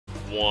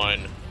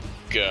1,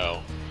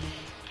 go.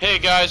 Hey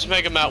guys,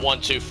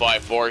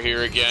 megamatt1254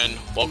 here again.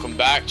 Welcome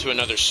back to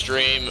another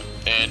stream,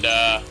 and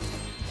yeah,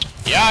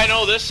 I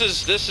know this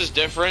is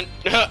different.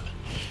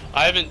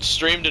 I haven't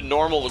streamed a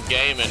normal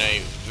game in a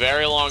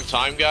very long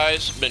time,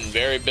 guys. Been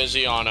very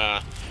busy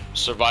on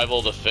survival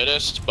of the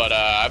fittest, but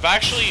I've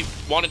actually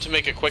wanted to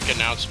make a quick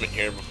announcement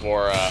here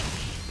before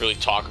really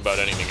talk about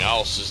anything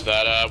else. Is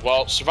that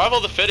well, survival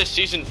of the fittest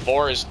season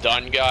 4 is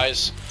done,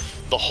 guys.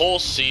 The whole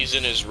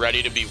season is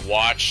ready to be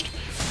watched.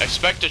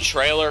 Expect a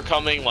trailer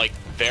coming like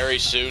very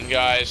soon,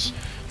 guys.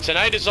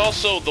 Tonight is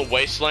also the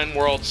Wasteland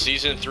World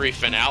season 3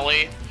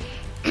 finale.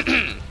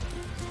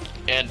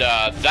 And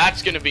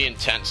that's gonna be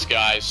intense,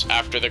 guys,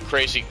 after the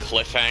crazy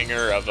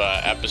cliffhanger of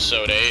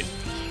episode 8.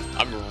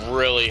 I'm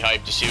really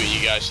hyped to see what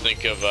you guys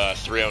think of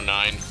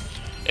 309.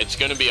 It's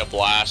gonna be a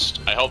blast.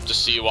 I hope to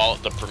see you all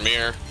at the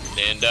premiere.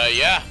 And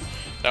yeah,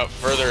 without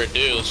further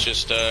ado, let's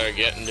just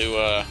get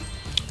into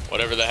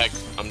whatever the heck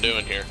I'm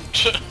doing here.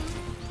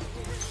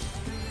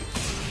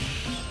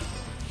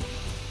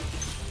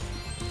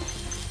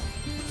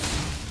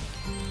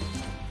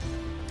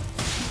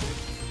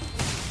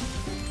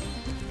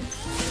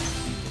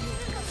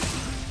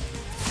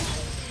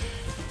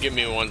 Give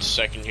me 1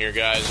 second here,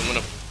 guys. I'm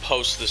gonna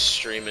post this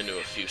stream into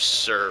a few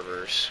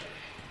servers.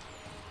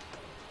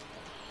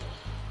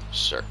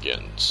 Start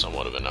getting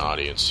somewhat of an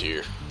audience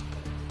here.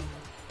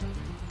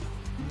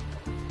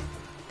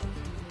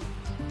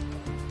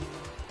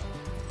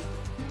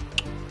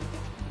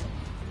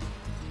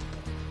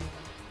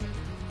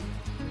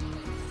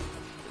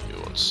 Give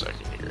me 1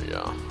 second here,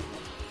 y'all.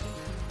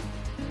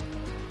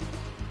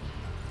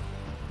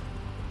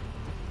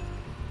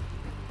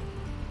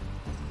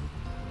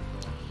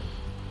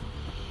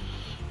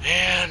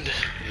 And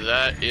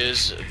that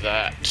is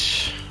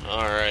that.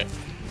 Alright.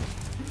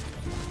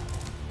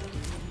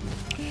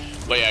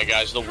 But yeah,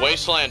 guys, the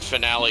Wasteland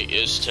finale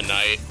is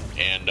tonight,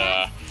 and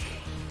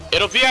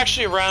it'll be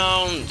actually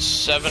around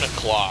 7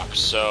 o'clock,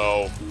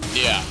 so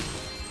yeah.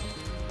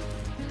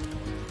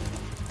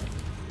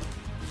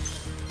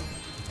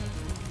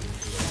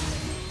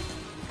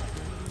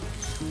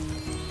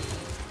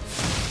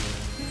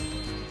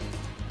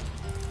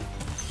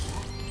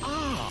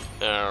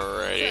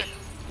 Alrighty.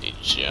 Need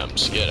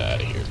gems. Get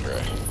out of here,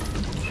 Gray.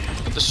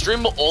 The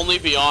stream will only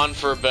be on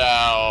for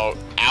about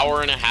an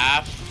hour and a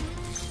half.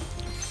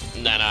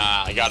 And then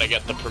I gotta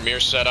get the premiere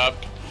set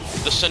up.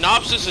 The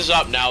synopsis is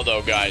up now,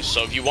 though, guys.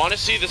 So if you want to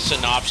see the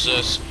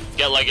synopsis,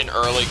 get like an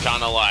early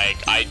kind of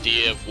like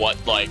idea of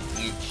what like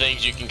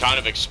things you can kind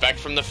of expect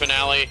from the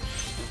finale,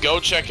 go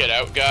check it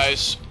out,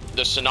 guys.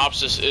 The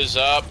synopsis is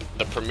up.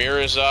 The premiere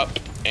is up.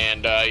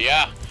 And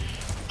yeah,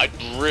 I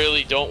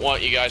really don't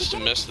want you guys to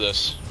miss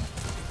this.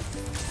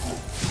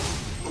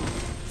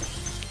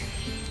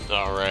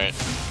 Alright.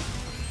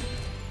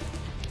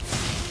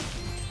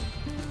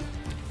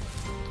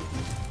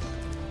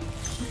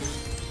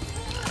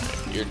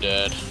 You're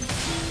dead.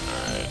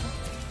 Alright.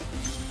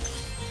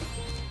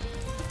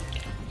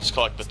 Let's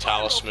collect the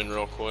talisman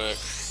real quick.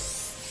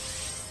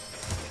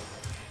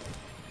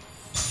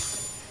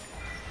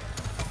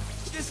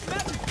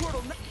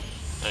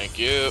 Thank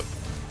you.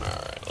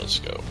 Alright, let's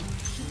go.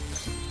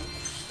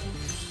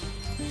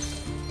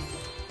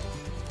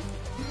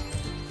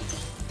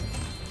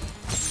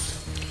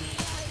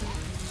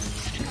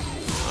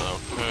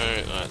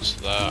 Okay, that's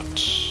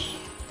that.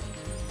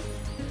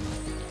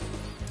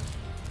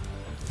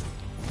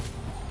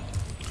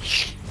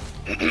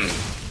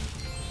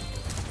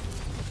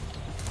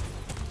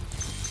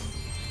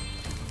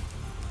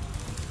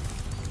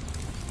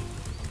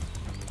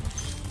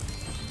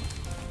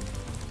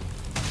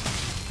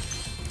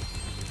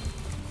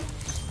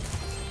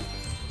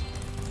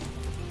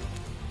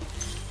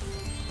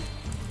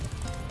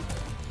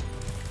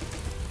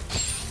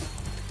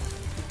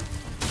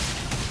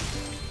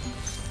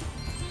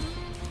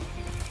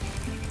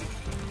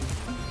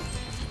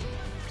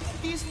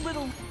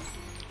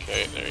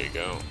 Okay, there you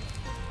go.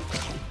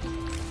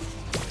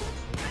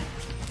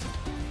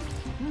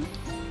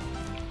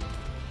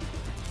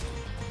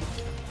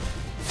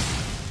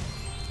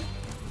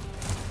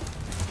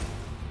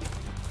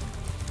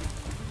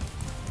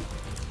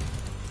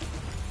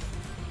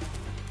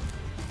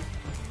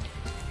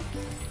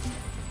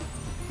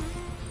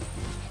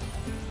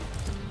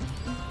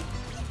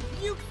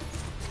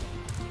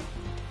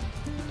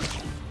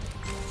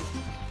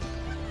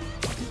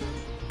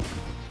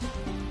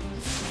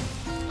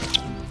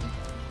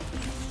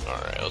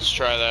 Let's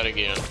try that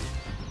again.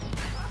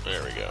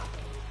 There we go.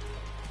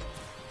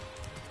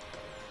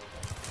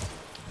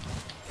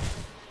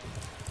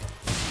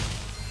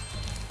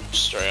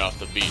 Stray off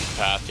the beaten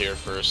path here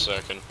for a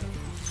second.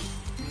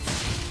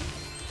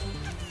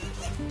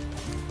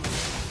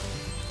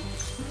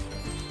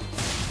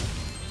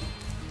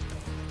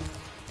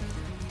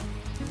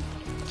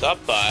 What's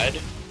up, bud?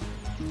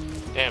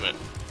 Damn it.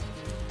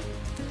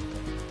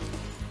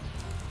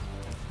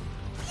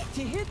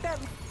 To hit that.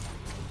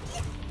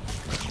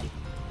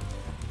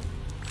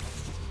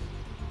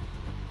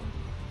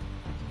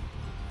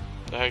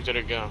 The heck did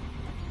it go?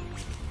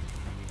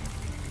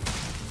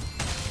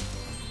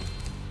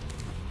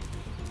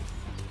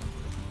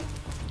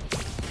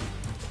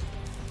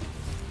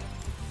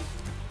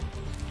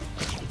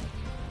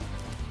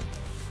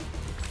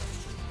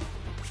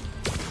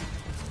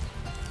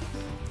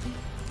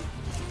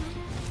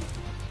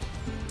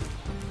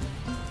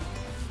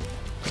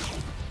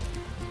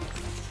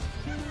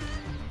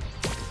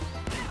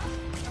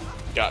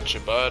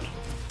 Gotcha, bud.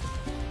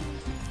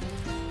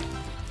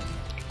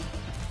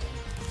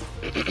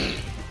 You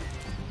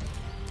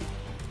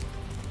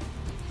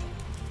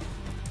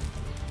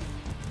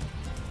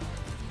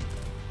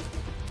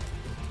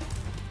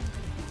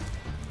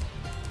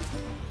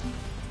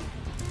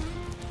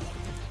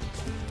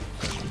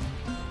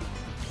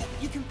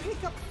can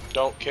pick up.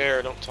 Don't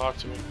care, don't talk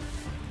to me.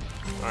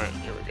 Alright,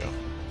 here we go.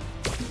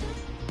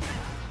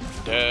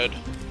 Dead.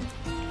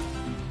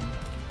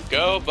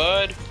 Go,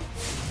 bud.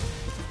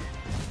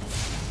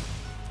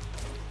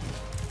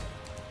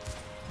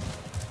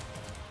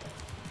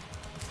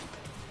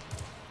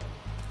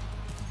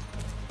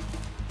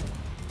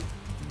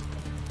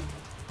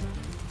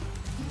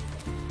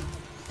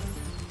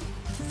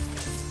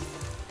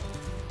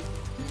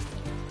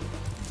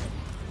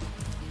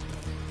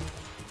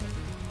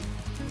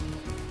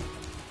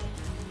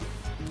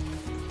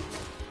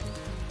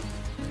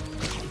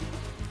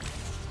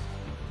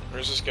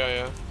 Where's this guy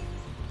at?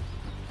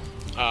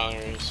 Oh,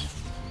 there he is.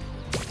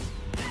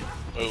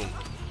 Boom.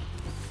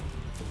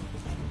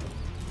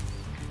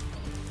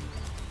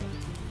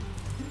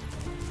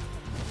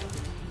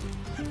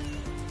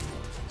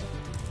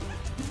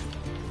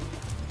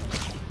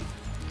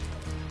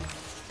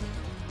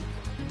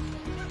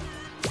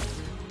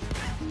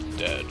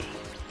 Dead.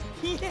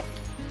 Yeah.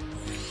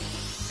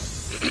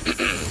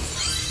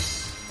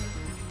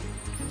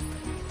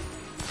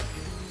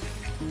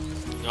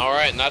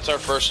 Alright, and that's our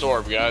first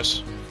orb,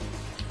 guys.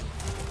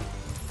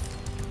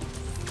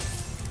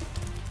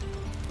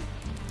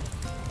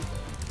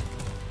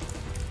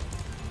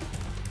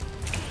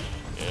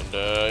 And,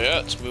 yeah,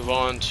 let's move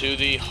on to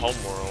the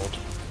homeworld.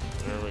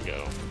 There we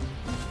go.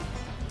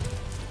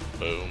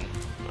 Boom.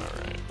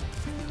 Alright.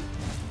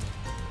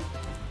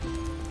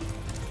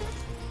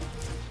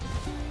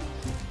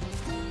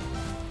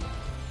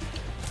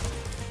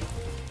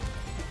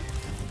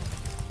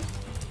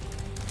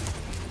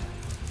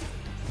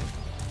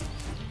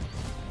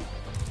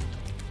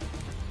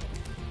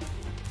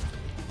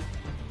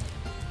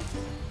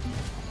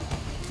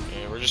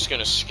 We're just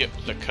gonna skip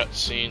the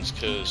cutscenes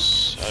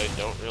because I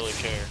don't really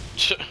care.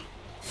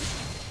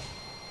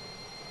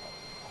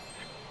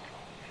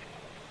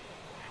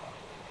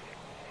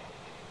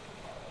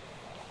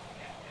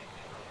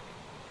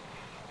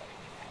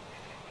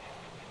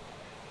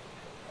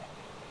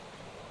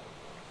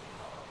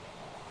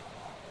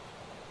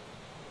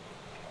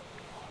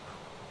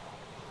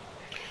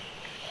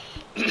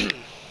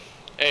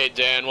 Hey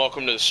Dan,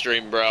 welcome to the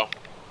stream, bro.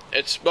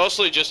 It's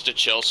mostly just a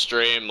chill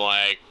stream,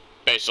 like,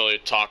 basically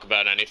talk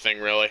about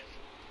anything, really.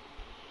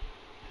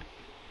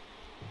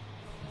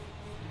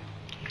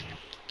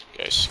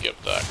 Okay, skip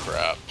that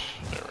crap.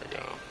 There we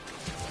go.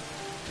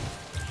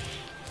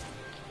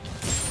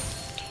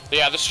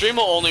 Yeah, the stream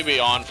will only be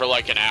on for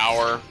like an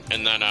hour,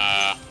 and then,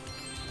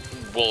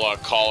 we'll,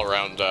 call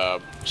around,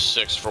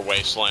 6 for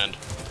Wasteland.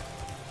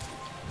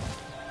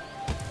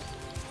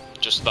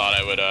 Just thought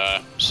I would,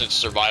 since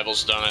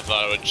Survival's done, I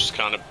thought I would just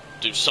kind of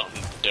do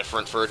something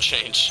different for a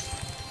change.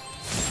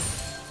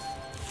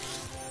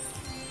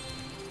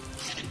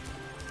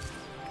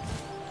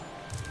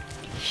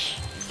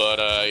 But,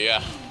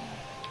 yeah.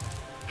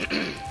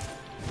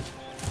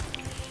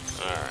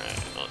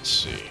 Alright, let's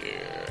see here.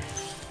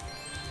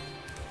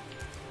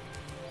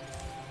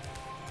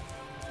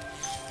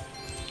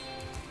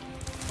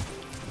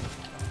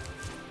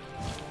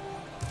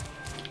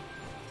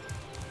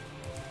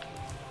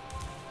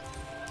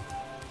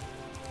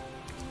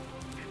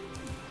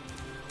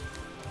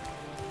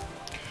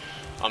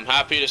 I'm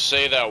happy to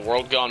say that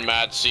World Gone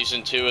Mad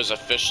Season 2 is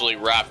officially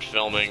wrapped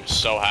filming.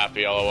 So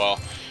happy, lol.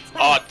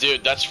 Oh,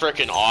 dude, that's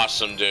freaking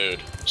awesome, dude.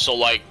 So,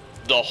 like,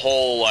 the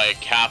whole, like,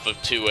 half of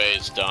 2A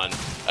is done.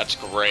 That's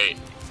great.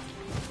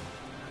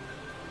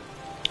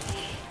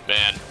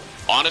 Man,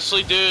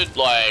 honestly, dude,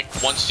 like,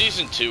 once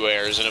Season 2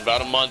 airs in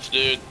about a month,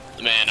 dude,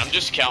 man, I'm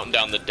just counting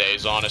down the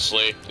days,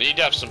 honestly. I need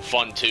to have some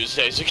fun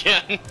Tuesdays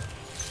again.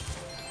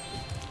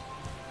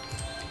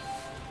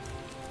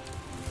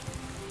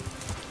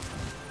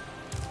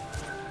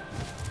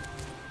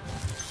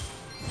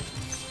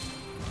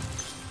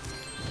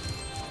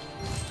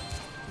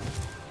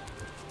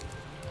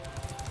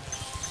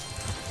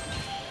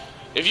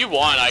 If you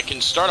want, I can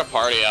start a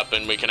party up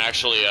and we can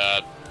actually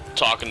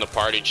talk in the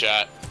party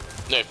chat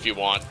if you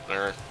want,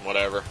 or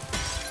whatever.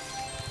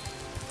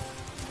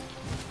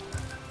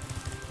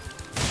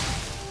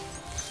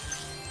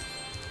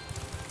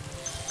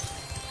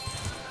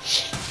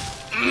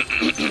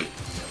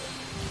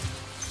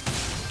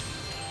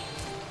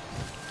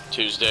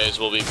 Tuesdays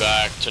will be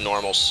back to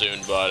normal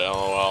soon, but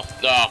lol.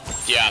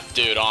 Oh, yeah,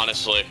 dude,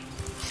 honestly.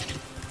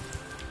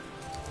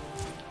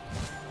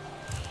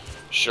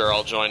 Sure,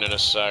 I'll join in a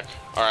sec.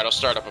 Alright, I'll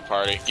start up a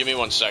party. Give me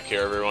 1 sec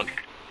here, everyone.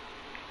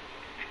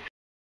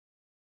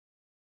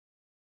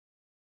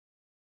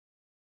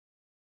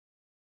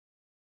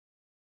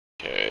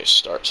 Okay,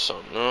 start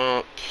something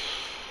up.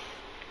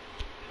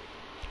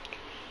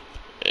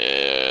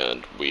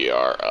 And we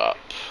are up.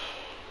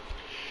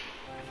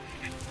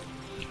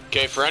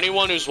 Okay, for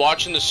anyone who's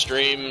watching the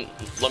stream,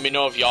 let me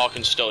know if y'all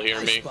can still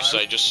hear me, because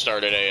I just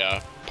started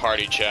a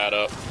party chat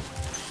up.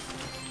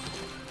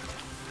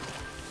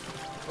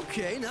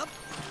 Okay, now.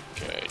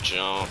 Okay,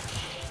 jump.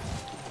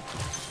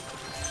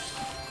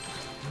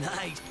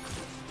 Nice.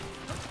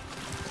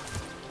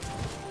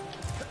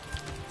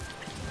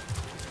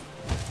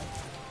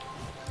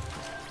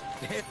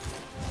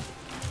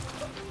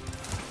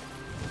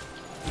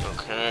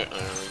 Okay,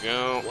 there we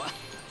go.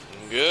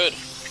 I'm good.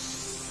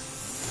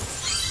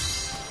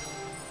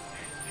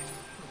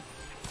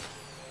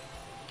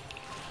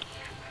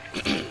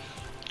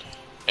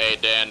 Hey,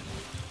 Dan.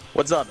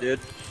 What's up, dude?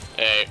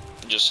 Hey,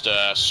 just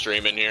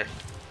streaming here.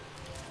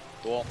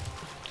 Cool.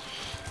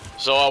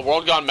 So,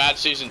 World Gone Mad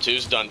Season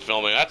 2's done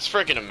filming. That's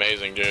freaking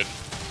amazing, dude.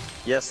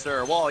 Yes,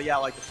 sir. Well, yeah,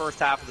 like the first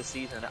half of the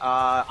season.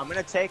 I'm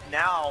gonna take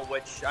now,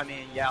 which I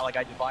mean, yeah, like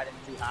I divide it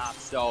into two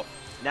halves. So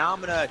now I'm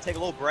gonna take a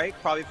little break,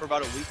 probably for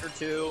about a week or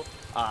two.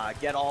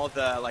 Get all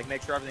the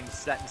make sure everything's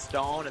set in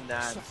stone, and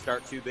then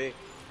start 2B.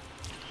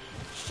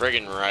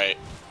 Friggin' right.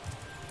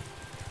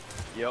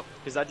 Yep.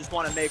 Because I just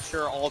want to make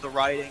sure all the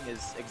writing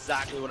is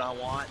exactly what I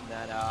want, and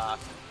then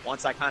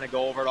once I kind of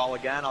go over it all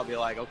again, I'll be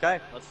like, okay,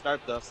 let's start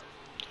this.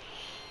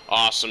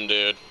 Awesome,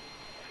 dude.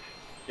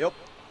 Yep.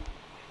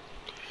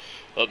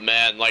 But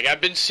man, like,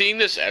 I've been seeing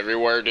this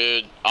everywhere,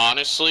 dude.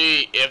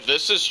 Honestly, if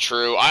this is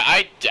true,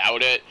 I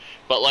doubt it.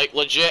 But, like,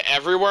 legit,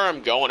 everywhere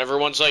I'm going,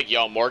 everyone's like,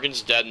 yo,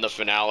 Morgan's dead in the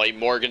finale.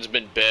 Morgan's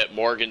been bit.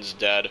 Morgan's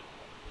dead.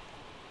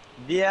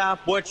 Yeah,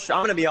 which, I'm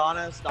going to be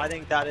honest, I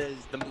think that is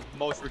the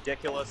most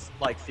ridiculous,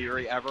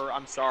 theory ever.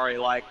 I'm sorry,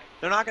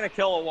 they're not going to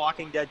kill a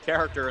Walking Dead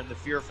character in the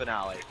Fear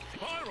finale.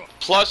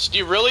 Plus, do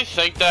you really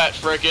think that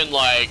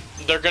friggin',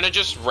 they're gonna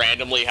just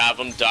randomly have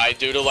him die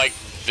due to,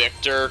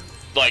 Victor,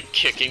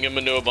 kicking him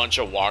into a bunch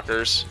of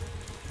walkers?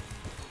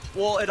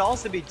 Well, it'd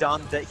also be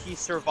dumb that he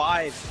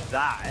survived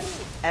that,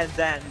 and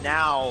then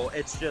now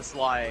it's just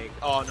oh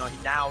no,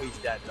 now he's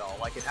dead though,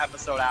 an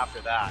episode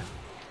after that.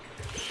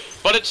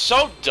 But it's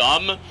so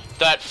dumb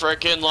that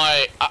frickin'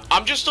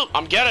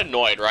 I'm getting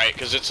annoyed, right?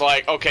 Because it's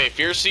okay,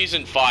 Fear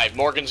Season 5,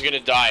 Morgan's gonna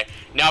die.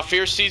 Now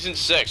Fear Season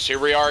 6, here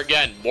we are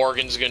again,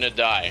 Morgan's gonna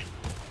die.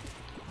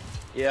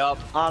 Yep,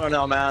 I don't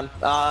know, man.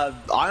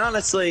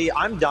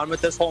 I'm done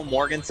with this whole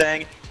Morgan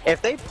thing.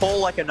 If they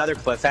pull another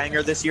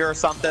cliffhanger this year or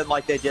something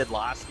like they did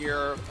last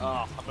year,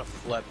 I'm gonna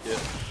flip, dude.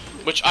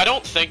 Which I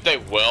don't think they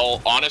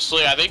will,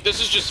 honestly. I think this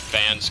is just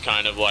fans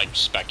kind of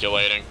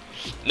speculating.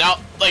 Now,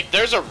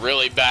 there's a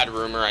really bad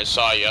rumor I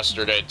saw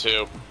yesterday,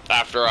 too,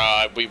 after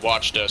we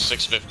watched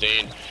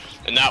 615,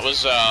 and that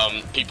was,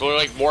 people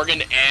are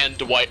Morgan and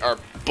Dwight are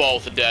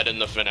both dead in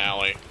the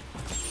finale.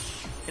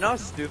 You know how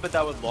stupid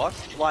that would look?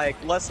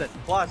 Listen,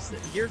 plus,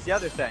 here's the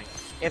other thing.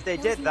 If they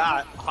did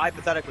that,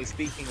 hypothetically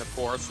speaking, of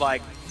course,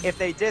 if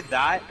they did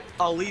that,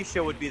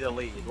 Alicia would be the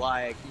lead.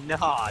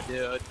 Nah,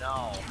 dude,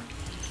 no.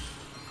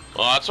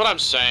 Well, that's what I'm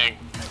saying.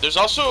 There's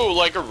also,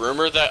 a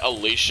rumor that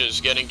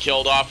Alicia's getting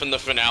killed off in the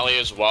finale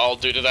as well,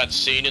 due to that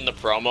scene in the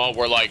promo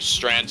where,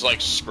 Strand's,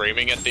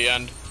 screaming at the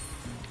end.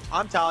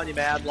 I'm telling you,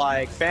 man,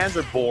 fans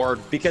are bored,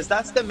 because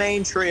that's the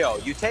main trio.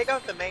 You take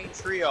out the main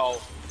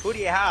trio, who do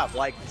you have?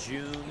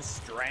 June,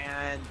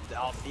 Strand,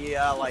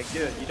 Althea,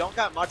 dude, you don't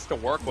got much to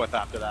work with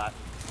after that.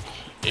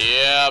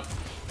 Yeah,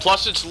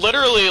 plus it's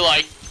literally,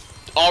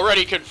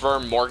 already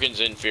confirmed Morgan's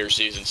in Fear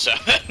Season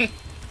 7.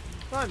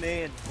 I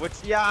mean, which,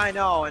 yeah, I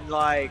know, and,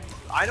 I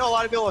know a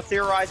lot of people are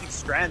theorizing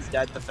Strand's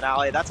dead in the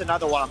finale. That's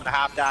another one I'm going to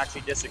have to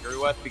actually disagree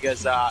with,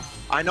 because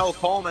I know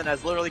Coleman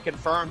has literally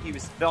confirmed he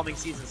was filming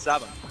Season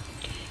 7.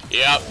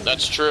 Yeah,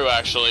 that's true,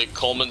 actually.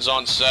 Coleman's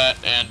on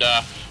set, and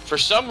for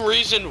some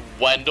reason,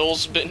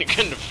 Wendell's been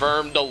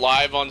confirmed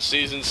alive on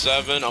Season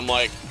 7. I'm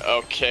like,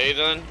 okay,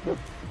 then.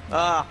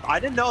 I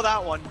didn't know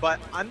that one, but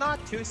I'm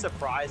not too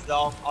surprised,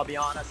 though, I'll be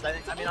honest.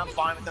 I mean, I'm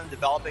fine with them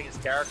developing his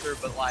character,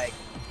 but,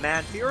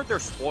 man, fear with their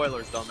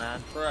spoilers, though,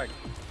 man. Correct.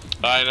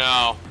 I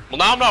know. Well,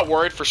 now I'm not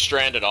worried for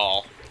Strand at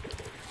all.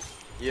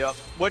 Yep.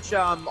 Which,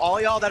 all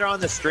y'all that are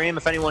on the stream,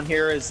 if anyone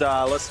here is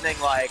listening,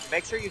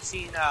 make sure you've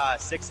seen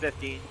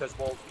 615, because,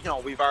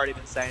 well, we've already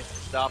been saying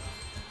some stuff.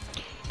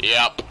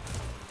 Yep.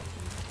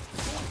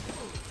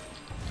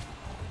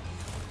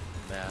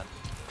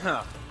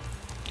 Man.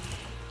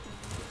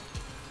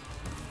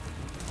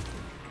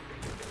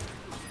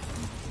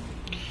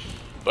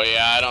 But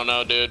yeah, I don't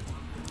know, dude.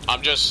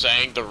 I'm just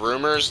saying, the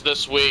rumors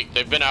this week,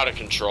 they've been out of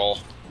control.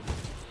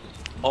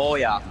 Oh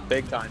yeah,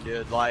 big time,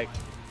 dude. I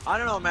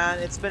don't know, man.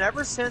 It's been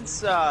ever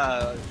since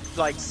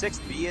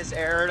 6B has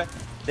aired.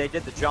 They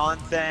did the John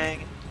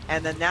thing,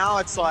 and then now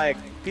it's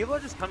people are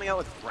just coming out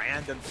with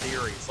random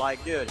theories.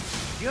 Dude,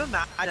 do you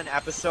imagine an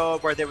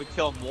episode where they would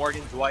kill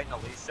Morgan, Dwight, and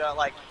Alicia?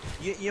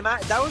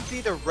 That would be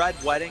the Red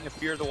Wedding of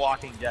Fear the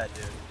Walking Dead,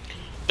 dude.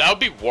 That would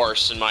be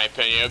worse, in my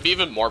opinion. It would be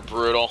even more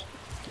brutal.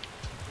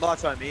 Well,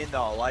 that's what I mean,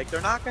 though.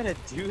 They're not gonna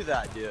do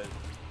that, dude.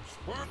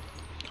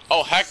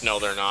 Oh, heck no,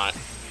 they're not.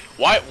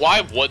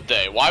 Why would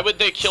they? Why would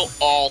they kill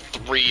all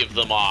three of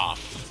them off?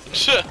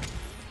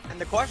 And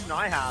the question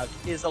I have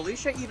is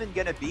Alicia even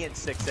going to be in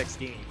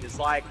 616? Because,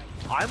 like,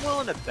 I'm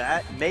willing to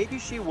bet maybe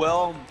she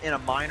will in a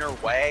minor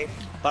way,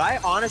 but I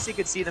honestly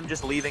could see them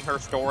just leaving her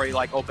story,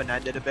 like,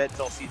 open-ended a bit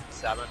until season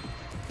 7.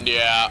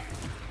 Yeah.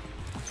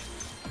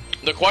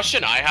 The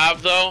question I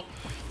have, though,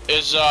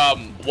 is,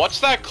 what's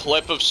that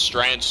clip of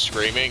Strand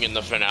screaming in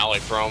the finale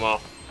promo?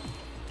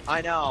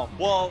 I know.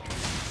 Well,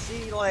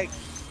 see, like,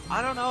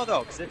 I don't know,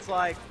 though, because it's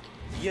like,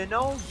 you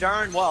know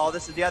darn well,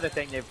 this is the other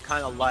thing they've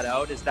kind of let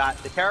out, is that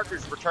the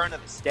characters return to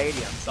the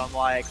stadium. So I'm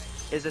like,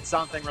 is it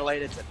something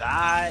related to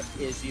that?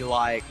 Is he,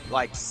 like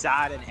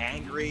sad and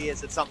angry?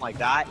 Is it something like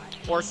that?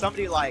 Or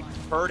somebody, like,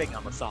 hurting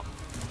him or something?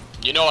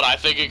 You know what I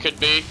think it could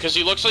be? Because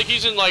he looks like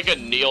he's in, like, a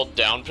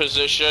kneel-down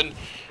position.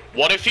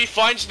 What if he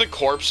finds the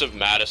corpse of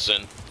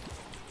Madison?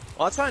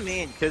 Well, that's what I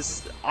mean,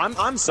 because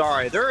I'm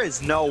sorry. There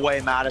is no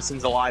way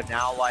Madison's alive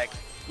now. Like,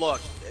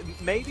 look,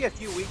 maybe a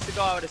few weeks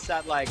ago I would have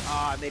said, like,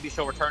 maybe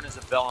she'll return as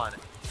a villain.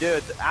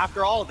 Dude,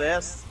 after all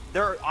this,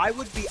 I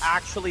would be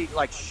actually,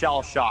 like,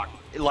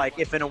 shell-shocked. Like,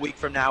 if in a week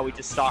from now we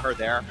just saw her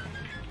there.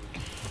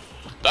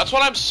 That's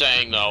what I'm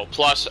saying, though.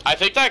 Plus, I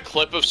think that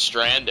clip of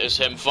Strand is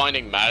him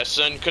finding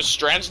Madison, because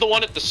Strand's the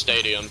one at the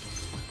stadium.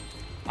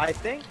 I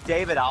think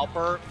David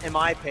Alper, in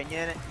my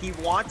opinion, he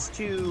wants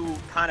to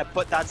kind of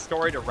put that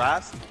story to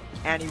rest,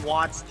 and he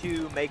wants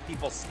to make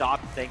people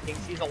stop thinking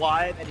she's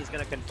alive, and he's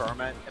going to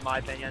confirm it, in my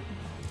opinion.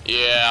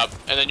 Yeah,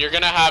 and then you're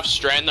going to have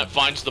Strand that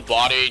finds the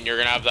body, and you're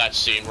going to have that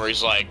scene where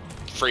he's, like,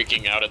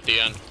 freaking out at the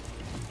end.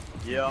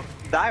 Yeah,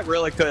 that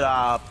really could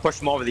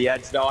push him over the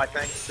edge, though, I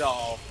think.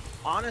 So,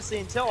 honestly,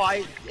 until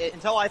I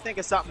think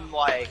of something,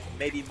 like,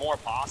 maybe more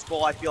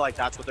possible, I feel like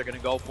that's what they're going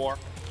to go for.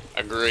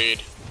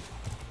 Agreed.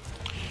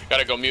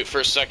 Gotta go mute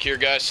for a sec here,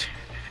 guys.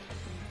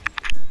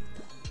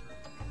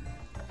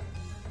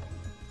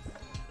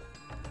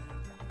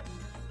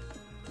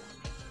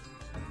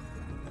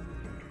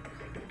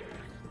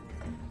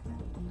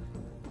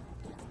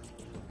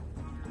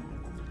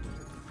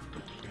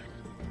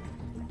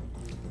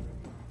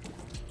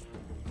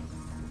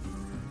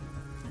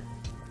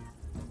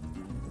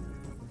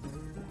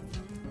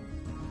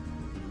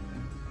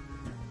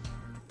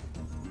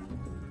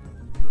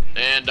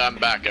 And I'm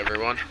back,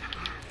 everyone.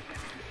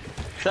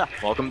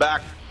 Welcome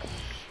back.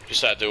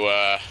 Just had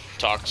to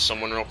talk to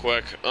someone real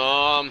quick.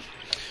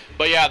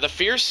 But yeah, the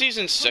Fear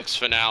Season 6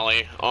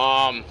 finale.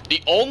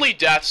 The only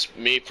deaths,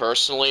 me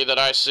personally, that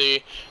I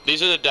see,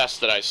 these are the deaths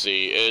that I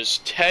see, is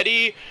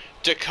Teddy,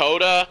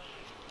 Dakota,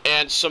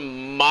 and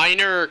some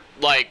minor,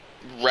 like,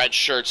 red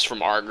shirts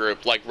from our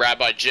group, like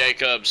Rabbi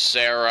Jacob,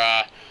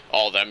 Sarah,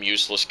 all them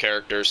useless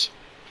characters.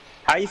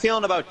 How you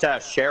feeling about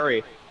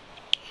Sherry?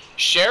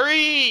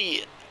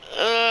 Sherry,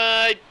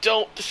 I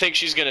don't think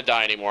she's gonna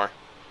die anymore.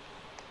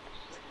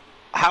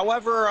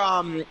 However,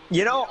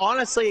 you know,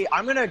 honestly,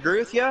 I'm going to agree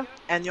with you.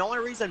 And the only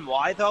reason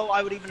why, though,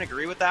 I would even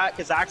agree with that,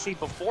 because actually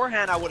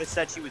beforehand I would have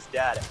said she was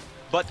dead.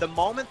 But the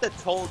moment that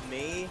told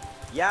me,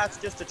 yeah, it's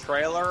just a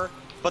trailer,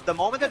 but the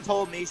moment that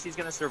told me she's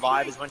going to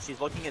survive is when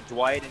she's looking at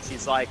Dwight and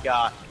she's like,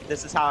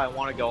 this is how I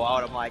want to go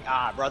out. I'm like,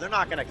 bro, they're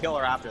not going to kill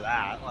her after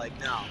that. Like,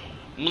 no.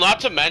 Not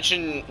to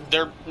mention,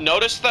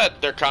 notice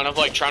that they're kind of,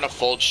 like, trying to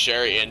fold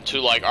Sherry into,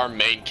 like, our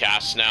main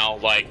cast now.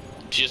 Like,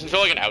 she doesn't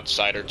feel like an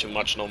outsider too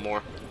much no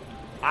more.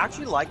 I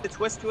actually like the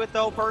twist to it,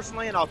 though,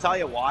 personally, and I'll tell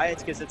you why.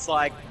 It's because it's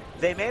like,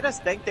 they made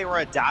us think they were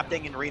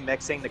adapting and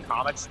remixing the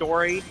comic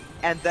story,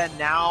 and then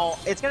now,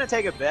 it's going to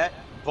take a bit,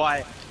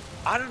 but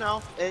I don't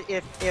know.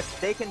 If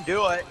they can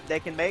do it, they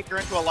can make her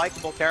into a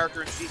likable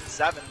character in Season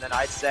 7, then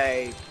I'd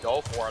say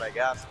go for it, I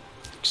guess.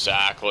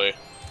 Exactly.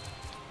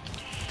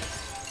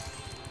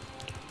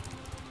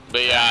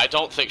 But yeah, I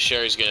don't think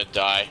Sherry's gonna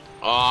die.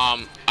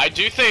 I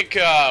do think,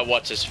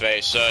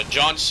 what's-his-face,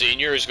 John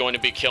Sr. is going to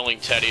be killing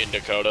Teddy and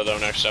Dakota, though,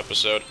 next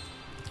episode.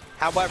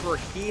 However,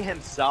 he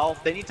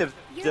himself, they need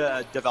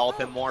to develop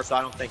him more, so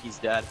I don't think he's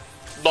dead.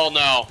 Well,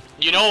 no.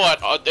 You know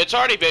what? It's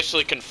already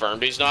basically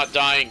confirmed he's not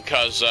dying,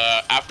 because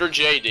after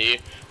JD,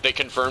 they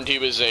confirmed he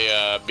was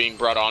being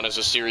brought on as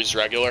a series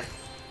regular.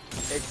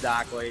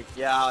 Exactly.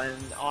 Yeah,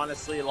 and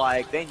honestly,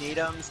 like, they need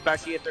him,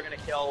 especially if they're going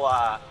to kill,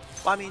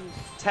 I mean,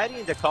 Teddy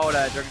and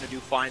Dakota, they're going to do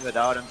fine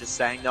without him. Just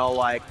saying, though,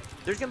 like,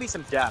 there's going to be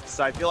some deaths.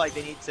 So I feel like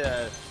they need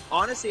to,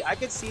 honestly, I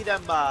could see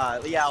them,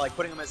 yeah, like,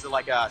 putting them as,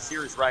 like, a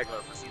series regular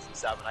for Season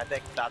 7. I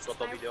think that's what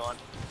they'll be doing.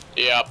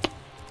 Yep.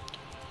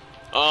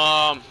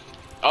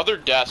 Other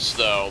deaths,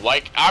 though,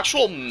 like,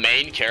 actual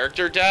main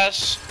character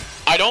deaths,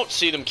 I don't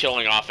see them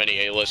killing off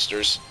any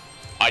A-listers.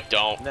 I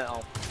don't.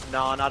 No,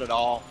 not at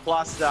all.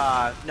 Plus,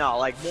 no,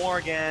 like,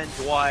 Morgan,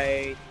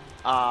 Dwight,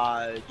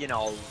 you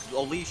know,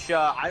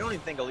 Alicia. I don't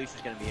even think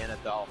Alicia's going to be in it,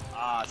 though.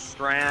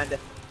 Strand.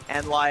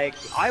 And, like,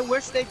 I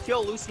wish they'd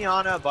kill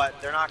Luciana, but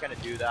they're not going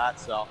to do that,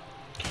 so.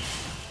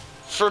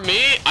 For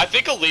me, I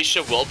think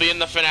Alicia will be in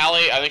the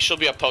finale. I think she'll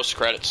be a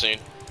post-credit scene.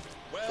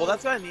 Well,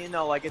 that's what I mean,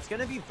 though. Like, it's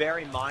going to be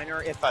very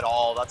minor, if at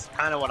all. That's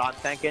kind of what I'm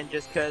thinking,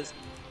 just because,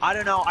 I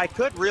don't know, I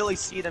could really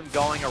see them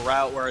going a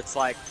route where it's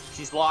like,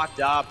 she's locked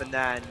up, and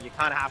then you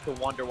kind of have to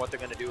wonder what they're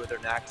going to do with her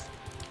next.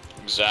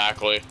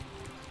 Exactly.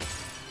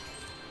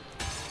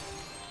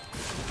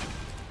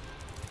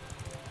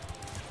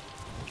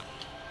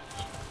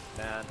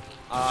 Man.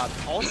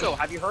 Also,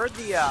 have you heard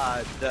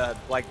the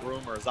like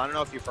rumors? I don't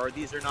know if you've heard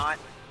these or not.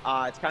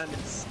 It's kind of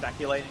been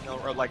speculating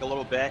or like a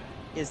little bit.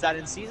 Is that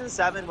in season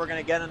 7 we're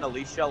gonna get an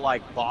Alicia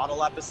like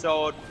bottle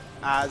episode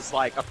as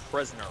like a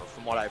prisoner,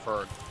 from what I've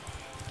heard.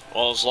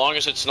 Well, as long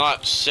as it's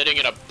not sitting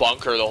in a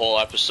bunker the whole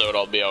episode,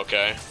 I'll be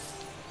okay.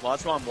 Well,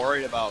 that's what I'm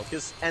worried about.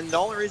 And the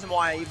only reason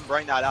why I even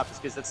bring that up is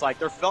because it's like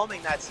they're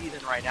filming that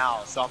season right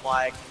now. So I'm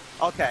like,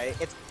 okay,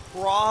 it's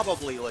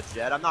probably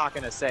legit. I'm not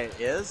going to say it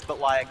is, but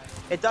like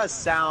it does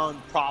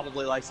sound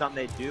probably like something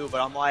they do.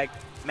 But I'm like,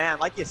 man,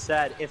 like you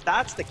said, if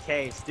that's the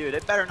case, dude,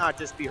 it better not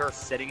just be her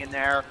sitting in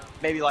there,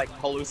 maybe like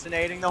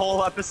hallucinating the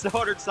whole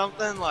episode or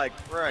something. Like,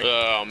 right.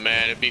 Oh,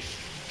 man, it'd be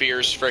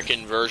fierce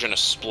freaking version of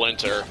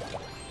Splinter.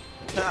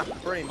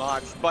 Pretty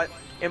much. But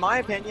in my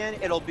opinion,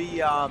 it'll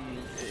be,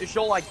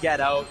 she'll like get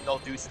out and they'll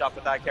do stuff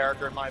with that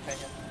character, in my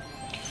opinion.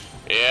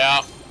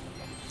 Yeah.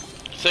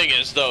 Thing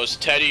is, though, is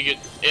Teddy,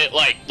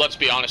 let's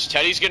be honest,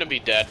 Teddy's gonna be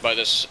dead by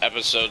this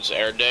episode's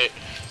air date,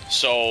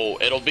 so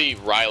it'll be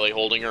Riley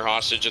holding her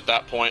hostage at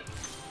that point.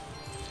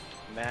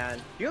 Man,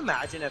 can you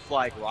imagine if,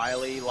 like,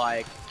 Riley,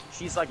 like,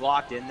 she's, like,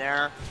 locked in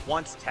there,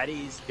 once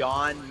Teddy's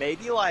gone,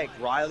 maybe, like,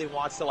 Riley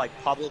wants to, like,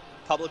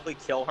 publicly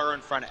kill her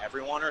in front of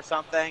everyone or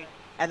something,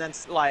 and then,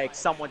 like,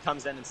 someone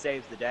comes in and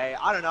saves the day.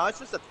 I don't know, it's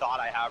just a thought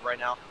I have right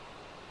now.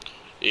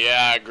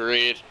 Yeah,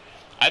 agreed.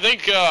 I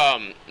think,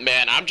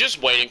 man, I'm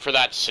just waiting for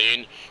that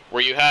scene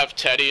where you have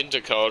Teddy and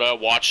Dakota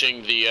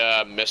watching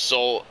the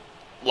missile,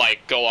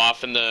 like, go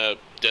off in the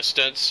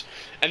distance.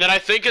 And then I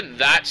think in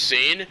that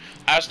scene,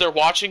 as they're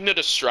watching the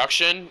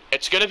destruction,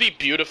 it's going to be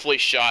beautifully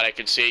shot. I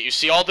can see it. You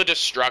see all the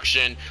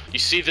destruction. You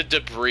see the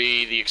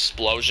debris, the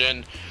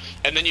explosion.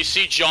 And then you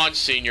see John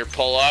Sr.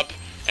 pull up,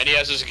 and he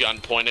has his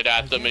gun pointed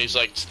at them, and he's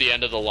like, it's the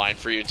end of the line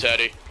for you,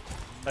 Teddy.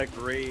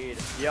 Agreed.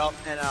 Yep.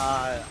 And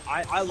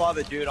I love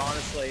it, dude,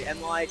 honestly.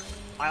 And, like,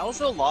 I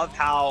also love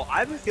how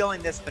I've been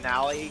feeling this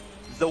finale.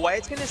 The way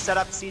it's going to set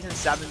up season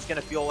 7 is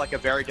going to feel like a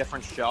very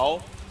different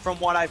show from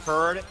what I've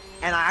heard.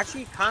 And I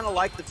actually kind of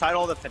like the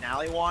title of the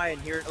finale. Why?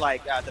 And here,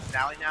 like, the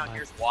finale now, and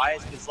here's why.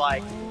 Is because,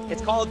 like,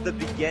 it's called The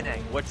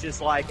Beginning, which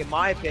is, like, in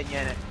my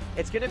opinion,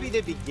 it's going to be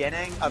the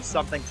beginning of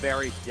something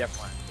very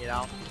different, you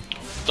know?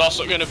 It's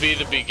also going to be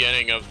the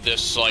beginning of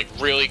this, like,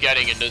 really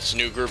getting into this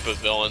new group of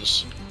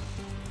villains.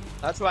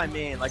 That's what I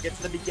mean. Like, it's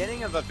the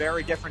beginning of a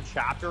very different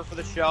chapter for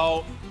the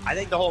show. I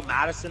think the whole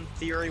Madison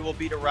theory will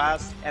be to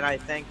rest, and I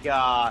think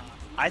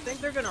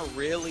they're gonna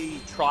really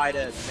try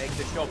to make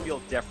the show feel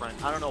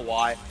different. I don't know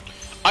why.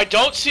 I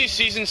don't see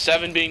season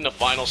 7 being the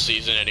final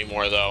season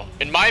anymore, though.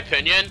 In my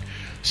opinion,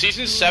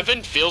 season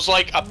 7 feels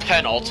like a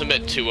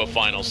penultimate to a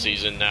final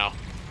season now.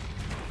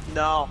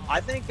 No,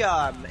 I think,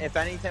 if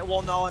anything,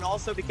 well, no, and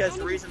also because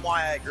the reason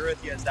why I agree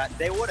with you is that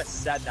they would have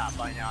said that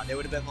by now. They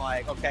would have been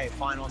like, okay,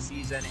 final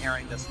season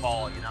airing this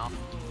fall, you know?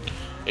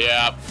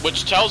 Yeah,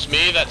 which tells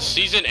me that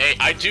season 8,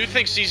 I do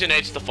think season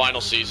 8's the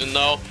final season,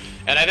 though,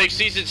 and I think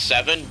season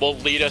 7 will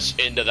lead us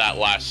into that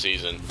last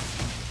season.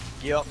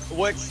 Yep,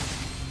 which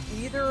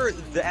either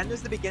the End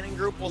is the Beginning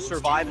group will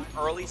survive in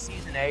early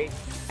season 8,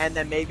 and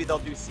then maybe they'll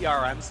do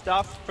CRM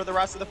stuff for the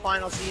rest of the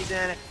final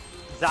season.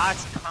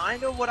 That's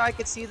kind of what I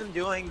could see them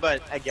doing,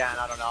 but again,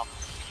 I don't know.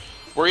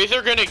 We're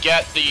either going to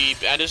get the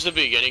End is the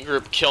Beginning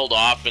group killed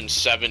off in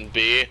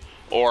 7B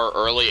or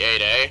early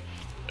 8A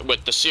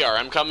with the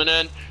CRM coming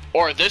in,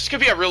 or this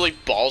could be a really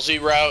ballsy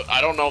route. I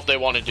don't know if they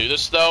want to do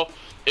this, though,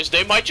 is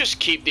they might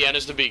just keep the End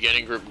is the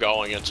Beginning group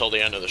going until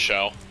the end of the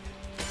show.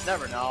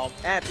 Never know.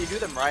 And if you do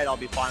them right, I'll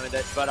be fine with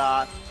it. But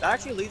that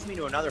actually leads me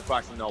to another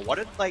question, though. What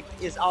if, like,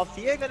 is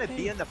Althea going to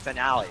be in the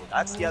finale?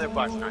 That's the other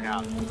question I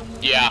have.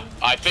 Yeah,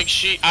 I think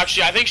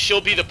I think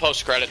she'll be the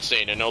post-credit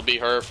scene, and it'll be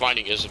her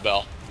finding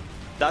Isabel.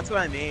 That's what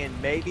I mean.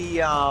 Maybe,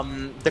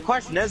 the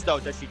question is, though,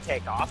 does she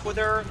take off with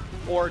her?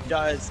 Or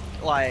does,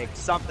 like,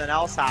 something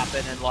else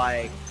happen and,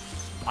 like,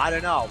 I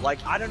don't know. Like,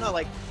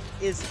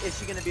 is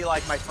she going to be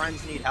like, my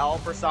friends need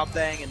help or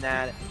something? And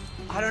then,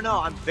 I don't know.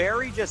 I'm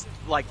very just,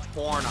 like,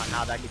 torn on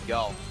how that could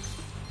go.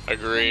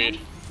 Agreed.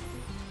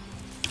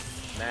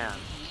 Man.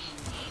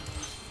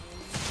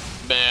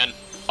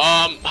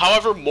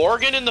 However,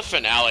 Morgan in the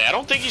finale, I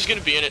don't think he's going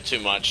to be in it too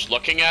much.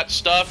 Looking at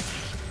stuff,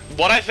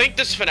 what I think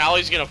this finale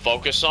is going to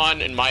focus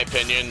on, in my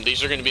opinion,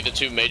 these are going to be the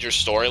two major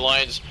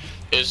storylines,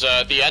 is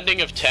the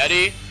ending of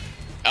Teddy,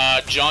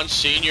 John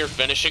Sr.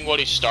 finishing what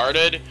he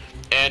started,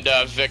 and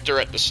Victor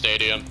at the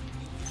stadium.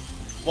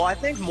 Well, I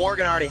think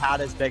Morgan already had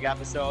his big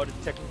episode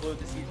to conclude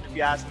the season, if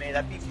you ask me.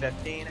 That'd be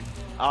 15.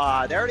 They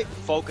already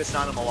focused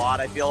on him a lot,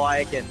 I feel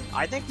like, and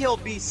I think he'll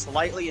be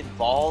slightly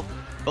involved.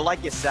 But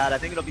like you said, I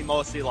think it'll be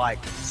mostly like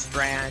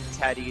Strand,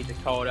 Teddy,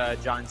 Dakota,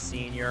 John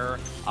Sr.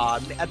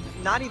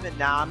 Not even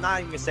now. I'm not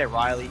even going to say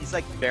Riley. He's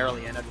like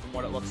barely in it from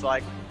what it looks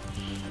like.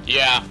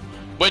 Yeah,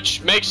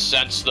 which makes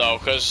sense, though,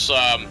 because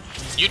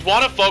you'd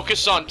want to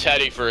focus on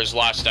Teddy for his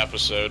last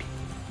episode.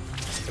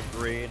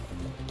 Agreed.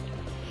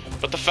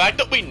 But the fact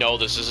that we know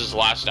this is his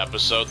last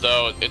episode,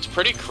 though, it's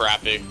pretty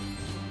crappy.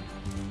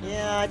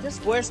 Yeah, I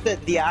just wish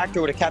that the actor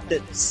would have kept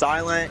it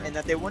silent and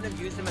that they wouldn't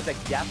have used him as a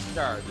guest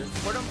star. Just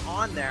put him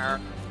on there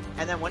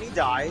and then when he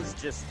dies,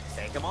 just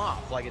take him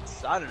off. Like,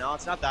 I don't know,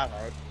 it's not that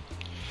hard.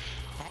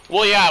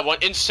 Well, yeah,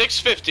 in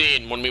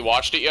 6:15, when we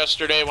watched it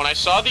yesterday, when I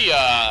saw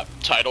the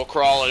title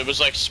crawl and it was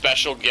like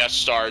special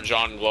guest star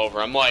John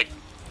Glover, I'm like,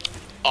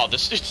 oh,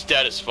 this dude's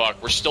dead as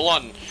fuck. We're still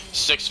on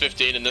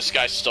 6:15 and this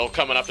guy's still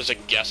coming up as a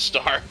guest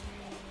star.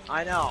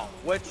 I know,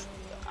 which,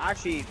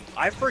 actually,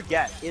 I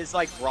forget, is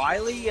like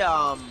Riley,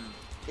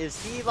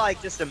 is he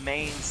like just a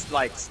main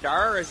like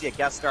star, or is he a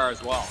guest star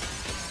as well?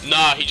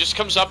 Nah, he just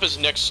comes up as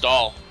Nick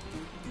Stahl.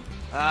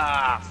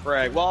 Ah,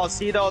 frig. Well,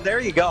 see, though,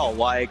 there you go.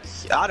 Like,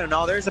 I don't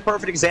know. There's a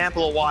perfect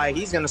example of why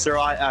he's going to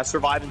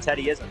survive and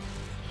Teddy isn't.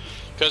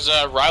 Because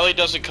Riley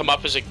doesn't come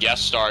up as a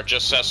guest star, it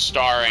just says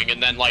starring,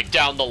 and then, like,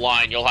 down the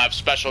line, you'll have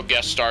special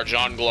guest star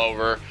John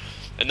Glover,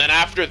 and then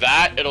after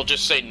that, it'll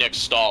just say Nick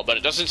Stahl, but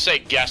it doesn't say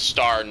guest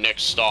star Nick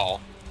Stahl.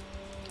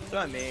 That's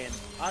what I mean.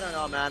 I don't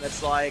know, man.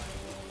 It's like,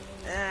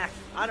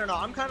 I don't know.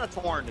 I'm kind of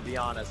torn, to be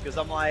honest, because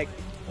I'm like,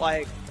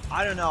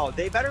 I don't know.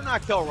 They better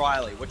not kill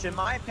Riley, which in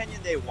my opinion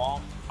they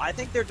won't. I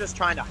think they're just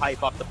trying to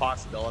hype up the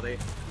possibility.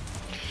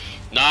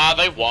 Nah,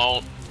 they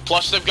won't.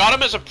 Plus, they've got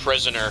him as a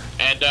prisoner,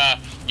 and,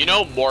 you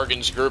know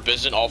Morgan's group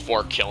isn't all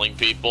for killing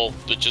people,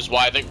 which is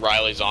why I think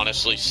Riley's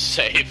honestly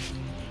safe.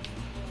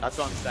 That's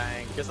what I'm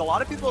saying, because a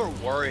lot of people are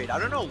worried. I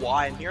don't know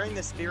why. I'm hearing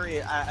this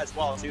theory as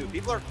well, too.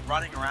 People are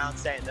running around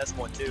saying this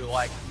one, too.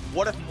 Like,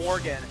 what if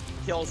Morgan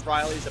kills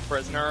Riley as a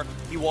prisoner,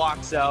 he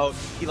walks out,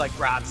 he, like,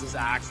 grabs his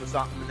axe or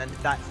something, and then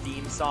that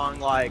theme song,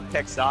 like,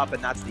 picks up,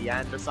 and that's the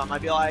end or something?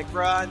 I'd be like,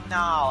 bruh,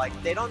 no,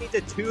 like, they don't need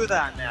to do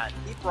that, man.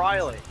 Keep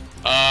Riley.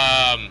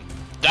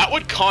 That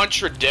would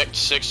contradict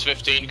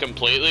 6:15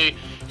 completely,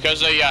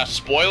 because, yeah,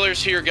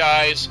 spoilers here,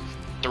 guys.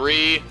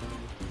 3,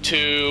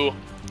 2,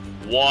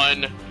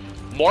 1...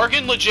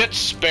 Morgan legit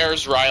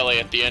spares Riley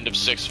at the end of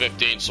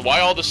 6:15, so why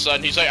all of a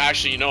sudden he's like,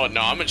 actually, you know what, no,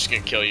 I'm just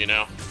gonna kill you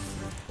now.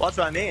 Well, that's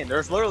what I mean.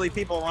 There's literally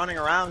people running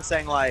around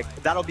saying, like,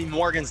 that'll be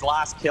Morgan's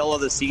last kill of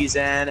the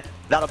season,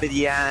 that'll be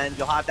the end,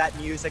 you'll have that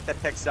music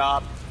that picks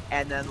up,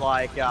 and then,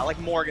 like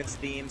Morgan's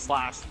theme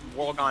 /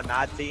 World Gone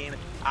Mad theme,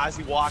 as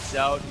he walks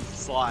out, he's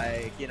just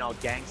like, you know,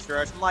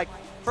 gangsterish. I'm like,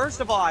 first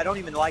of all, I don't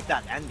even like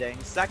that ending.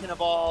 Second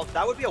of all,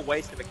 that would be a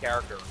waste of a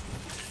character.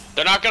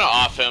 They're not gonna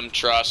off him,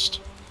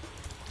 trust.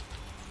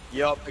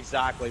 Yep,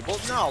 exactly.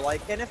 Well, no,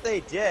 like, and if they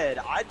did,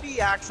 I'd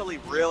be actually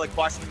really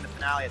questioning the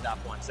finale at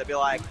that point. So I'd be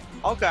like,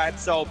 okay,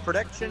 so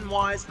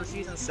prediction-wise for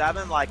Season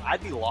 7, like,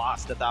 I'd be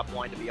lost at that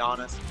point, to be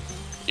honest.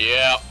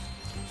 Yeah.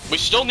 We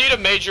still need a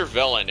major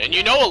villain, and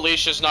you know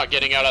Alicia's not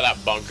getting out of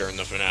that bunker in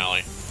the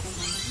finale.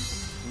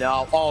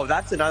 No. Oh,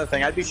 that's another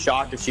thing. I'd be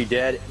shocked if she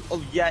did.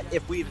 Oh, yet,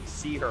 if we even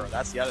see her,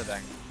 that's the other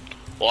thing.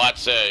 Well,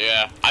 that's it,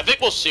 yeah. I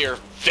think we'll see her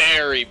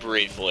very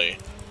briefly.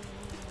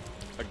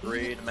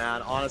 Agreed,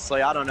 man.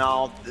 Honestly, I don't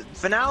know. The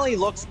finale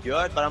looks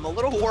good, but I'm a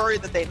little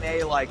worried that they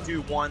may, like,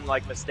 do one,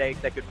 like,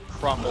 mistake that could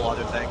crumble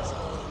other things.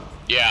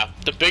 Yeah,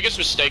 the biggest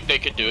mistake they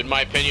could do, in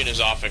my opinion,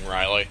 is offing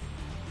Riley.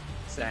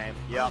 Same.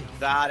 Yep.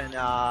 That and,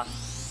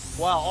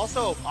 well,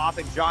 also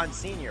offing John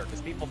Sr.,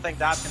 because people think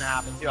that's going to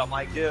happen, too. I'm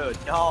like,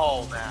 dude,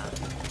 no, man.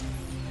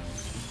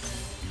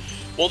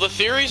 Well, the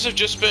theories have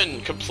just been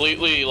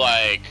completely,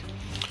 like...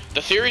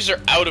 The theories are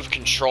out of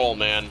control,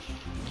 man.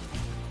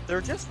 They're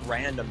just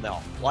random, though.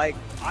 Like,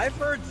 I've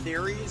heard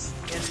theories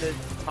in the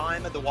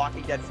time of the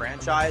Walking Dead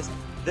franchise.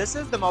 This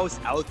is the most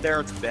out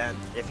there it's been,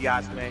 if you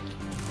ask me.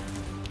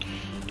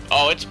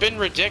 Oh, it's been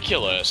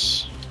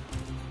ridiculous.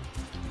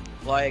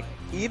 Like,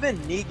 even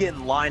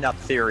Negan lineup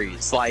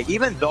theories, like,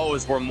 even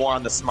those were more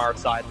on the smart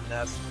side than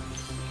this.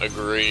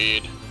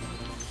 Agreed.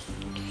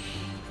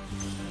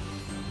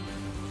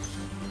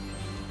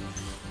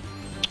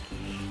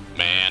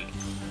 Man.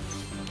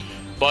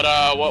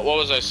 But, what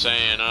was I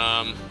saying?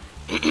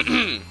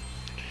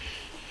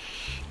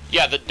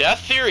 Yeah, the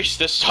death theories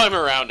this time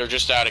around are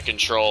just out of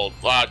control.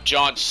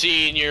 John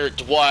Sr.,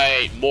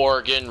 Dwight,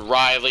 Morgan,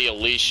 Riley,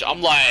 Alicia.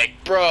 I'm like,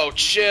 bro,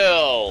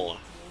 chill.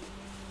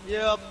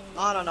 Yep,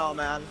 I don't know,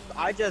 man.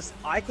 I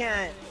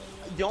can't.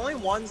 The only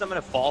ones I'm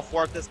going to fall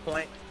for at this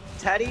point,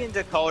 Teddy and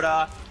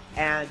Dakota,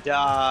 and,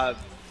 I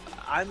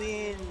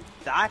mean,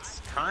 that's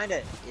kind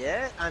of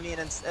it. I mean,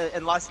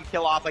 unless you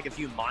kill off, like, a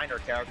few minor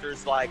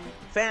characters. Like,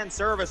 fan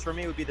service for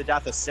me would be the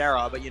death of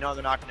Sarah, but you know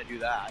they're not going to do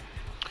that.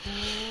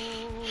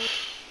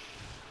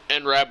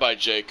 And Rabbi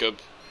Jacob.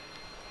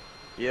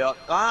 Yeah,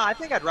 I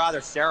think I'd rather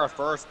Sarah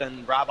first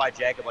than Rabbi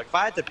Jacob. Like, if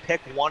I had to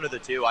pick one of the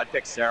two, I'd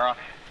pick Sarah.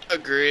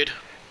 Agreed.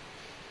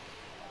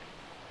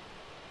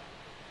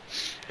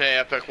 Hey,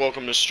 Epic,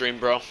 welcome to stream,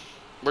 bro.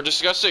 We're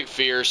discussing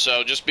Fear,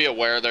 so just be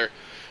aware there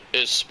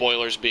is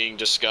spoilers being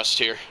discussed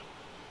here.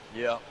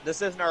 Yeah,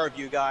 this isn't our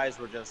review, guys.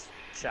 We're just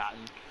chatting.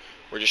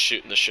 We're just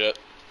shooting the shit.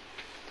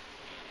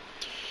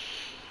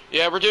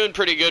 Yeah, we're doing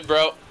pretty good,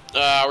 bro.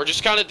 We're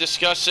just kind of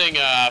discussing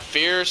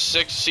Fear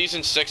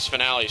Season 6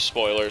 finale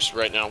spoilers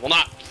right now. Well,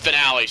 not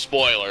finale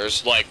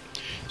spoilers, like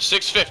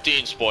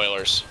 6:15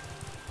 spoilers.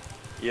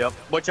 Yep.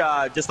 Which,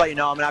 just let you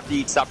know, I'm going to have to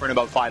eat supper in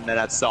about 5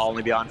 minutes, so I'll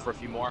only be on for a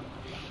few more.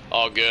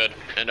 All good.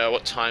 And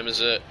what time is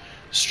it?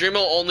 Stream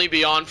will only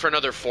be on for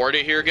another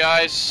 40 here,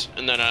 guys,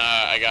 and then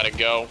I gotta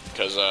go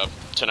because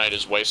tonight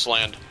is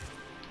Wasteland.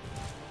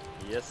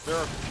 Yes,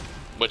 sir.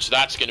 Which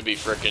that's gonna be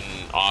freaking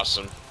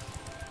awesome.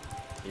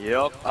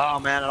 Yep. Oh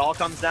man, it all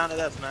comes down to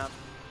this, man.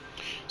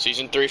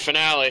 Season 3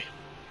 finale.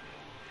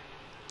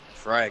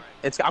 Frag.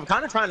 I'm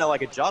kind of trying to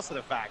like adjust to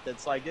the fact that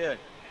it's like, dude,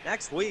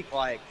 next week,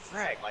 like,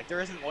 frag, like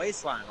there isn't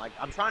Wasteland. Like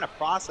I'm trying to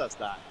process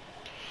that.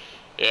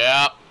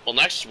 Yeah. Well,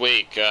 next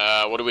week,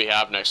 what do we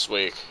have next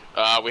week?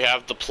 We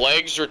have the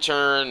Plague's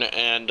return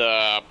and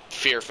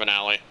Fear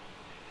finale.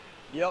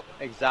 Yep,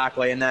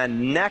 exactly. And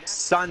then next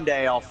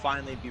Sunday, I'll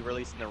finally be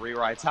releasing the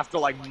rewrites after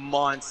like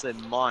months and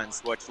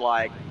months. Which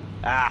like,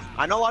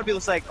 I know a lot of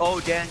people say, like, "Oh,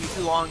 Dan, you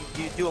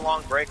do a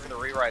long break for the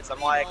rewrites." I'm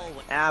like,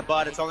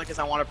 but it's only because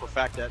I want to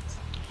perfect it.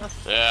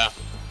 Yeah.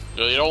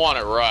 You don't want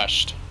it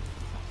rushed.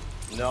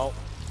 No.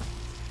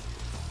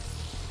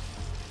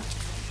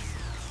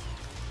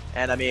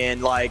 And I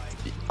mean, like,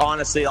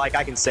 honestly, like,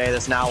 I can say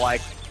this now,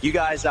 like, you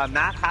guys,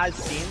 Matt has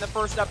seen the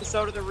first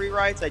episode of the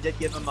rewrites. I did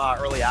give him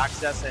early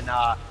access, and,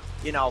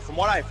 you know, from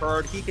what I've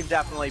heard, he can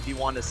definitely be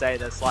one to say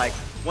this. Like,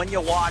 when you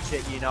watch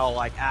it, you know,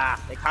 like,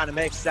 it kind of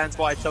makes sense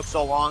why it took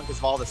so long because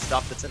of all the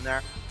stuff that's in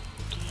there.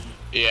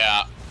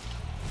 Yeah.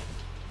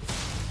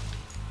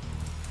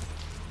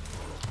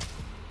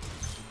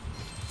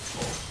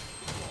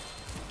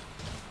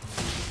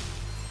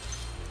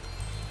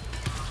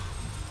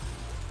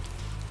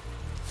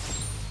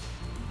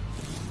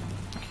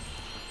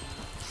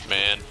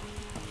 Man.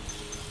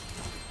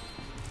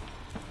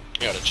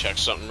 I gotta check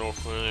something real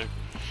quick.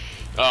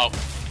 Oh.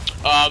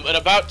 In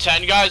about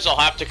 10, guys, I'll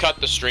have to cut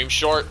the stream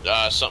short.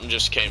 Something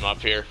just came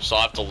up here, so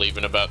I'll have to leave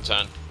in about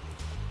 10.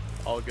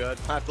 All good.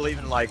 I have to leave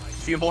in, like, a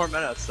few more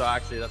minutes, so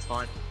actually, that's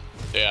fine.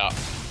 Yeah.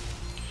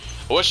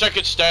 I wish I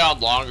could stay on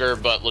longer,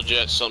 but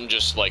legit, something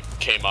just, like,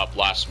 came up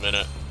last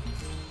minute.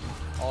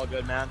 All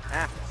good, man.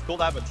 It's cool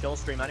to have a chill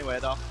stream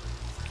anyway, though.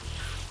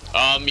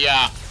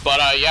 Yeah,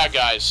 but, yeah,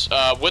 guys,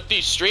 with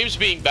these streams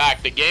being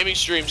back, the gaming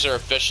streams are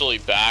officially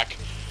back,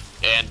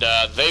 and,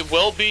 they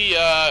will be,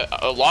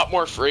 a lot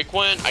more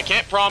frequent. I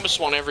can't promise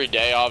one every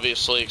day,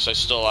 obviously, because I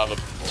still have a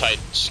tight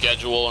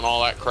schedule and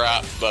all that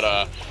crap,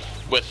 but,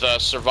 with,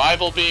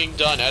 Survival being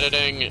done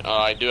editing,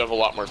 I do have a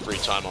lot more free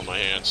time on my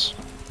hands.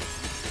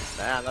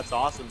 Man, that's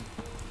awesome.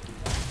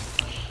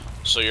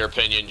 So your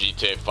opinion,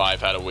 GTA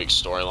 5 had a weak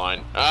storyline?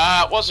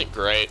 It wasn't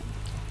great.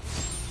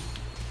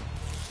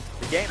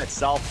 The game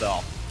itself,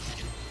 though.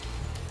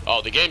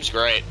 Oh, the game's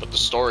great, but the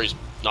story's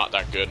not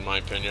that good in my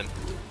opinion.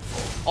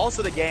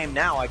 Also, the game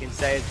now, I can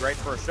say, is great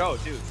for a show,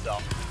 too, so.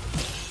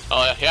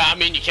 Oh, yeah, I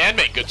mean, you can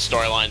make good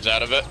storylines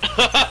out of it.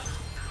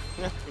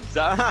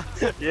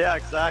 Yeah,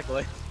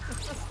 exactly.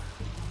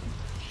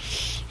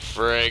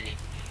 Frig.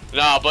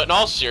 No, but in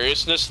all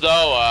seriousness,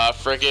 though,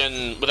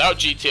 friggin' without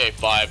GTA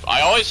 5,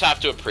 I always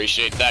have to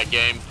appreciate that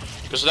game,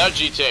 because without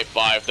GTA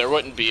 5, there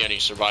wouldn't be any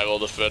survival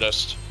of the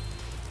fittest.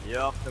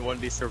 Yep, there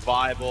wouldn't be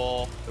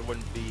survival, there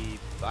wouldn't be,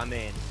 I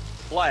mean,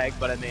 Plague,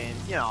 but I mean,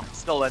 you know,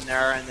 still in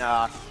there,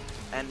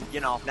 and you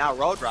know, now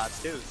Road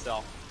Rats, too,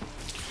 so.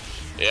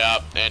 Yeah,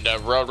 and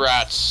Road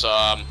Rats,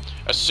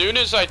 as soon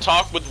as I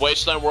talk with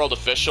Wasteland World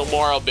Official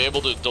more, I'll be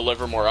able to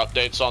deliver more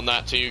updates on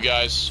that to you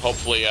guys,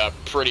 hopefully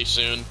pretty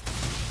soon.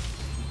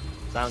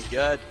 Sounds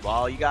good.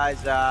 Well, you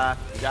guys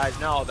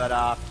know that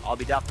I'll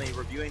be definitely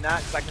reviewing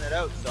that and checking it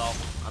out, so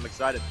I'm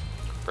excited.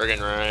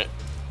 Friggin' right.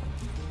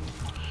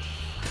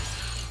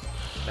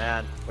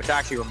 Man, which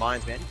actually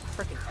reminds me, I need to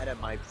freaking edit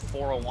my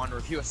 401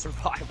 review of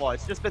Survival.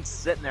 It's just been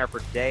sitting there for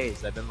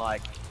days. I've been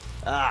like,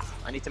 I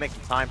need to make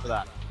some time for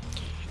that.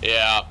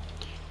 Yeah.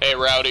 Hey,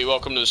 Rowdy,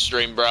 welcome to the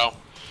stream, bro.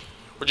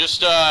 We're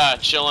just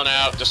chilling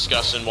out,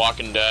 discussing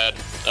Walking Dead.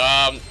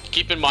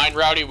 Keep in mind,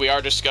 Rowdy, we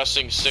are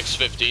discussing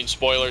 6:15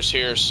 spoilers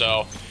here,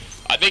 so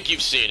I think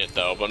you've seen it,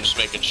 though, but I'm just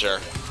making sure.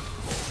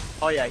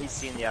 Oh, yeah, he's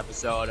seen the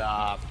episode,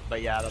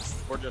 but yeah,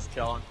 we're just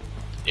chilling.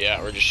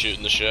 Yeah, we're just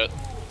shooting the shit.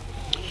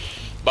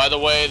 By the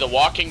way, The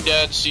Walking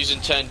Dead Season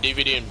 10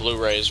 DVD and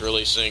Blu-ray is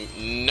releasing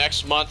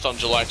next month on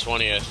July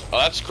 20th. Oh,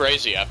 that's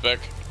crazy epic.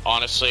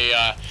 Honestly,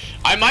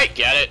 I might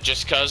get it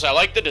just because I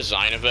like the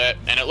design of it,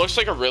 and it looks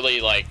like a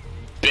really, like,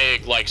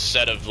 big, like,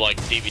 set of, like,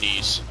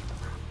 DVDs.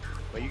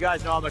 Well, you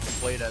guys know I'm a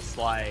completist,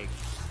 like,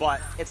 but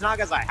it's not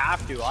because I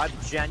have to. I'm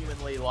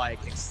genuinely,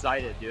 like,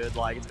 excited, dude.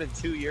 Like, it's been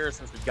 2 years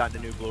since we've gotten a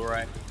new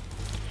Blu-ray.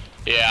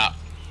 Yeah.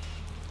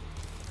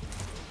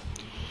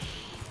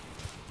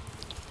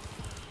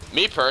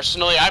 Me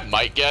personally, I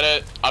might get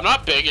it. I'm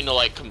not big into,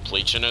 like,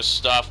 completionist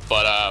stuff,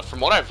 but, from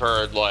what I've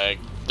heard, like,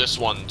 this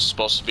one's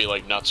supposed to be,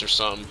 like, nuts or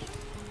something.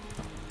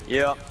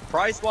 Yeah.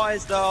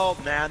 Price-wise, though,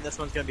 man, this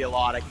one's gonna be a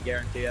lot, I can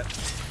guarantee it.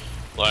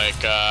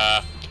 Like,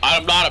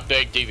 I'm not a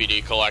big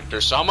DVD collector,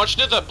 so how much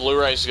did the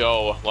Blu-rays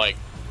go, like,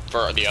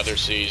 for the other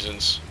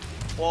seasons?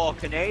 Well,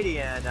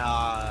 Canadian,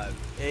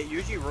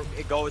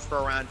 it goes for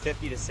around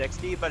 50 to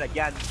 60, but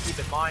again, keep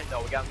in mind,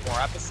 though, we got more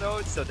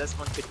episodes, so this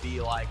one could be,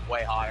 like,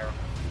 way higher.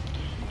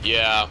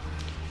 Yeah.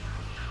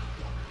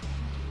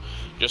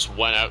 Just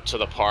went out to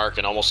the park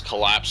and almost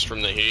collapsed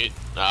from the heat.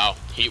 Oh,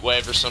 heat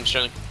wave or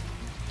something.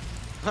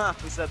 Huh,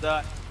 who said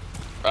that?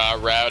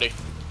 Rowdy.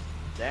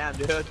 Damn,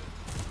 dude.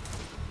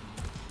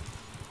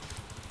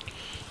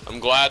 I'm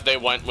glad they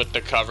went with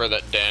the cover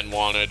that Dan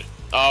wanted.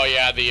 Oh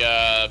yeah,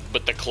 the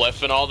with the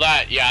cliff and all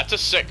that. Yeah, it's a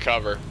sick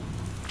cover.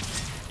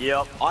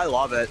 Yep, I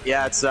love it.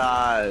 Yeah, it's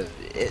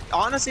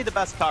honestly the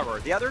best cover.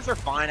 The others are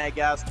fine, I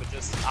guess, but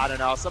just, I don't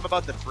know, something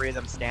about the three of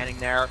them standing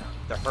there,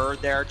 the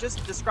herd there,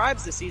 just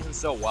describes the season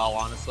so well,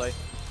 honestly.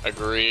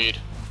 Agreed.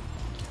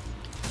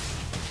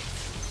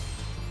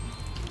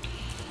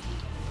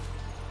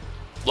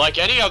 Like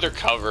any other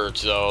cover,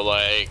 though,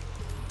 like,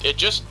 it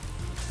just,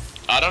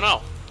 I don't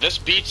know. This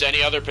beats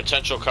any other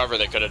potential cover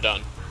they could have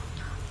done.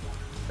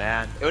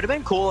 Man, it would have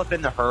been cool if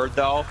in the herd,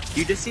 though,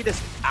 you just see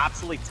this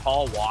absolutely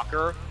tall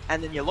walker,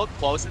 and then you look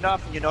close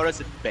enough and you notice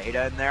it's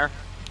Beta in there.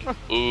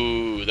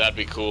 Ooh, that'd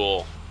be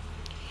cool.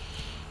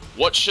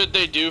 What should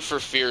they do for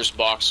Fear's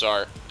box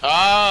art?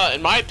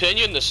 In my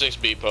opinion, the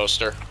 6B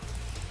poster.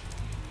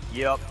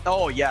 Yep.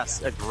 Oh,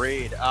 yes,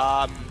 agreed.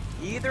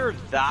 Either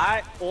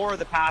that or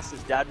the Past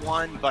is Dead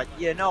one, but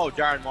you know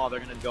darn well they're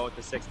going to go with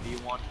the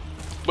 6B one.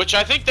 Which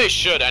I think they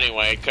should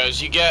anyway,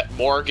 because you get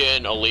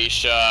Morgan,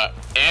 Alicia,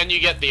 and you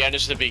get the End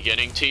is the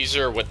Beginning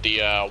teaser with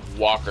the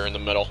walker in the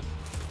middle.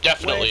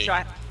 Definitely. Which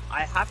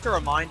I have to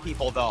remind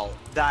people, though,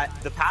 that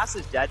the Past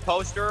is Dead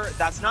poster,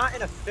 that's not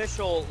an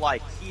official,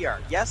 like, key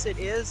art. Yes, it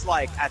is,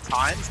 like, at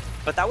times,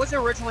 but that was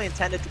originally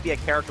intended to be a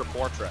character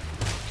portrait.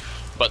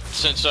 But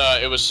since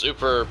it was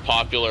super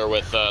popular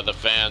with the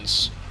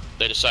fans,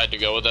 they decided to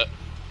go with it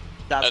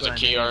as a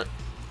key art.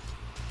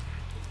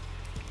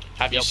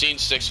 Have you seen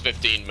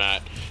 615,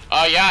 Matt?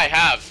 Yeah, I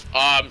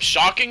have.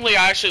 Shockingly,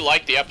 I actually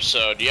liked the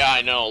episode. Yeah,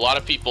 I know. A lot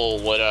of people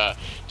would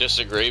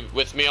disagree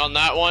with me on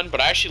that one, but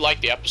I actually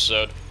liked the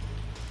episode.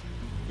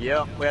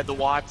 Yeah, we had to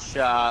watch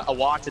a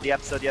watch of the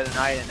episode the other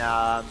night,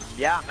 and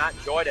yeah, Matt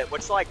enjoyed it,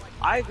 which, like,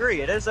 I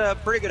agree. It is a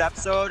pretty good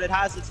episode. It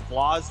has its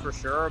flaws for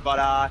sure,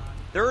 but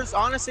there's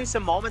honestly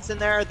some moments in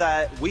there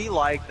that we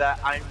like that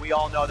we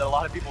all know that a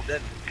lot of people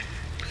didn't.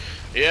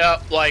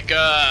 Yeah, like,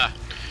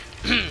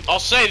 I'll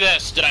say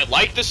this. Did I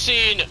like the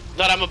scene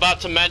that I'm about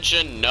to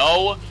mention?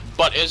 No.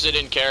 But is it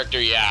in character?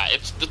 Yeah.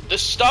 It's the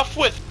stuff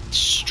with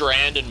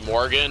Strand and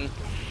Morgan.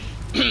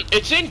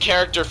 It's in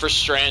character for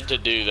Strand to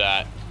do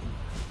that.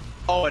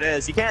 Oh, it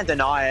is. You can't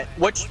deny it.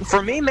 Which,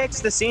 for me, makes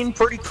the scene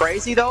pretty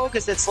crazy, though,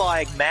 because it's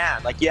like,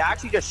 man, like, you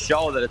actually just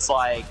show that it's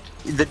like,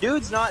 the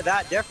dude's not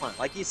that different.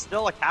 Like, he's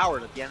still a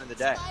coward at the end of the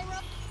day.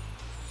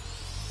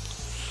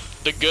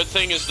 The good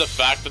thing is the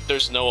fact that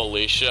there's no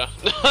Alicia.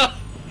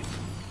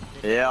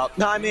 Yeah,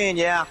 I mean,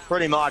 yeah,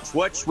 pretty much.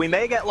 Which, we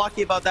may get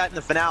lucky about that in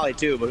the finale,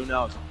 too, but who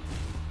knows?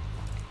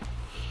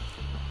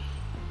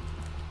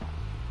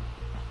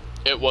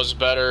 It was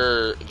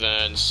better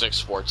than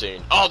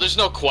 614. Oh, there's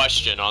no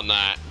question on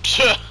that.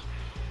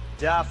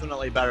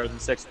 Definitely better than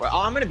 614.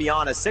 Oh, I'm going to be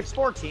honest,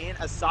 614,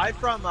 aside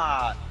from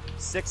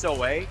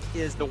 608,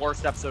 is the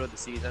worst episode of the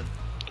season.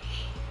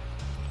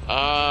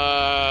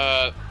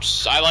 I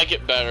like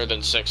it better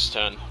than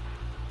 610.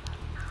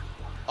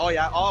 Oh,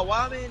 yeah. Oh,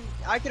 well, I mean,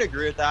 I could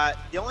agree with that.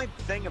 The only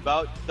thing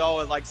about, though,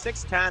 like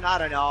 610, I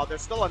don't know.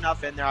 There's still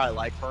enough in there I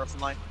like,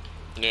 personally.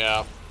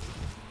 Yeah.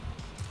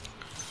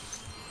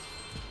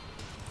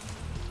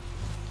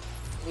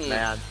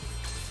 Man.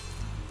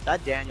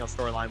 That Daniel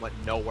storyline went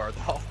nowhere,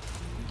 though.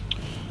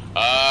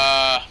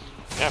 Yeah,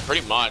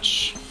 pretty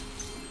much.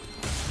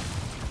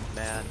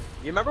 Man.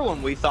 You remember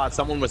when we thought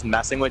someone was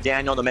messing with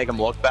Daniel to make him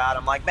look bad?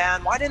 I'm like,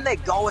 man, why didn't they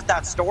go with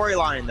that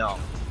storyline, though?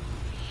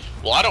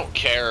 Well, I don't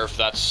care if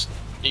that's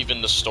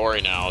even the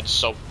story now.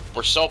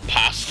 We're so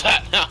past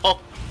that now.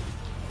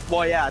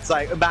 Well, yeah, it's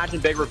like, imagine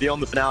big reveal in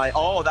the finale.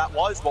 Oh, that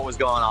was what was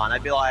going on.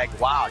 I'd be like,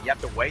 wow, you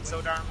have to wait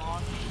so darn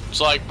long? It's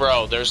like,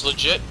 bro, there's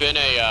legit been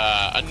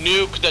a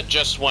nuke that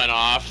just went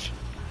off.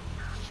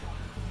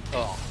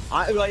 Oh.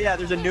 Well, yeah,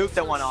 there's a nuke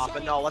that went off,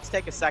 but no, let's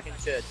take a second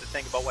to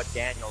think about what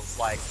Daniel's,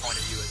 like, point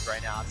of view is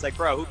right now. It's like,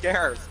 bro, who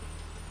cares?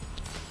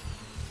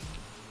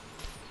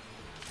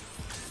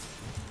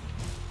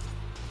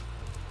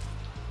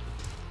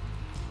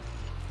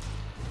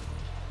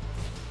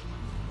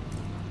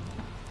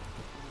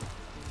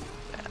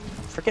 Man,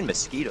 freaking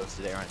mosquitoes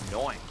today are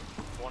annoying.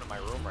 There's one in my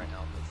room right now.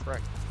 What the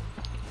frick?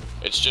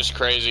 It's just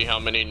crazy how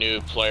many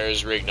new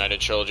players Reignited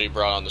Trilogy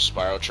brought on the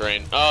Spiral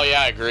Train. Oh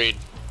yeah, agreed.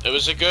 It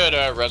was a good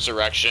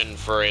resurrection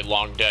for a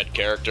long dead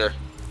character.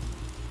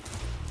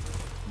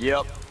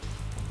 Yep.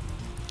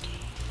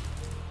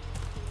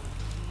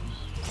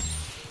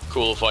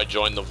 Cool if I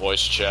join the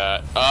voice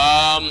chat.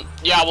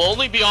 Yeah, we'll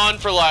only be on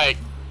for like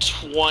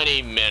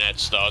 20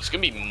 minutes though. It's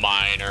gonna be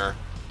minor.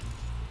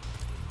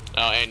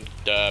 Oh, and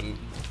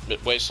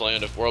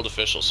Wasteland of World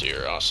Officials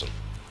here. Awesome.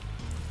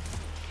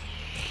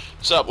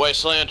 What's up,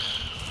 Wasteland?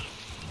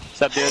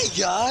 What's up, dude?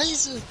 Hey,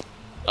 guys!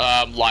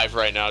 I'm live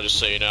right now, just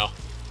so you know.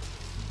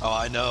 Oh,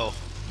 I know.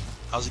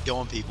 How's it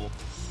going, people?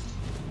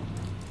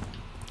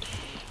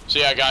 So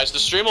yeah, guys, the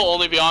stream will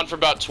only be on for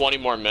about 20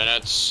 more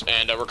minutes,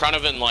 and we're kind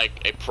of in, like,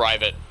 a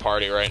private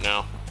party right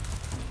now.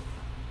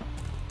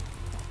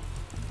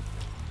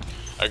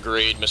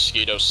 Agreed,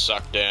 mosquitoes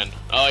suck, Dan.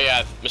 Oh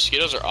yeah,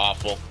 mosquitoes are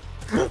awful.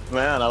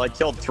 Man, I like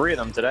killed 3 of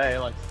them today.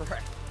 Like, frick.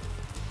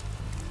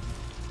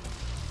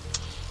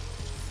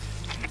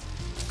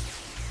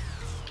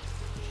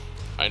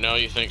 I know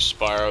you think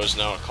Spyro is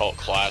now a cult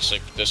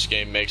classic. This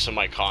game makes him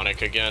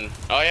iconic again.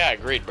 Oh yeah,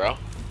 agreed, bro.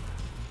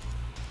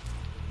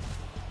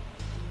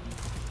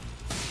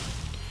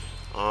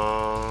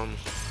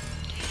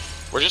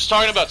 We're just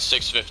talking about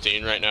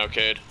 615 right now,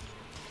 Cade.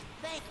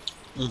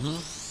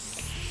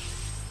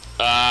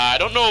 I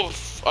don't know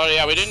if... Oh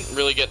yeah, we didn't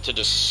really get to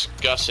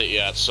discuss it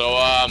yet. So,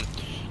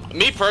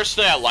 me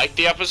personally, I liked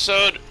the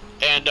episode.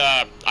 And,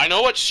 I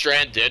know what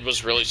Strand did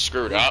was really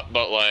screwed up,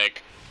 but,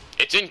 like,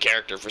 it's in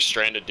character for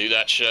Strand to do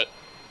that shit.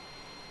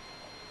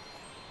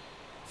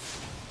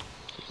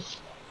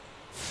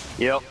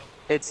 Yep.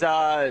 It's,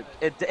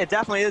 it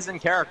definitely is in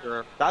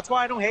character. That's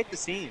why I don't hate the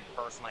scene,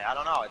 personally. I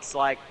don't know. It's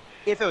like,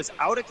 if it was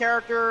out of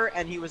character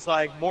and he was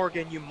like,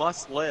 Morgan, you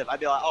must live, I'd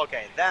be like,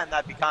 okay, then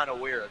that'd be kind of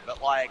weird.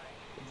 But, like,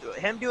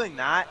 him doing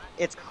that,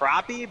 it's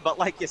crappy, but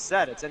like you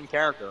said, it's in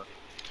character.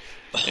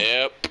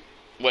 Yep.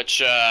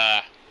 Which,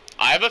 I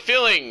have a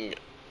feeling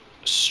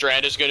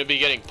Strand is going to be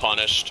getting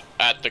punished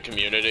at the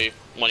community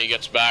when he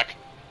gets back.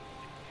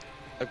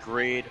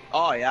 Agreed.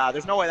 Oh, yeah,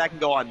 there's no way that can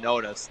go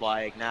unnoticed.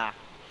 Like, nah.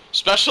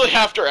 Especially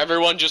after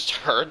everyone just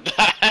heard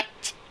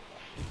that.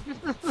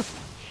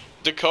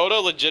 Dakota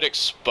legit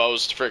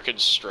exposed frickin'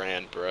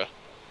 Strand, bruh.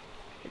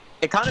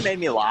 It kind of made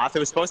me laugh. It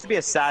was supposed to be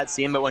a sad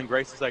scene, but when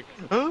Grace was like,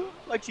 huh?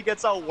 Like, she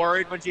gets all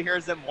worried when she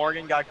hears that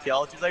Morgan got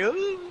killed. She's like,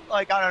 ooh.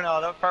 Like, I don't know.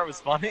 That part was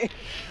funny.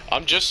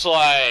 I'm just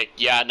like,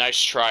 yeah,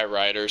 nice try,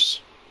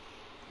 writers.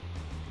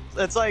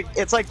 It's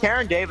like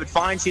Karen David,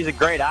 fine, she's a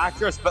great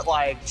actress, but,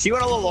 like, she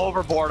went a little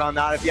overboard on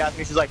that, if you ask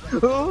me. She's like,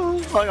 ooh.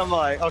 Like, I'm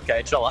like,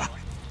 okay, chill out.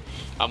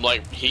 I'm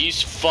like,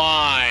 he's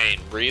fine.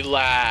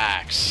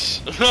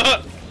 Relax.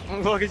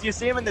 Well, because you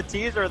see him in the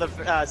teaser,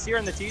 see her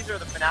in the teaser of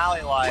the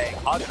finale, like,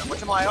 hugging him,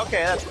 which I'm like,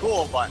 okay, that's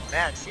cool, but,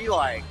 man, she,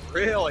 like,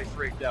 really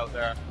freaked out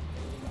there.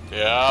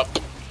 Yep.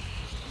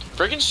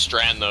 Freaking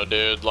Strand, though,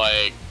 dude.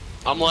 Like,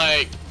 I'm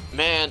like,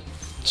 man,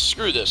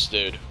 screw this,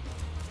 dude.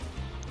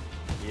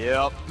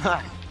 Yep.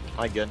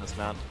 My goodness,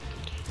 man.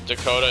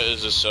 Dakota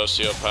is a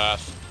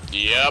sociopath.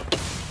 Yep.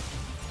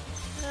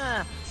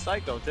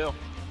 Psycho, too.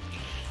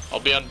 I'll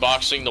be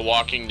unboxing The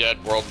Walking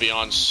Dead World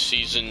Beyond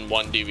Season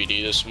 1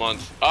 DVD this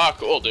month. Ah,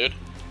 cool, dude.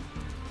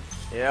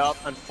 Yep.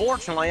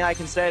 Unfortunately, I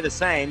can say the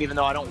same, even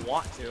though I don't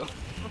want to.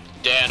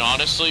 Dan,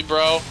 honestly,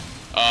 bro,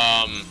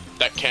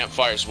 that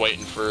campfire's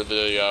waiting for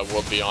the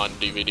World Beyond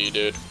DVD,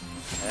 dude.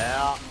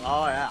 Yeah.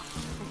 Oh, yeah.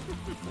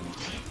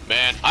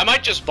 Man, I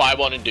might just buy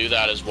one and do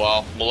that as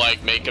well. We'll,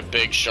 like, make a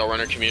big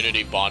showrunner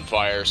community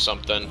bonfire or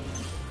something.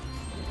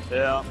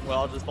 Yeah,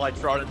 well, just, like,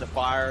 throw it in the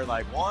fire,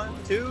 like, 1,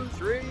 2,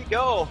 3,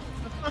 go!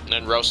 And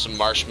then roast some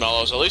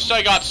marshmallows. At least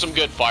I got some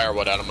good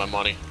firewood out of my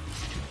money.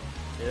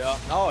 Yeah.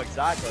 Oh,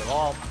 exactly.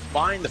 Well,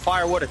 buying the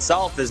firewood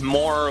itself is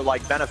more,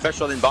 like,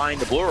 beneficial than buying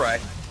the Blu-ray.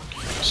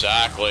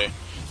 Exactly.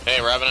 Hey,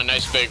 we're having a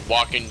nice big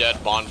Walking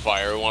Dead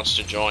bonfire. Who wants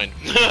to join?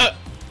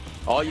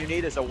 All you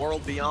need is a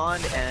World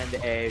Beyond and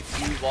a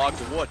few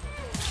logs of wood.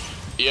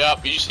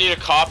 Yep, you just need a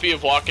copy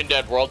of Walking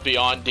Dead World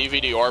Beyond,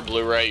 DVD or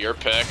Blu-ray, your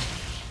pick.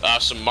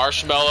 Some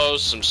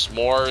marshmallows, some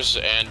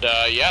s'mores, and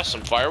yeah,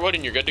 some firewood,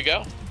 and you're good to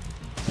go.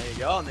 There you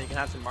go, and then you can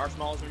have some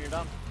marshmallows when you're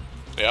done.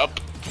 Yep.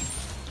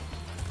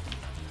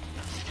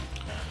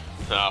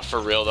 For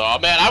real though. Oh,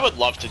 man, I would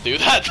love to do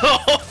that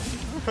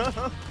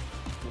though.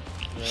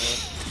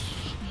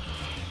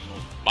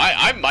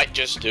 I might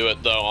just do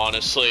it though,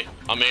 honestly.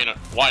 I mean,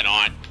 why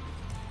not?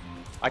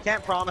 I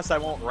can't promise I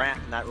won't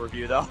rant in that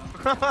review though.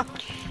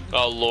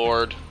 Oh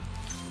lord.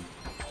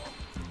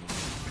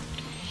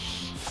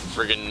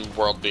 Friggin'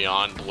 World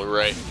Beyond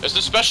Blu-ray. Has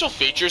the special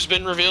features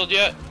been revealed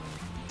yet?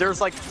 There's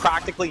like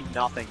practically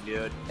nothing,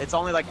 dude. It's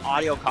only like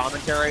audio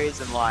commentaries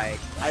and like,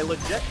 I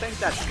legit think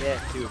that's it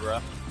too, bro.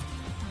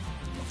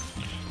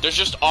 There's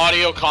just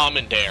audio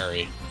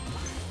commentary.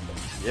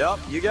 Yep,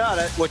 you got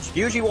it. Which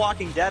usually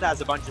Walking Dead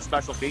has a bunch of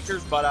special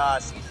features, but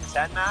season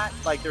 10, Matt,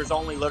 like there's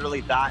only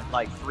literally that,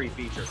 like 3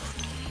 features.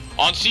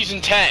 On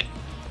season 10?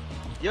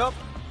 Yep.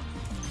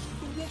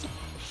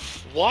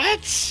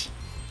 What?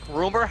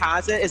 Rumor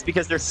has it is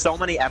because there's so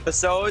many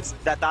episodes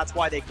that's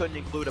why they couldn't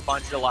include a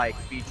bunch of like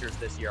features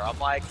this year. I'm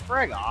like,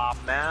 frig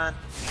off, man.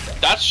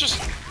 That's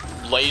just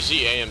lazy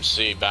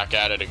AMC back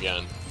at it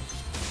again.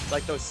 It's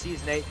like those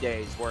season 8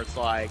 days where it's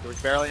like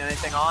there's barely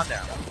anything on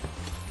there.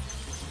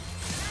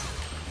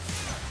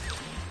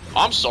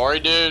 I'm sorry,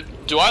 dude.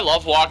 Do I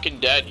love Walking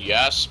Dead?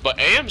 Yes, but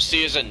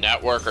AMC as a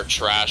network are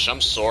trash.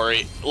 I'm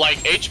sorry. Like,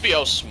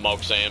 HBO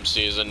smokes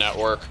AMC as a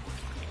network.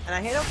 And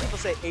I hate how people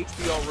say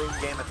HBO ruined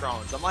Game of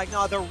Thrones. I'm like,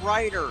 no, the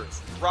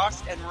writers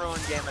rushed and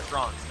ruined Game of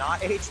Thrones, not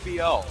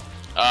HBO.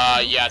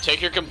 Yeah,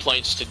 take your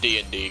complaints to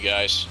D&D,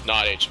 guys,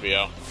 not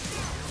HBO.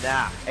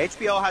 Nah,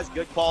 HBO has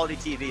good quality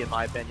TV in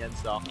my opinion,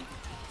 so.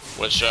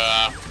 Which,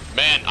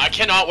 man, I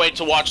cannot wait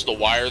to watch The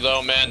Wire,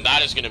 though, man.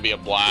 That is going to be a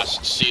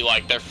blast. See,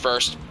 like, their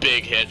first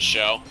big hit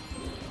show.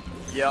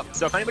 Yep,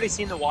 so if anybody's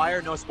seen The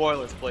Wire, no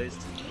spoilers, please.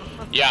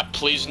 Yeah,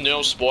 please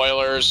no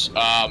spoilers.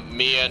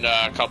 Me and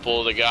a couple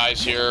of the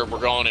guys here, we're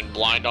going in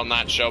blind on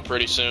that show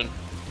pretty soon.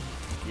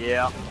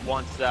 Yeah,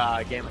 once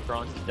Game of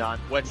Thrones is done.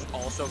 Which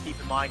also keep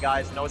in mind,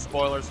 guys, no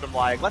spoilers from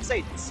like, let's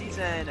say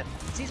season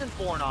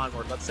 4 and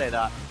onward. Let's say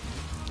that.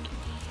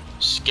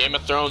 Game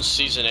of Thrones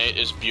Season 8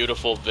 is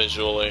beautiful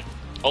visually.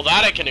 Well,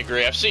 that I can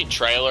agree. I've seen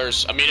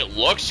trailers. I mean, it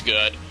looks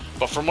good,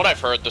 but from what I've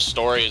heard, the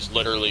story is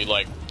literally,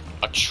 like,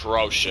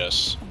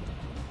 atrocious.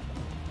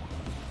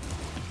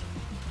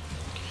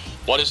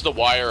 What is The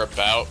Wire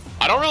about?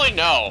 I don't really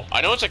know.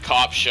 I know it's a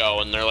cop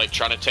show, and they're, like,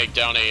 trying to take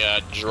down a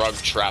drug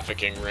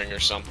trafficking ring or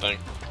something.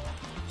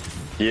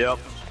 Yep.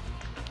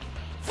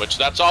 Which,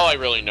 that's all I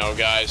really know,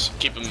 guys.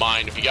 Keep in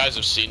mind, if you guys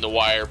have seen The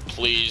Wire,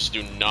 please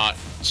do not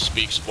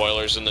speak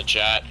spoilers in the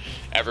chat.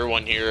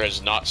 Everyone here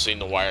has not seen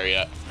The Wire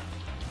yet.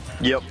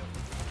 Yep.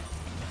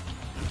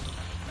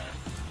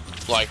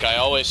 Like I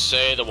always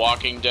say, The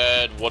Walking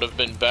Dead would have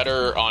been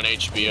better on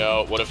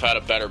HBO, would have had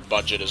a better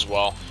budget as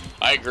well.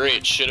 I agree,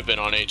 it should have been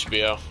on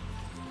HBO.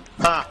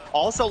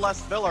 Also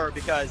less filler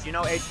because, you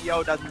know,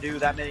 HBO doesn't do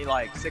that many,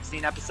 like,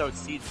 16-episode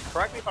seasons.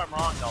 Correct me if I'm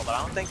wrong, though, but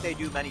I don't think they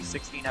do many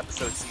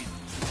 16-episode seasons.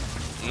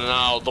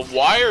 No, The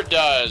Wire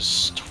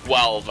does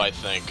 12, I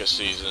think, a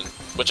season.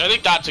 Which I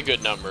think that's a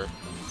good number.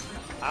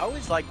 I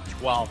always like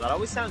 12. That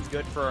always sounds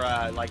good for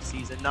like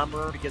season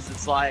number because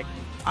it's like,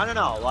 I don't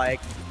know, like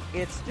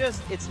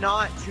it's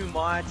not too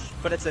much,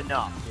 but it's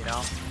enough, you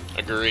know?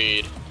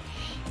 Agreed.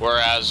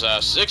 Whereas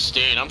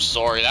 16, I'm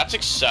sorry, that's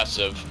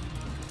excessive.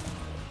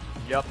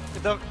 Yep.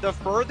 The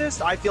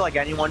furthest I feel like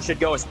anyone should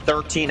go is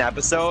 13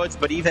 episodes,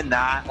 but even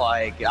that,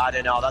 like, I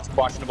don't know, that's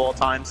questionable at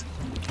times.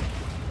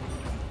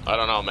 I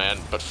don't know, man,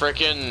 but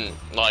frickin',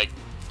 like,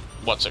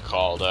 what's it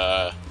called?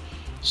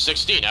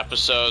 16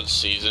 episodes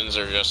seasons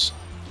are just,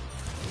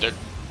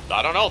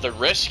 I don't know, they're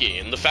risky.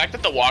 And the fact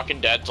that The Walking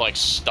Dead's, like,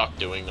 stuck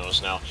doing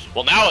those now.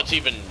 Well, now it's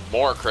even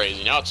more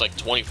crazy. Now it's, like,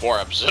 24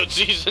 episode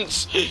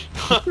seasons.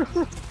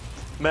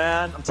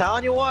 Man, I'm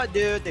telling you what,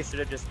 dude, they should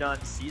have just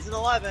done season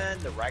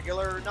 11, the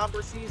regular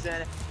number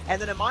season,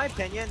 and then in my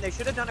opinion, they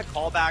should have done a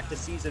callback to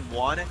season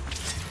 1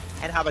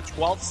 and have a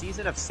 12th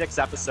season of 6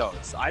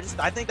 episodes. I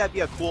think that'd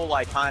be a cool,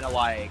 like, kind of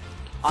like,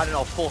 I don't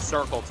know, full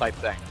circle type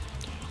thing.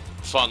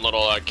 Fun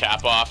little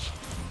cap off.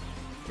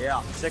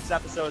 Yeah, 6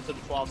 episodes of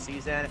the 12th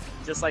season,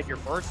 just like your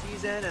first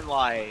season, and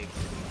like,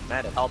 man,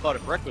 it'd help out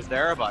if Rick was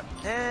there, but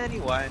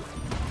anyway.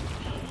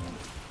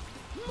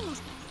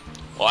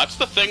 Well, that's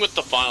the thing with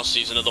the final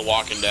season of The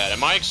Walking Dead.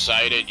 Am I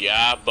excited?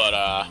 Yeah,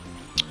 but,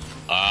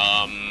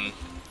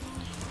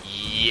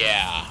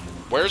 yeah.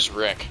 Where's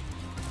Rick?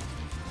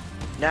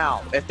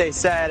 Now, if they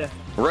said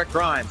Rick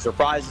Grimes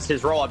reprises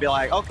his role, I'd be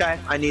like, okay,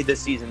 I need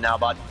this season now,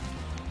 bud.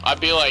 I'd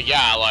be like,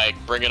 yeah, like,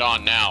 bring it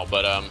on now,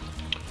 but,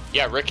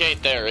 yeah, Rick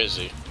ain't there, is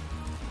he?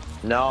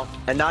 No,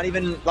 and not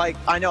even, like,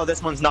 I know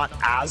this one's not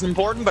as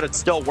important, but it's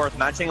still worth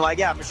mentioning. Like,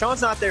 yeah,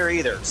 Michonne's not there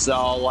either,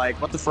 so, like,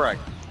 what the frick?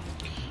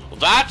 Well,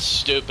 that's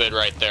stupid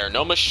right there.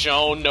 No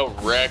Michonne, no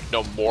Rick,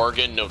 no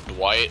Morgan, no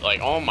Dwight. Like,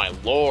 oh my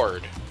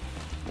lord.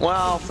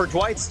 Well, for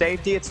Dwight's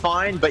safety, it's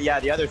fine, but yeah,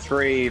 the other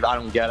 3, I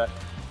don't get it.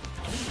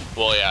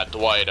 Well, yeah,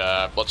 Dwight,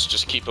 let's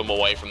just keep him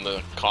away from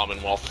the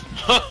Commonwealth.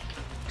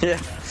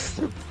 Yeah.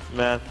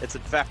 Man, it's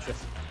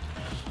infectious.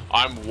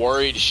 I'm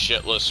worried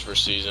shitless for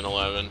season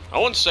 11. I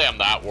wouldn't say I'm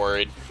that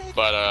worried,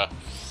 but,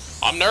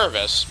 I'm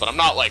nervous, but I'm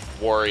not, like,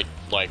 worried,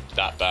 like,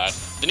 that bad.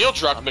 The Neil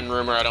Druckmann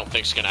rumor I don't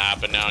think's gonna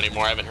happen now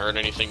anymore. I haven't heard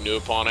anything new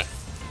upon it.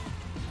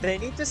 They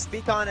need to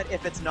speak on it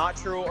if it's not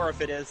true or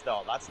if it is,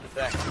 though. That's the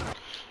thing.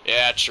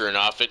 Yeah, true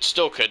enough. It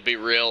still could be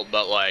real,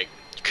 but, like,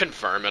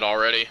 confirm it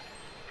already.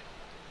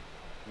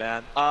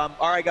 Man.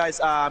 Alright, guys,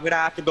 I'm gonna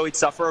have to go eat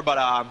supper, but,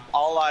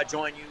 I'll,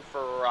 join you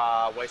for,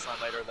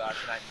 Wasteland later tonight,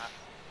 Matt.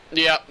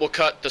 Yeah, we'll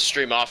cut the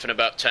stream off in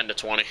about 10 to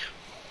 20.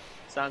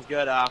 Sounds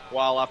good.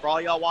 Well, for all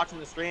y'all watching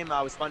the stream,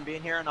 it was fun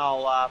being here, and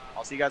I'll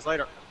see you guys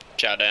later.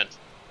 Ciao, Dan.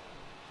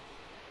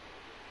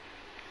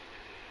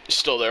 You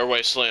still there,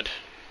 Wasteland?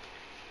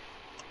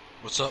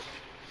 What's up?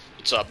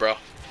 What's up, bro?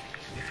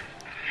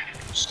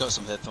 Just got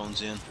some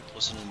headphones in,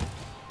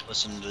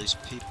 listening to these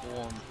people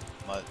on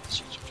my.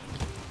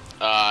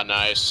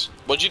 Nice.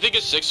 What'd you think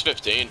of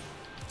 615?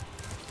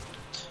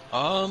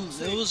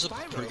 It was a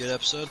pretty good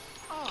episode.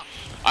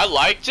 I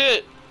liked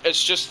it.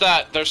 It's just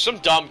that there's some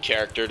dumb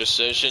character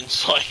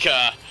decisions, like,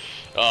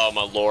 oh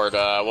my lord,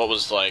 what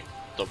was, like,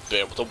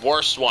 the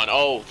worst one?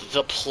 Oh,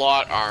 the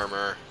plot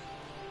armor.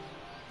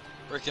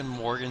 Rick and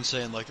Morgan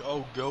saying, like,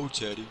 oh, go,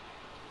 Teddy.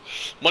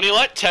 When he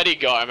let Teddy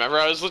go, I remember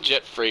I was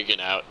legit freaking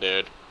out,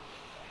 dude.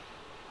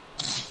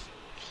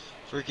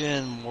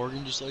 Freaking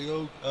Morgan just like,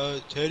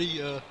 oh,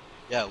 Teddy,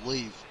 yeah,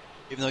 leave.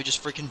 Even though he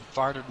just freaking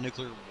fired a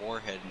nuclear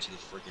warhead into the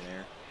freaking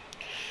air.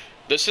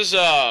 This is,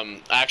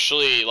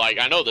 actually, like,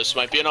 I know this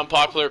might be an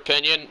unpopular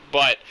opinion,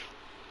 but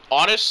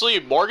honestly,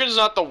 Morgan's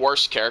not the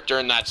worst character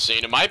in that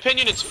scene. In my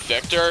opinion, it's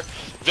Victor.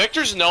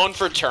 Victor's known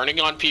for turning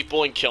on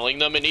people and killing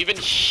them, and even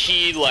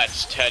he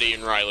lets Teddy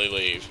and Riley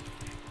leave.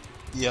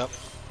 Yep,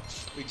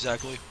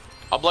 exactly.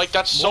 I'm like,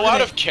 that's so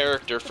out of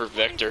character for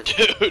Victor,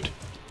 dude.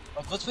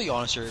 Let's be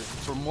honest here.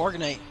 For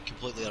Morgan ain't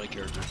completely out of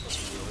character.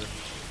 Let's be real here.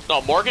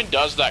 No, Morgan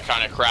does that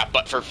kind of crap,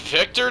 but for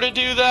Victor to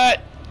do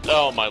that,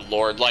 oh my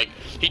lord! Like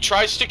he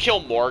tries to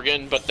kill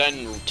Morgan, but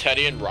then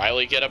Teddy and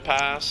Riley get a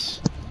pass.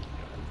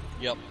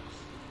 Yep.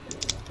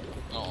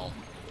 Oh.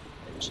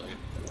 Second.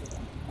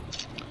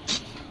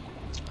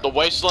 The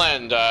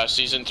Wasteland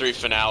season 3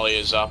 finale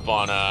is up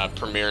on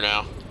Premiere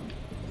now.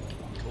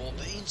 Cool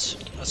beans.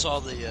 I saw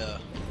the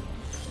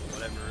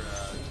whatever.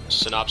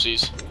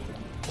 Synopses.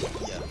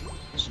 Yeah.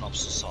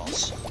 Synopsis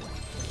sauce.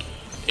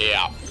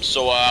 Yeah.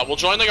 So we'll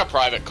join like a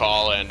private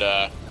call, and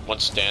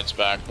once Dan's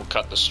back, we'll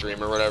cut the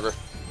stream or whatever.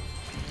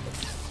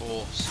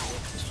 Cool. So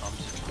what time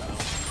is it now?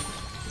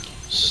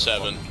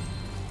 7,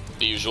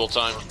 the usual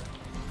time.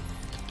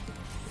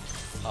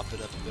 Pop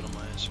it up a bit on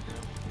my Instagram.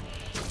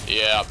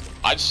 Yeah,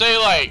 I'd say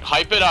like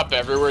hype it up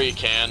everywhere you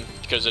can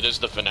because it is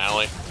the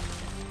finale.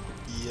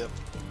 Yep.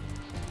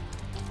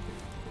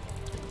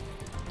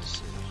 Let's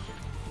see.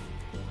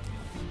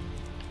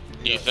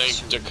 Do you Yeah, think let's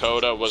see what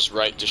Dakota was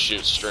right to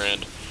shoot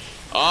Strand?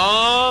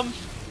 I'd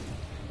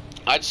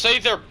say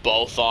they're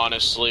both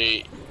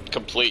honestly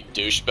complete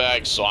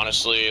douchebags. So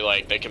honestly,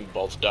 like they can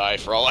both die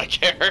for all I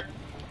care.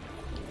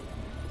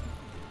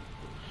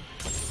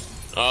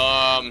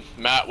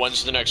 Matt,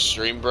 when's the next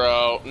stream,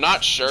 bro?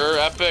 Not sure,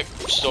 Epic.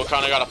 Still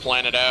kind of got to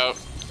plan it out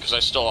because I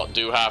still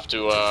do have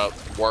to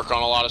work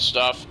on a lot of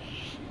stuff.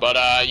 But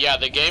yeah,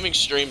 the gaming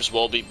streams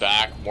will be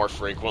back more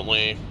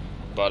frequently,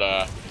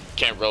 but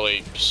can't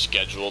really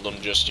schedule them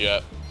just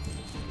yet.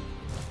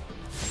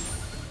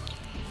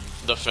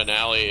 The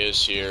finale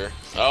is here.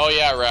 Oh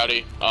yeah,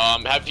 Rowdy.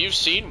 Have you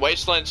seen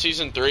Wasteland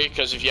Season 3?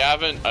 Because if you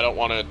haven't, I don't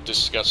want to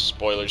discuss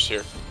spoilers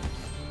here.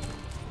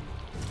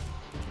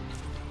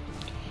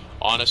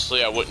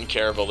 Honestly, I wouldn't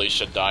care if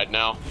Alicia died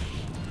now.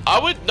 I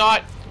would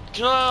not...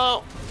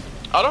 I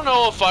don't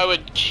know if I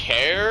would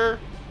care.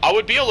 I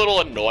would be a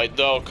little annoyed,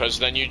 though, because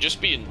then you'd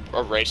just be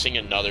erasing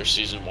another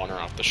Season 1er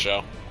off the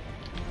show.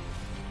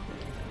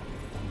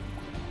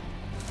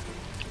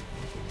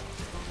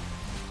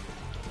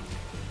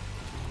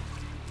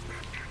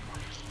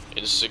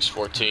 In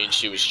 614,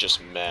 she was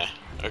just meh.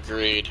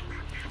 Agreed.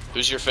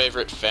 Who's your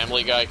favorite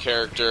Family Guy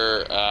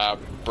character?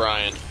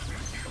 Brian.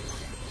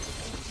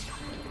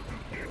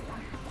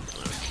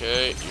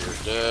 Okay, you're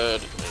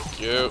dead. Thank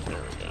you.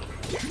 There we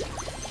go.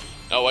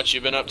 Oh, what you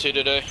been up to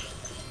today?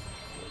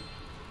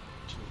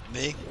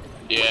 Me?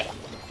 Yeah.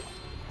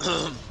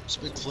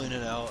 Just been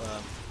cleaning out.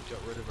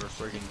 Got rid of our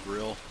friggin'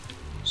 grill.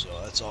 So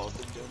that's all I've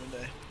been doing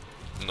today.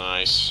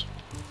 Nice.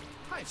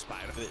 Hi,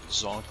 Spider. A bit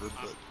zonkered,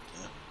 but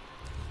yeah.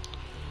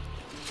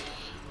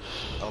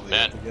 I'll be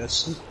Man. up, I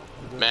guess.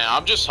 Man,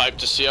 I'm just hyped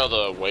to see how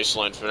the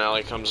Wasteland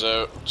finale comes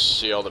out.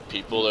 See all the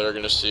people that are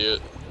gonna see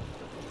it.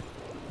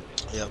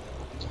 Yep.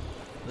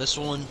 This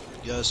one,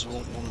 you guys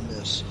won't want to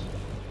miss.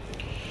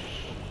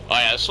 Oh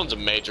yeah, this one's a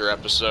major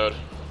episode.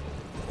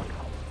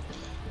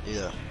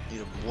 Yeah, you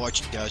need to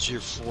watch it, guys.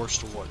 You're forced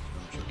to watch.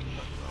 I'm joking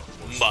about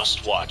that.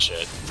 Must watch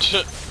it.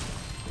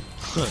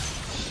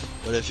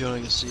 But if you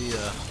want to see,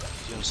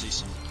 if you want to see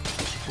some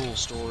cool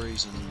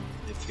stories, and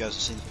if you guys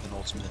have seen the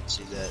penultimate,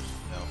 see that,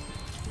 you know,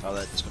 how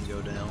that's going to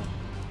go down.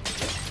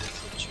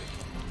 Definitely check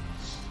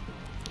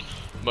it.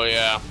 But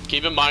yeah,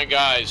 keep in mind,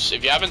 guys,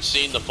 if you haven't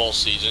seen the full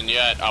season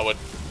yet, I would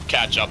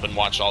catch up and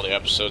watch all the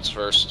episodes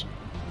first.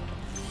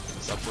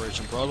 With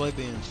Operation Broadway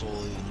being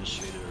fully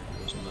initiated,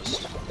 was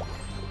must.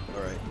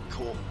 All right,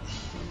 cool.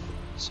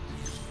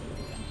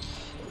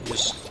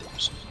 Just.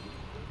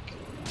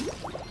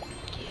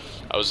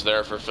 I was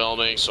there for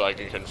filming, so I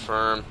can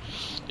confirm.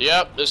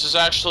 Yep, this is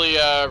actually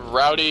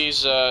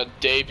Rowdy's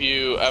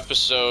debut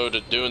episode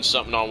of doing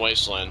something on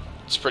Wasteland.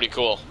 It's pretty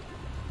cool.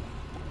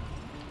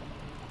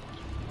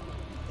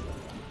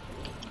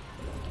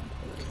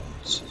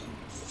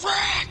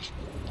 Frack!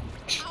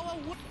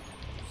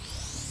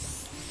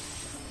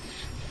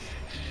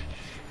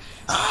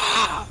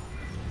 Ah!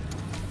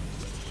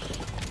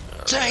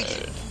 Dang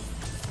it!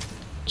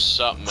 What's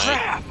up, mate?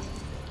 Crap!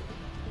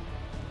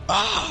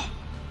 Ah!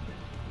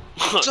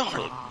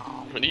 Sorry.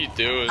 What are you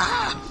doing?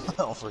 Ah! I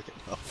don't freaking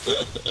know.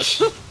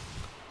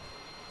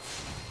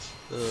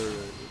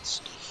 Alright, let's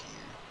see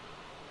here.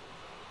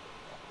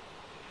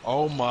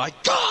 Oh my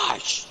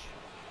gosh!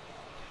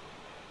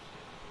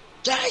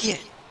 Dang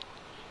it!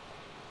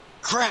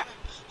 Crap!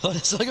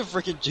 It's like a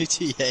freaking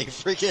GTA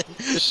freaking.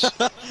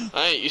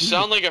 Hey, you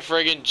sound like a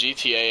friggin'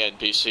 GTA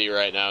NPC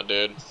right now,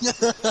 dude.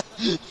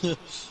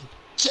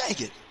 Dang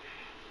it!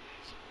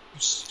 You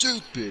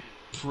stupid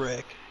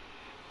prick.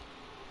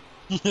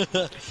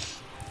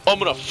 I'm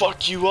gonna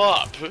fuck you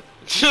up.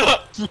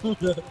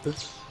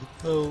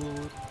 Oh,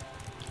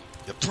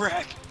 you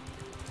prick!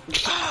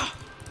 Ah!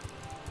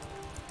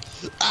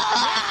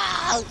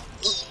 Ah!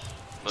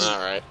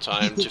 Alright,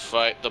 time to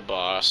fight the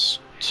boss.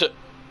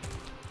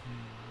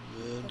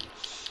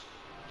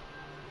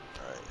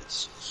 Alright,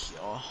 let's see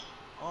here.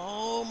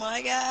 Oh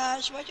my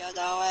gosh, what you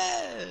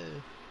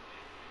doing?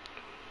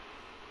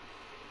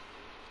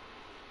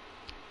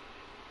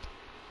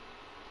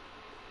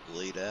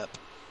 Bleed up.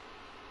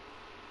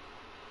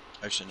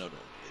 Actually, no, don't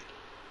bleed.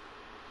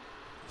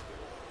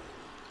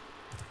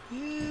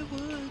 It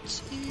would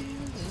seem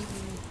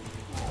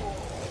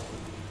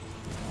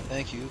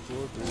thank you for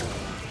being a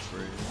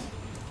friend.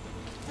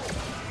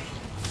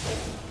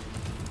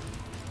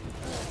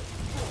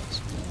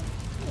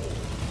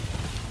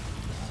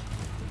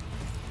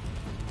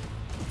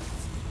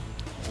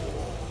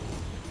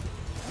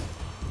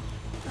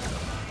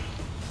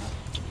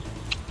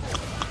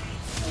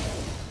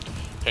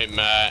 Hey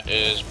Matt,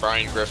 is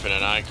Brian Griffin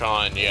an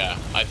icon? Yeah,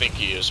 I think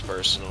he is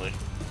personally.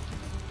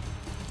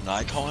 An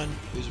icon?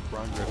 Who's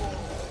Brian Griffin?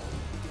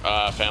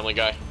 Family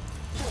Guy.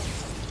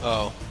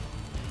 Oh.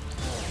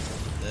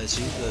 Is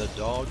he the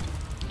dog?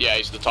 Yeah,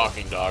 he's the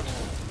talking dog.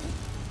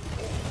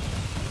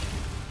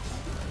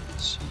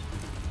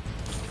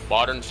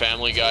 Modern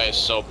Family Guy is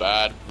so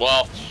bad.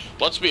 Well,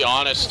 let's be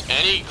honest,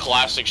 any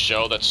classic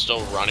show that's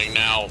still running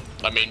now,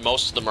 I mean,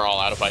 most of them are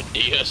all out of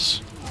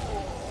ideas.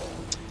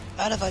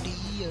 Out of ideas.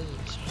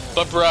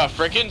 But bruh,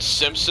 frickin'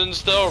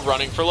 Simpsons though,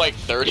 running for like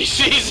 30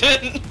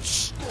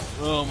 seasons.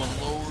 Oh my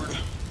lord.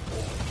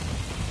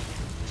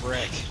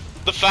 Frick.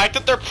 The fact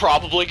that they're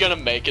probably gonna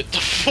make it to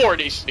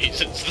 40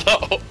 seasons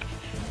though.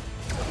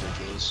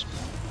 Ridiculous.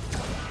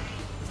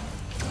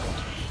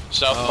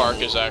 South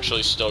Park is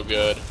actually still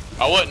good.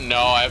 I wouldn't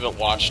know, I haven't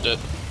watched it.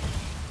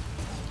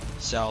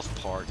 South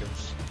Park.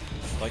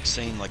 I've like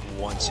seen like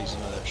one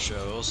season of that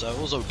show, so it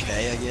was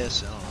okay, I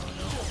guess. I don't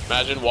know.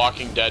 Imagine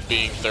Walking Dead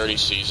being 30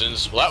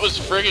 seasons. Well, that was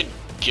friggin'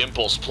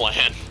 Gimple's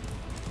plan.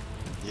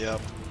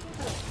 Yep.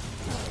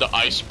 The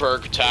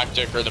iceberg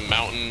tactic or the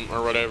mountain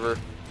or whatever.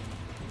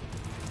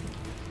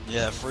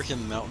 Yeah,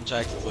 freaking mountain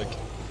tactic, like,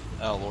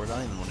 oh lord, I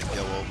don't even want to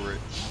go over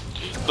it.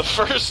 The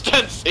first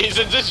 10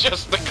 seasons is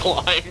just the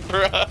climb,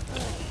 bruh.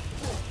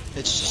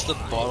 It's just the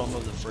bottom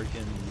of the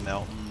freaking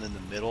mountain, and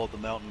the middle of the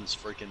mountain is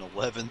freaking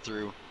 11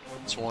 through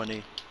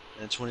 20,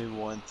 and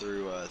 21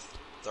 through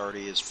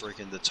 30 is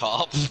freaking the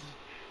top.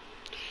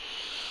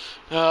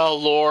 Oh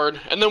lord.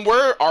 And then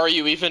where are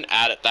you even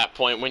at that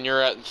point when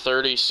you're at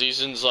 30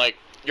 seasons? Like,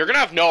 you're gonna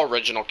have no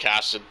original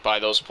casted by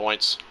those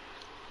points.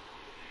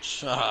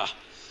 Ah,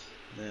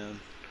 man.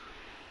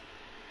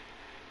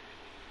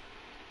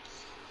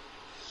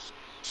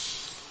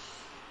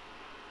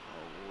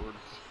 Oh lord.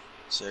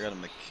 See, I gotta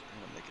make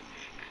a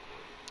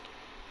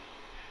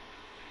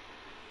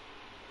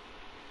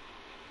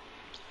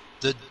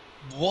name. The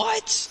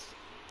what?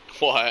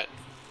 What?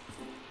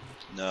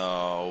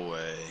 No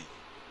way.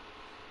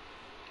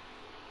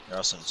 Here,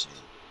 I'll send it to you.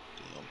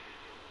 Damn.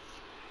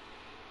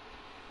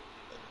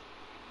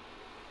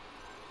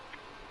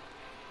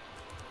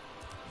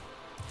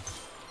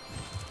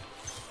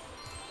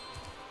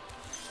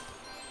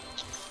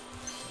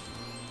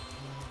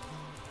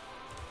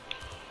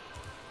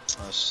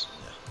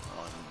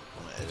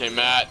 Hey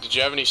Matt, did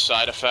you have any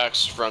side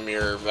effects from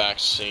your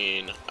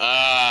vaccine?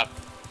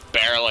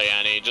 Barely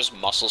any, just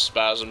muscle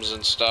spasms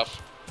and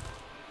stuff.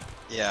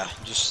 Yeah,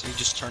 he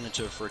just turned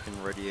into a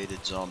freaking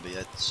radiated zombie.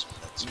 That's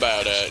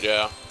about it,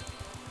 yeah.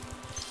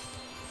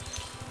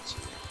 Let's see.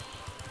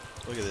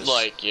 Look at this.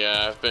 Like,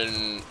 yeah, I've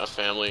been a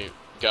Family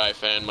Guy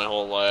fan my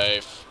whole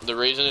life. The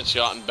reason it's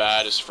gotten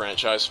bad is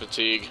franchise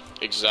fatigue.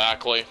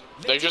 Exactly.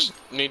 They just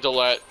need to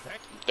let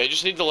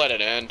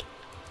it end.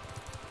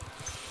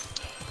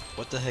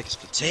 What the heck is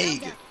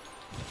fatigue?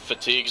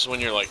 Fatigue's when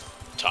you're like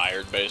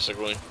tired,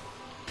 basically.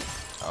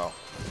 Oh.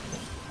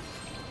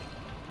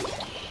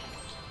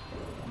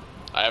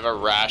 I have a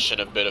rash and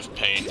a bit of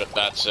pain, but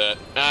that's it.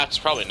 Nah, it's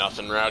probably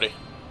nothing, Rowdy.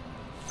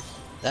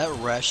 That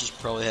rash just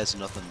probably has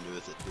nothing to do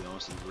with it, to be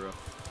honest with you, bro.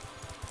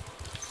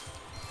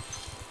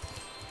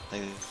 I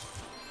think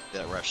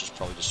that rash is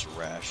probably just a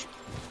rash.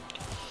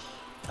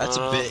 That's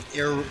a bit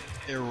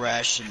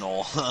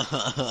irrational.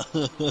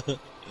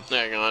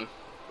 Hang on.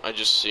 I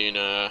just seen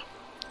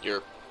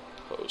your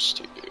post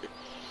here.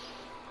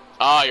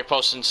 Ah, you're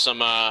posting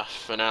some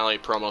finale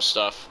promo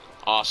stuff.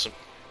 Awesome.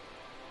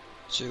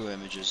 2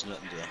 images,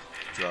 nothing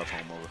to drive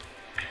home over.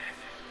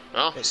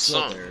 Oh, But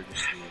still there,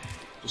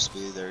 just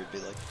be there, be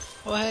like,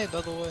 oh hey, by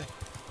the way.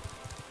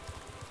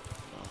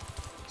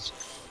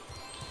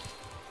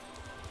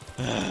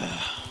 No.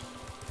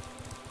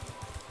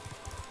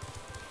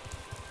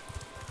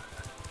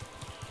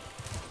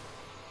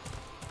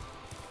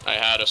 I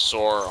had a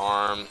sore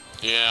arm.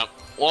 Yeah.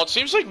 Well, it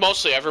seems like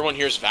mostly everyone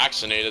here is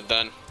vaccinated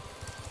then.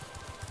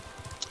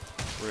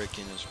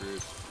 Freaking is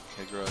rude.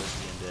 Kegros,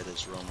 the undead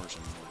is roamers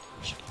and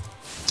morphers.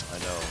 I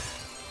know.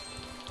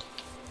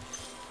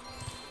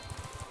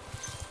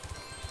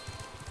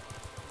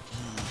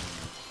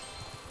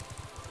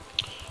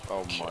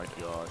 Oh my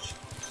gosh.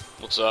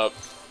 What's up?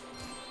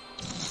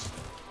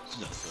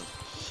 Nothing.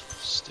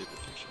 Stupid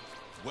picture.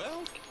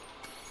 Well,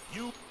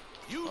 you.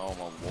 Oh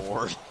my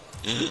lord.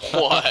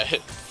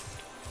 What?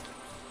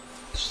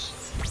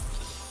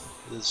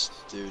 This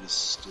dude is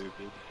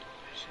stupid.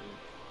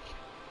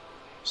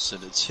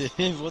 Send it to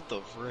him. What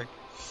the frick?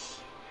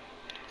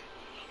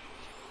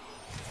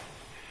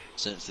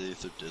 Send it to you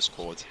through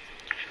Discord.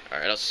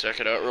 Alright, let's check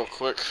it out real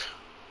quick.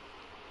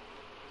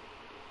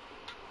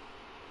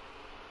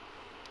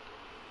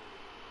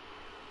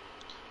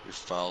 Your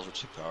files are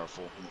too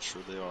powerful. I'm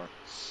sure they are.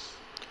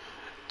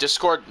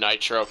 Discord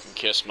Nitro can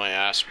kiss my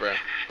ass, bro.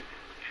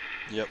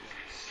 Yep.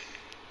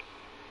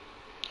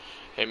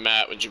 Hey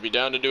Matt, would you be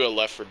down to do a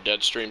Left 4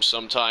 Dead stream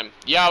sometime?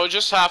 Yeah, I would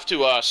just have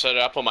to set it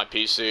up on my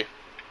PC.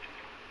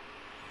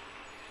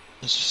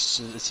 Let's just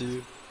send it to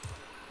you.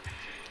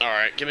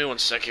 Alright, give me 1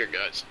 sec here,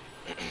 guys.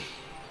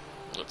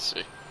 Let's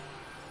see.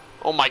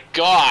 Oh my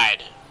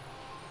god!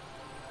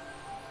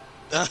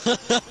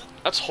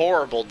 That's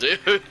horrible,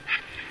 dude.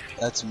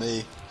 That's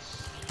me.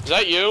 Is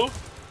that you?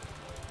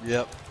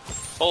 Yep.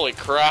 Holy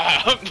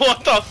crap,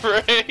 what the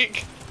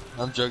frick?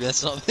 I'm joking,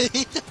 that's not me.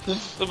 I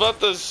was about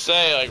to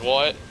say, like,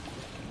 what?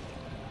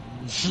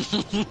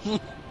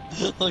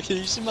 Look, can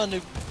you see my new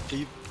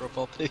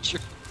profile picture?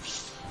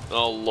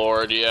 Oh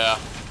lord, yeah.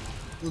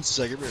 1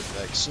 second, right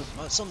back.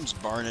 Something's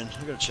burning.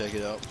 I gotta check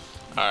it out.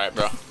 Alright,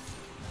 bro.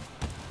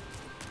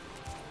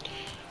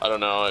 I don't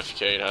know if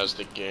Kate has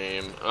the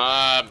game.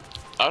 I'm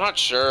not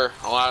sure.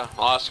 I'll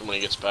ask him when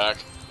he gets back.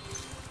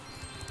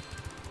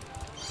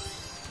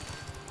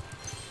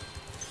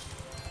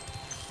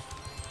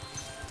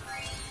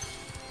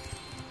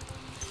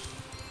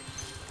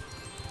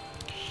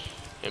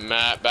 And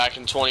Matt, back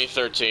in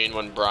 2013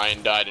 when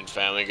Brian died in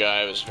Family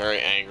Guy, I was very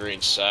angry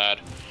and sad.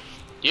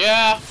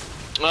 Yeah,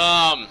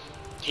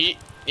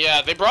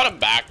 they brought him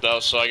back though,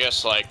 so I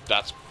guess like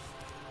that's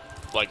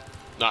like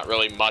not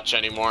really much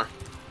anymore.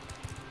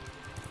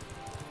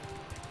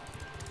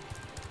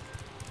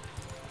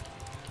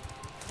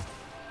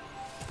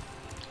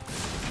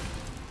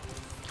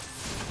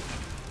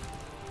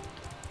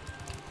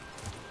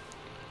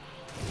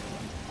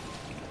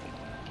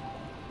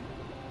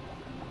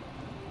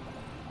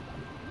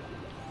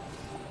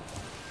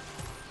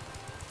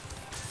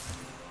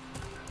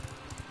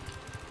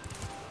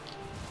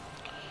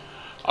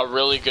 A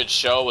really good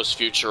show was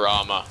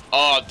Futurama.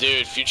 Oh,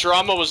 dude,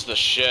 Futurama was the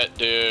shit,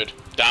 dude.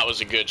 That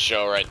was a good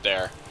show right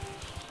there.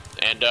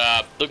 And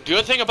the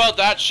good thing about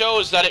that show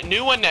is that it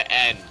knew when to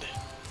end.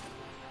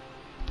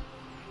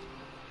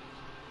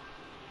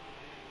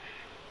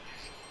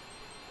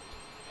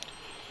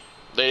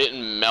 They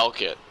didn't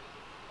milk it.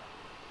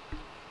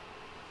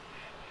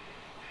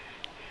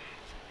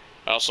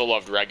 I also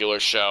loved Regular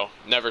Show.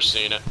 Never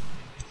seen it.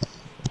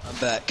 I'm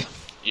back.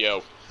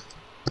 Yo.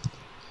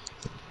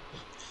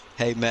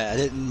 Hey Matt, I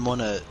didn't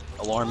want to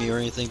alarm you or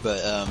anything,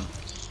 but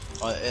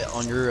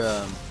on your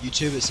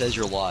YouTube it says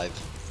you're live.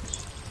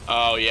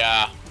 Oh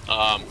yeah.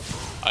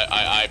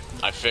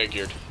 I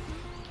figured.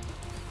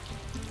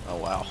 Oh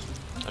wow.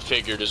 I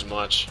figured as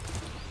much.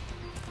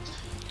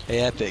 Hey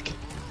Epic.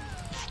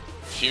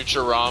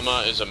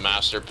 Futurama is a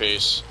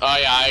masterpiece. Oh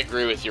yeah, I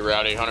agree with you,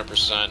 Rowdy,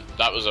 100%.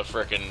 That was a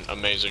freaking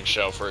amazing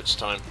show for its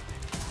time.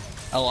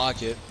 I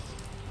like it.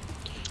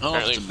 I don't know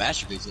if Apparently- it's a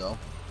masterpiece though.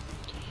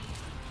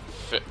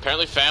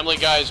 Apparently Family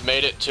Guy's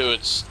made it to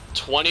its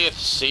 20th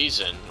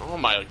season. Oh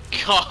my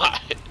god.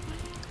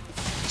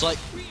 It's like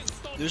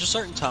there's a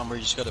certain time where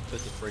you just gotta put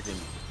the friggin'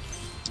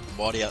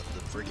 body out the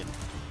friggin'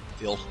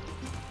 field.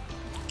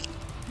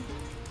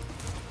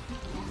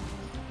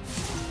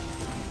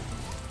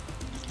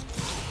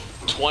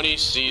 "20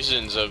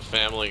 seasons of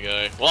Family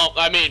Guy." Well,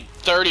 I mean,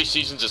 30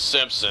 seasons of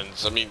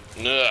Simpsons. I mean,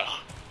 ugh.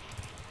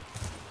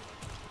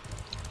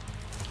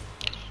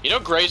 You know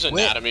Grey's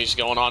Anatomy's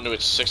going on to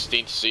its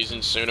 16th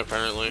season soon,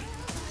 apparently.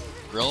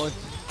 Really?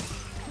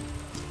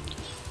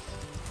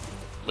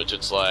 Which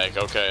it's like,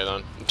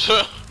 okay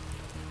then.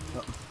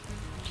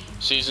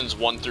 Seasons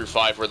 1 through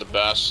 5 were the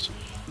best.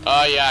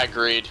 Yeah,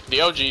 agreed.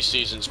 The OG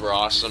seasons were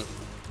awesome.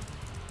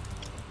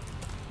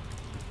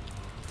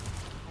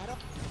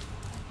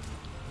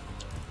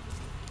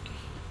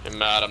 Hey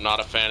Matt, I'm not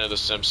a fan of The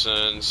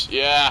Simpsons.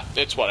 Yeah,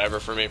 it's whatever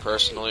for me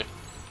personally.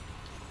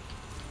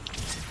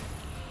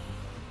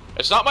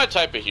 It's not my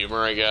type of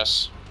humor, I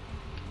guess.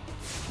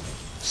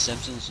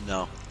 Simpsons?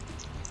 No.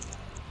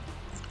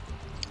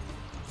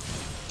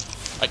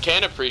 I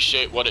can't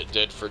appreciate what it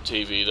did for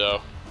TV,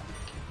 though.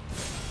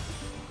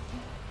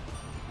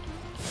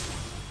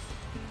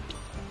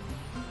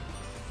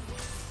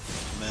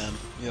 Man,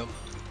 yep.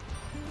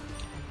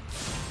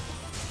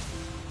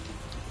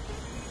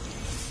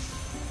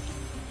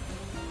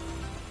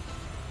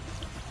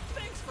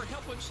 Thanks for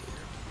helping.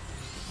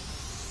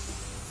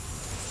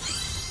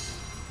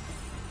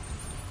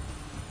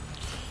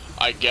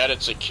 I get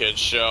it's a kid's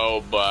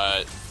show,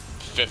 but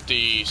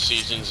 50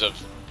 seasons of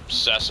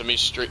Sesame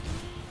Street.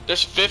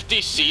 There's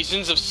 50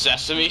 seasons of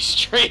Sesame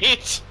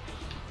Street?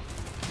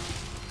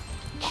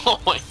 Oh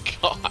my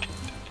god.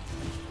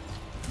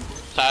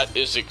 That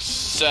is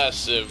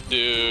excessive,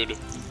 dude.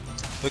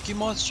 Cookie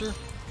Monster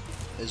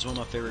is one of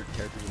my favorite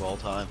characters of all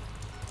time.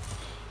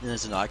 And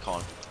it's an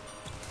icon.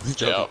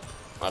 Yeah,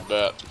 I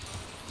bet.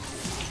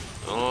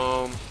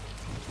 What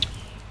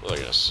was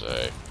I gonna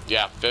say?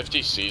 Yeah,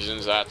 50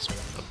 seasons, that's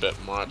a bit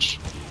much.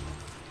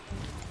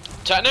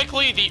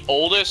 Technically, the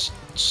oldest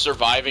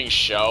surviving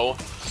show,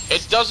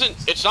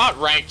 it's not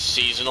ranked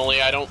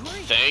seasonally, I don't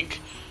think,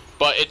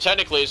 but it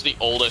technically is the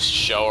oldest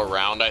show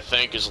around, I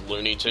think, is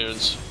Looney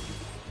Tunes.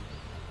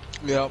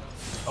 Yep.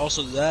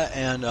 Also that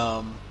and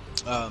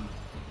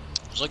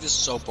there's like this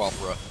soap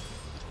opera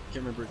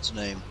can't remember its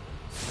name.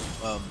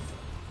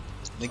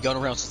 Been going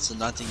around since the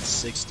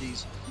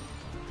 1960s,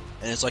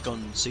 and it's like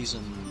on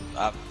season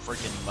I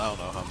don't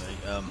know how many.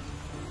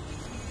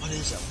 What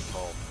is that one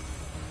called?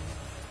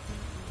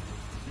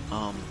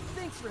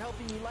 Thanks for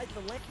helping me light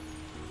the lamp.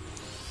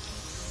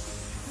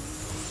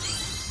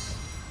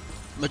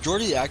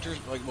 Majority of the actors,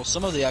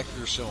 some of the actors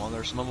are still on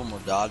there. Some of them are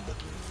died, but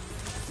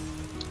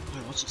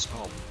wait, what's it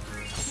called?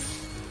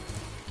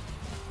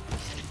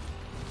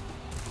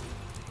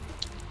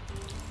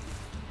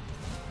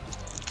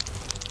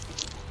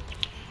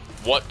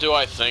 What do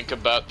I think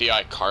about the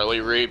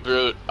iCarly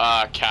reboot?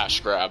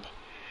 Cash grab.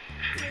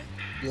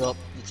 Yep,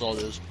 that's all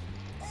it is.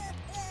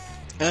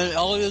 And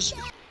all it is,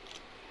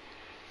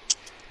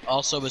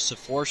 also, is to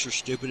force your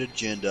stupid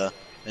agenda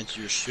into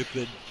your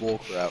stupid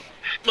bullcrap.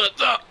 But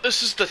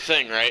this is the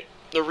thing, right?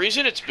 The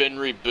reason it's been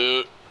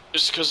reboot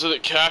is because of the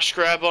cash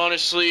grab,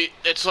 honestly.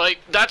 It's like,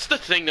 that's the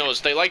thing, though,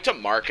 is they like to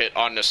market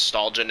on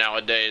nostalgia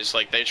nowadays.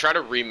 Like, they try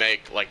to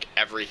remake, like,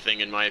 everything,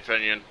 in my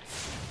opinion.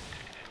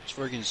 It's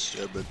freaking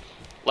stupid.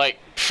 Like,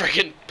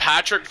 freaking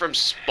Patrick from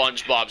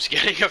SpongeBob's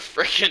getting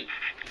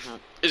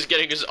is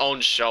getting his own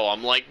show.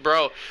 I'm like,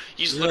 bro,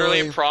 he's literally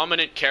a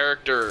prominent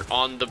character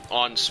on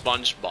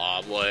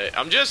SpongeBob. Like,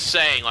 I'm just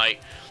saying,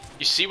 like,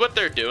 you see what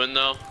they're doing,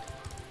 though?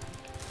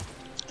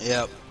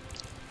 Yep.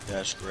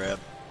 Cash grab.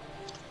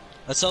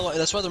 That's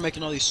why they're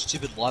making all these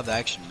stupid live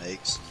action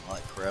makes and all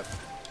that crap.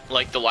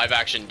 Like the live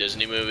action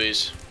Disney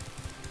movies.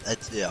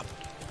 That's, yeah.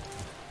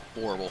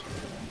 Horrible.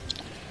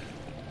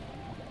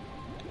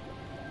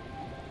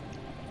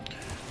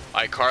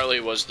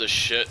 iCarly was the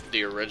shit,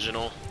 the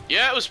original.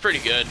 Yeah, it was pretty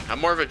good.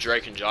 I'm more of a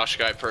Drake and Josh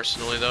guy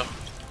personally, though.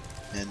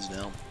 Hands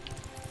down.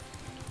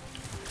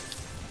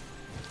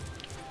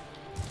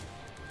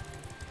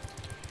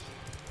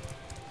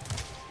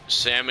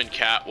 Sam and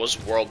Cat was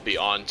World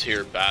Beyond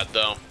tier bad,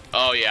 though.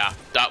 Oh yeah,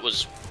 that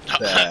was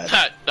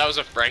Bad. that was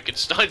a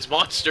Frankenstein's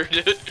monster,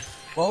 dude.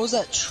 What was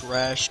that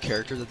trash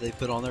character that they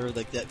put on there?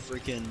 Like that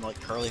freaking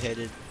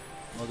curly-headed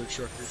mother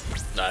trucker.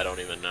 I don't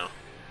even know.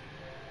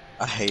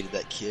 I hated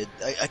that kid.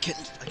 I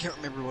can't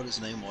remember what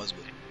his name was,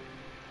 but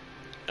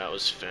That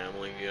was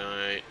Family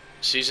Guy.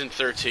 Season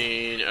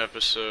 13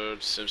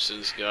 episode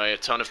Simpsons Guy. A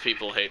ton of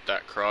people hate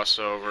that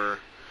crossover.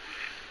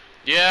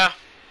 Yeah,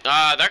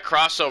 that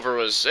crossover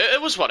was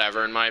it was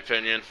whatever in my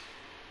opinion.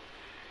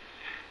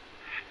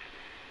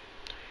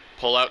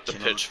 Pull out the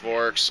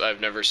pitchforks.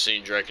 I've never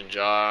seen Drake and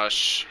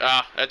Josh.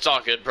 It's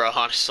all good, bro.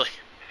 Honestly.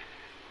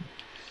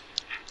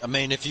 I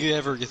mean, if you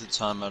ever get the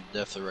time, I'd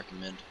definitely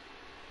recommend.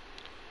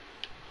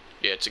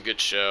 Yeah, it's a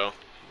good show.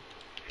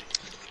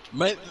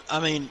 I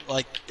mean,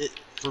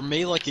 for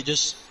me, it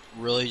just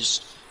really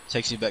just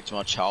takes me back to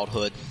my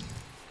childhood.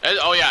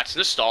 Oh yeah, it's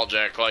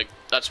nostalgic. Like,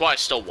 that's why I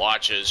still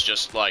watch it. It's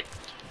just like,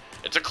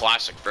 it's a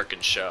classic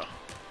frickin' show.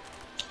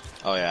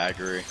 Oh yeah, I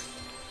agree.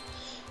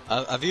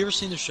 Have you ever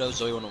seen the show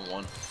Zoe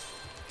 101?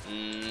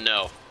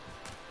 No.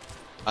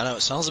 I know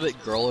it sounds a bit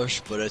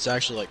girlish, but it's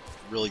actually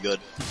really good.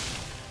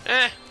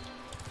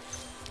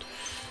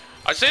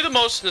 I'd say the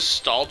most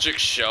nostalgic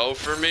show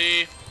for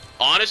me,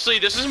 honestly,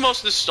 this is the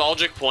most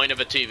nostalgic point of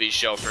a TV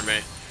show for me,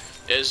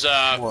 is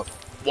What?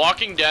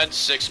 Walking Dead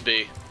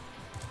 6B.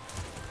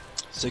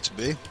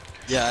 6B?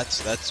 Yeah,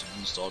 that's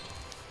nostalgic.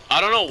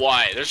 I don't know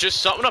why. There's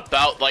just something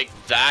about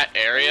that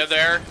area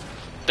there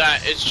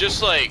that it's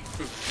just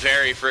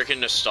very freaking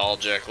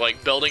nostalgic.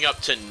 Like building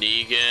up to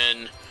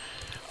Negan,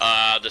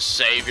 the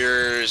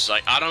Saviors.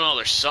 I don't know.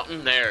 There's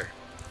something there.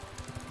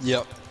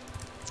 Yep.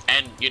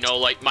 And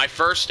my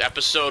first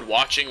episode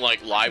watching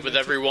live with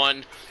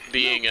everyone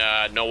being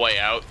No Way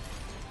Out.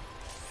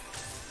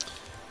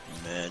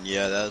 Man,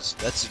 yeah,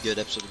 that's a good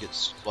episode to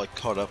get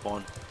caught up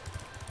on.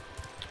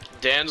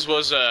 Dan's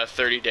was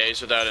 30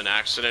 days without an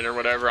accident or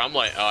whatever. I'm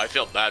like, oh, I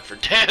feel bad for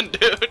Dan,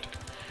 dude.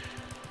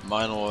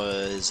 Mine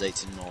was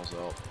 18 miles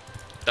out.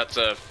 That's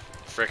a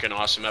freaking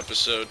awesome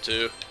episode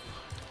too.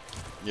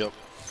 Yep.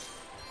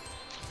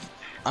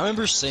 I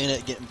remember seeing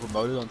it getting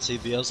promoted on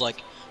TV. I was like,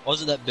 I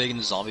wasn't that big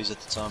into zombies at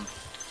the time.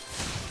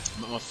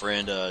 But my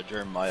friend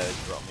Jeremiah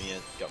got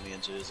me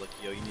into it. He was like,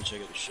 yo, you need to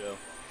check out the show.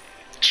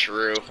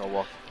 True.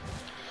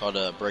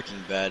 Called Breaking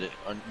Bad.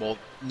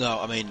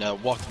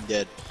 Walking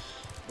Dead.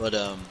 But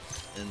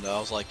and I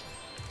was like,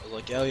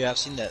 oh yeah, I've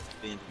seen that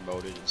being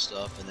promoted and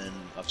stuff, and then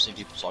I've seen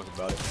people talk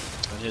about it.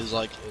 And it was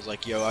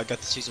like, yo, I got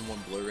the season 1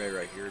 Blu-ray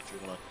right here. If you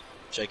wanna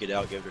check it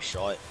out, give it a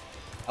shot.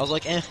 I was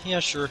like, yeah,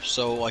 sure.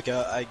 So I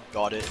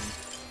got it. And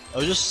I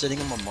was just sitting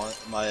on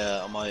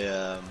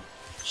my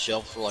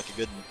shelf for a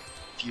good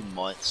few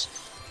months,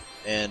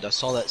 and I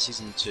saw that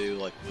season 2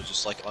 was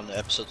just on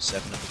episode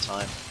 7 at the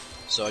time.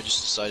 So I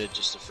just decided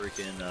just to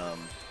freaking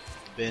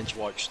binge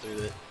watch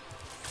through it,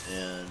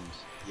 and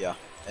yeah.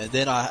 And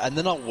then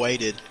I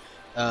waited,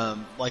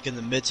 in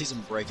the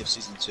mid-season break of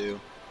season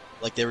 2,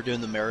 they were doing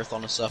the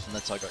marathon and stuff, and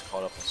that's how I got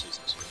caught up on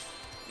season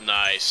 2.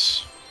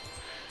 Nice.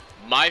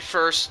 My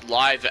first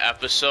live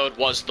episode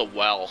was The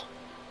Well.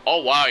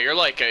 Oh wow, you're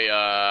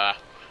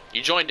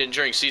you joined in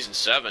during season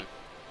 7.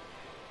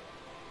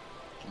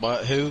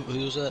 But who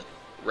was that?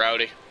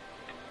 Rowdy.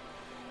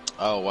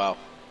 Oh wow.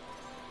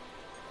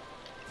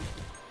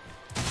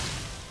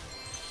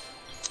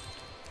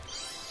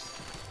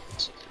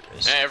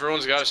 Hey,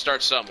 everyone's got to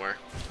start somewhere.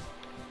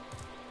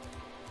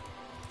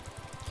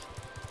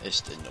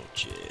 Esta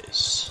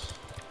noches.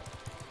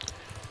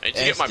 I need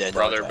to get my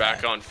brother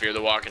back on Fear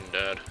the Walking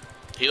Dead.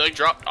 He like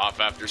dropped off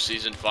after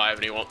season 5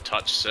 and he won't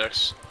touch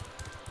 6.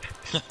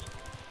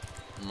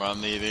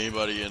 Remind me of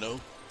anybody you know.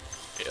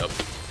 Yep.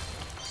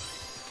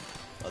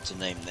 Lots of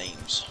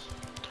names.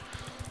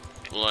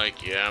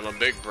 Like, yeah, I'm a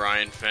big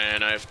Brian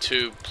fan. I have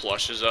 2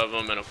 plushes of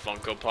him and a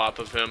Funko Pop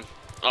of him.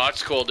 Oh,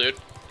 that's cool, dude.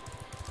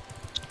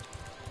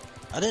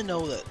 I didn't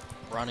know that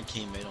Brian and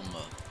King made him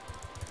a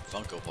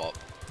Funko Pop.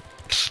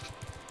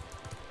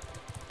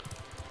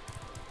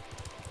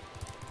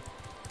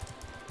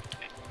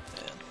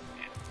 Man.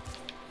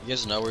 You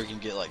guys know where you can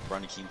get like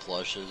Brian and King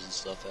plushes and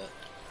stuff at?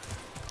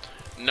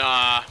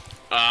 Nah,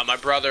 my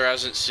brother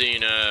hasn't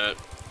seen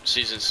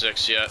season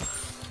 6 yet.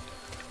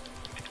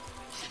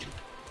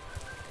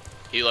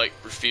 He like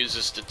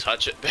refuses to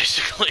touch it,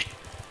 basically.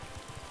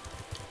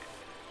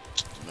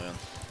 Man,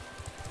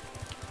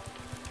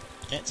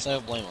 can't say I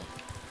blame him.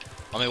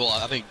 I mean, well,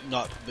 I think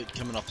not, but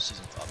coming off of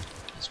season 5.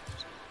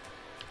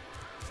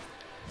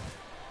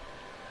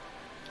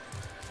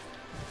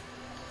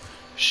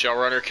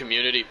 Showrunner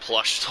community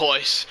plush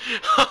toys.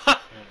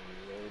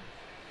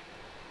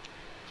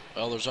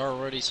 Well, there's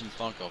already some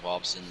Funko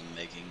Pops in the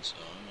making, so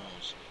who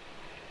knows?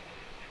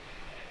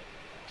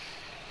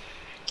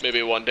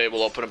 Maybe one day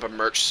we'll open up a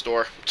merch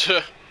store.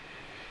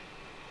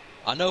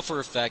 I know for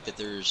a fact that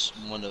there's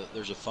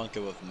a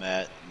Funko of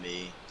Matt,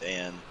 me,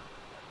 Dan,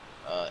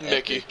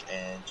 Mickey, Epic,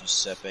 and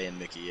Giuseppe and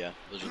Mickey. Yeah,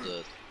 those are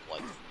the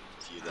like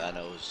few that I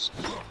know is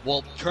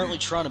currently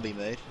trying to be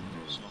made.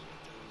 So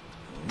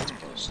that's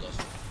cool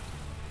stuff.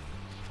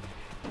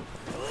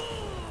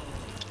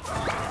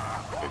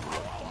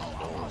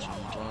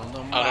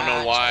 I don't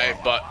know why,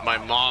 but my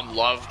mom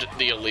loved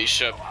the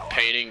Alicia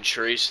painting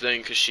trees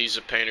thing because she's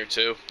a painter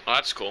too. Oh,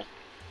 that's cool.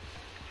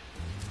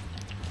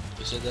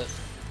 Who said that?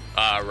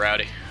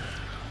 Rowdy.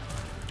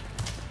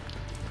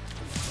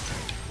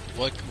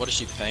 What does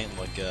she paint?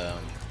 Like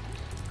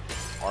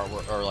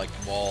artwork or like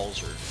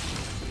walls or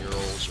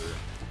murals or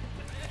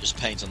just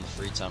paints on the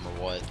free time or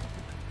what?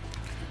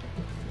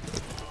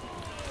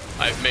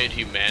 I've made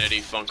Humanity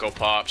Funko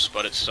Pops,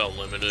 but it's so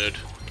limited.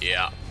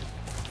 Yeah.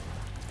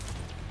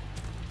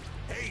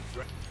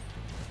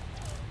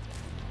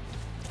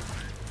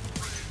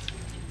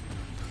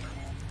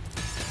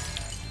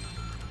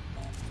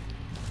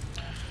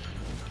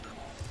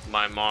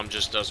 My mom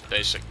just does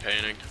basic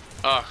painting.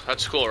 Oh,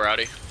 that's cool,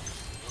 Rowdy.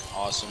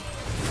 Awesome.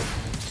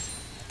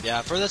 Yeah,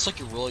 I've heard that's like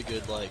a really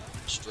good like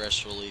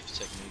stress relief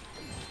technique.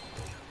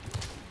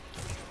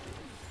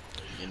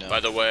 You know. By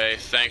the way,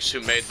 thanks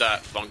who made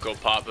that Funko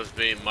Pop of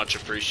me, much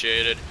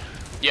appreciated.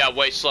 Yeah,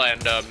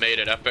 Wasteland made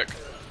it epic.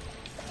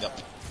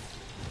 Yep.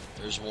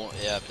 There's one.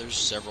 Yeah, there's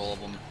several of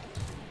them.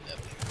 Yep.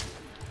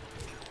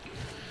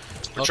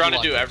 We're trying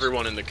to do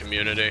everyone in the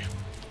community.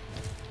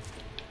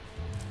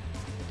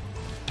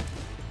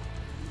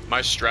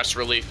 My stress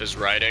relief is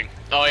writing.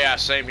 Oh yeah,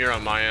 same here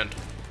on my end.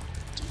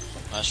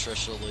 My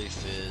stress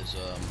relief is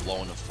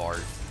blowing a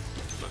fart.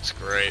 That's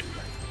great.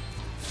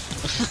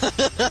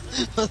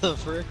 What the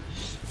frick?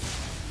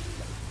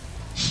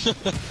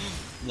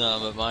 No,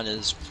 but mine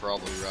is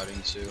probably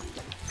writing too.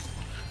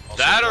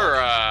 Also That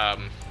or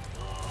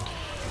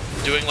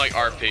doing like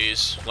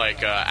RPs,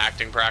 like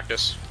acting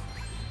practice.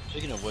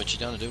 Speaking of which, you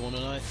down to do one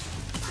tonight?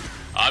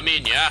 I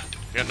mean, yeah.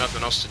 Got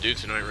nothing else to do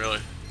tonight, really.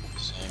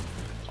 Same.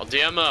 I'll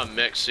DM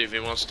Mick, see if he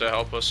wants to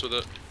help us with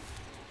it.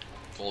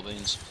 Full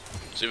beans.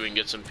 See if we can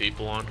get some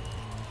people on.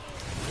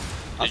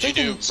 I'm Did you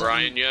do thinking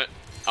Brian yet?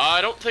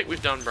 I don't think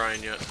we've done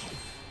Brian yet.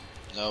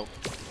 Nope.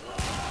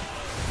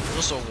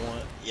 There's also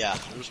one. Yeah,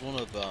 there's one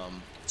of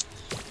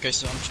Okay,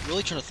 so I'm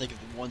really trying to think of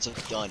the ones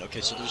I've done.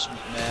 Okay, so there's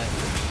Matt,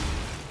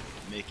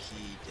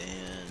 Mickey,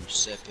 Dan,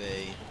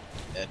 Giuseppe,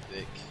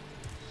 Epic,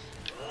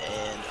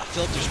 and I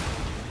feel like there's.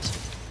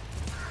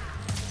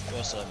 What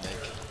else did I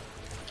make?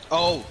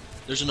 Oh,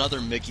 there's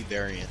another Mickey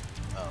variant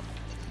that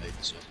I made.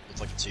 So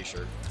it's like a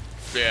T-shirt.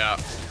 Yeah.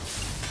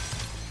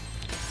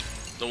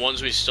 The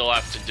ones we still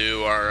have to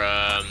do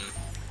are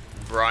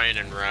Brian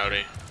and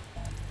Rowdy.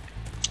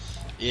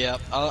 Yeah,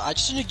 I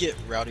just need to get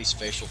Rowdy's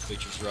facial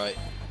features right.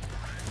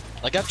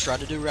 Like, I've tried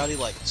to do Rowdy,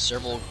 like,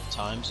 several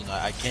times, and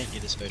I can't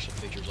get his facial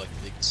features, like,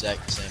 the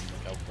exact same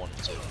like I wanted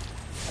to.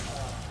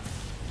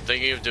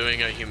 Thinking of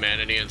doing a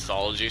Humanity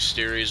Anthology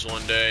series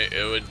one day.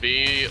 It would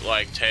be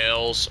like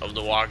Tales of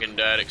the Walking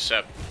Dead,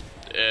 except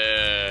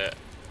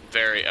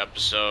very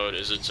episode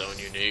is its own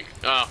unique.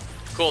 Oh,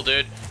 cool,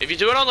 dude. If you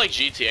do it on, like,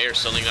 GTA or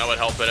something, that would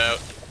help it out.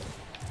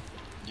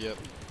 Yep.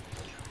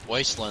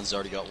 Wasteland's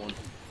already got one,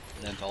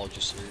 an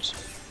anthology series.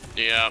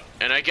 Yeah,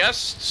 and I guess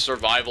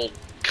Survival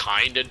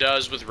kinda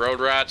does with Road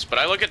Rats, but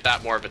I look at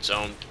that more of its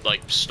own,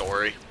 like,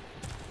 story.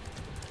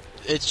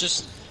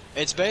 It's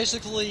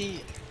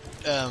basically,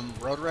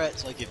 Road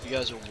Rats, like, if you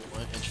guys are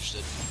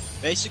interested,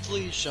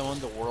 basically showing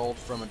the world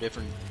from a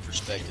different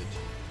perspective.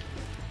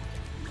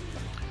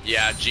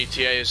 Yeah,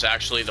 GTA is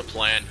actually the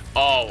plan.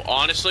 Oh,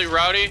 honestly,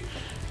 Rowdy,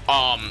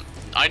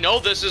 I know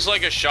this is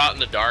like a shot in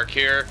the dark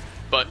here,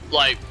 but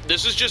like,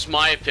 this is just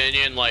my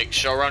opinion, like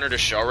showrunner to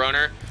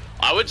showrunner.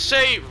 I would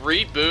say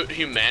reboot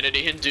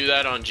Humanity and do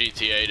that on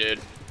GTA,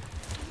 dude.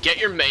 Get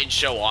your main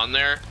show on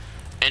there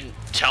and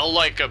tell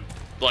like a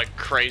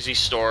crazy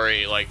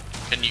story, like,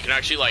 and you can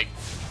actually like,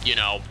 you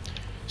know,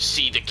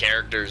 see the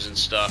characters and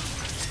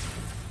stuff.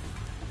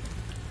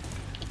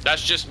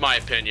 That's just my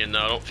opinion,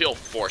 though. Don't feel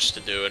forced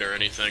to do it or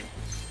anything.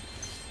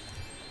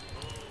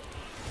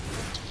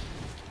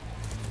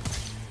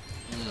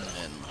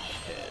 And my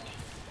head.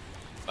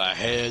 My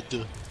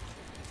head.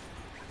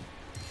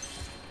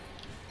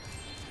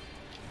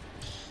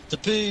 The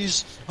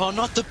bees! Oh,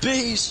 not the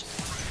bees!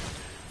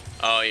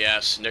 Oh,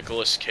 yes,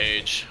 Nicolas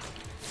Cage.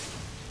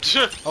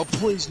 Oh,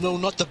 please, no,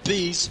 not the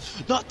bees!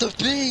 Not the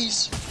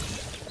bees!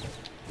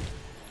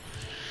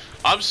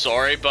 I'm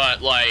sorry,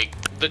 but, like,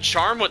 the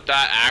charm with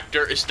that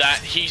actor is that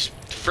he's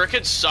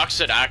frickin' sucks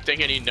at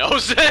acting and he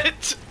knows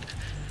it!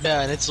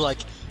 Yeah, and it's like,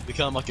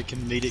 become like a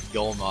comedic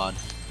goldmine.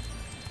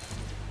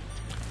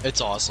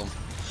 It's awesome.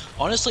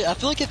 Honestly, I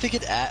feel like if he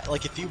could act,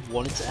 like if he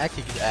wanted to act,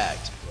 he could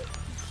act.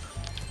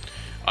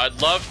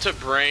 I'd love to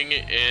bring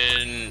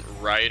in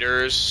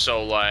writers,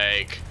 so,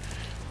 like,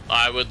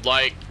 I would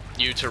like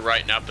you to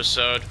write an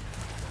episode.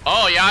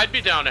 Oh, yeah, I'd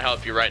be down to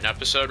help you write an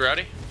episode,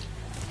 Rowdy.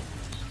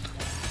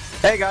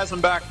 Hey guys,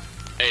 I'm back.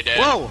 Hey, Dan.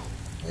 Whoa!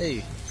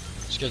 Hey,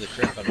 scared the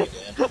crap out of me,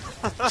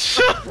 Dan.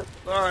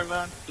 Sorry,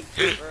 man.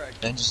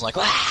 Alright. Dan just like,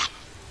 ah!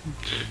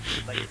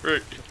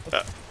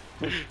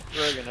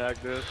 Friggin'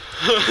 heck, dude.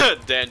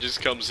 Dan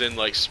just comes in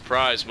like,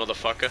 surprise,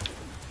 motherfucker.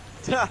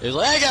 He's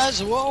like, hey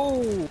guys,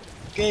 whoa!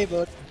 Okay,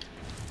 bud.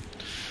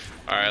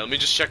 Alright, let me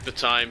just check the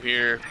time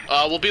here.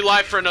 We'll be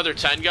live for another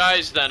 10,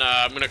 guys. Then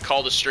I'm going to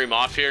call the stream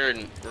off here,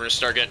 and we're going to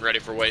start getting ready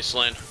for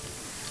Wasteland.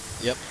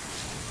 Yep.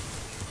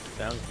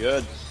 Sounds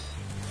good.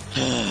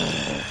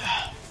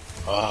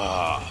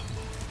 Ah.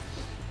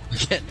 I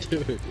can't do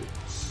it.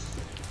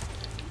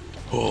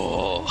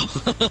 Oh.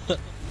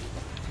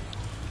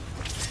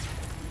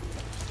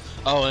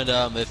 Oh,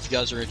 and if you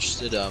guys are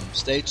interested,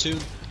 stay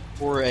tuned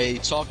for a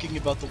talking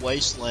about the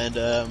Wasteland.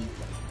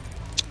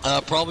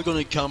 Probably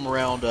going to come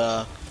around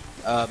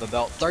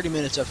about 30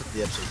 minutes after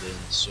the episode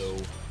ends. So,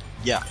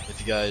 yeah, if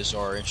you guys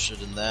are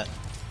interested in that,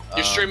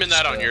 You're streaming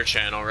that on your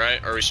channel,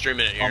 right? Or are we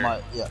streaming it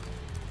here?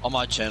 On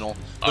my channel.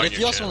 But if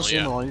you also want to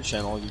stream it on your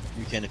channel,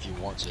 you can if you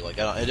want to. Like,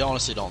 it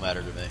honestly don't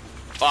matter to me.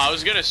 Well, I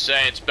was gonna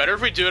say it's better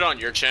if we do it on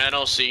your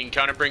channel, so you can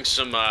kind of bring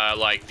some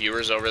like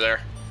viewers over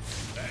there.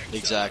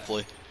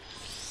 Exactly.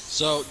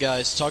 So,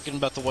 guys, talking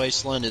about the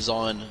Wasteland is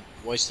on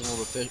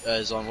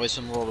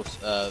Wasteland World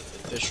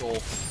Official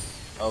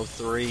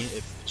 03. If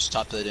you just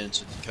type that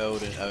into the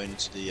code and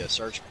into the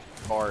search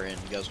bar, and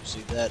you guys will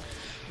see that.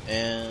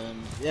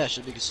 And yeah,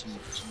 should be some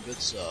good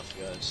stuff,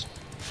 guys.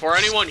 For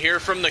anyone here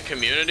from the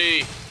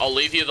community, I'll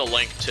leave you the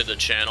link to the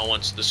channel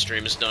once the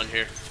stream is done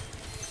here.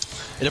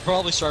 It'll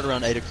probably start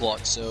around 8 o'clock.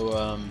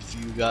 So if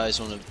you guys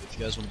want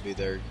to be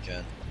there, you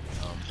can.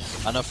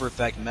 I know for a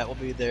fact Matt will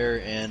be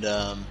there, and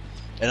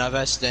I've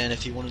asked Dan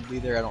if he wanted to be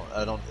there.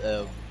 I don't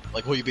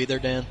like. Will you be there,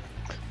 Dan?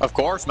 Of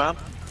course, man.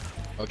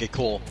 Okay,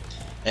 cool.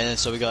 And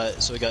so we got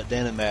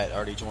Dan and Matt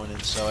already joining.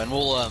 So and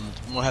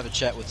we'll have a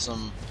chat with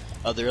some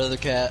other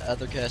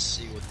casts,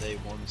 see what they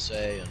want to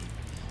say, and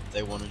if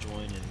they want to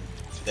join, and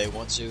if they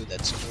want to,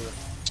 that's cool.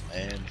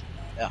 And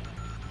yeah.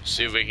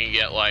 See if we can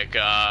get like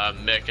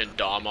Mick and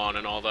Dom on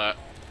and all that.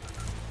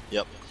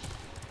 Yep.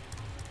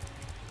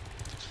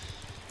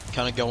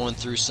 Kind of going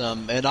through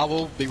some, and I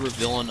will be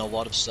revealing a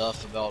lot of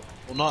stuff about,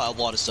 well, not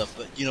a lot of stuff,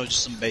 but you know,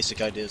 just some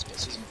basic ideas about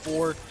Season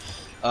 4,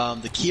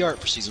 the key art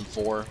for Season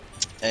 4,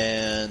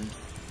 and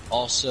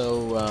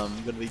also I'm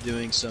going to be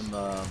doing some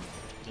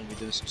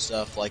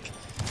stuff like,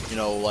 you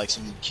know, like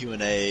some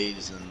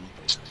Q&As and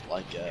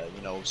like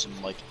you know,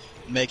 some like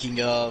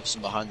making of,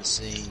 some behind the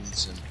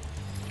scenes, and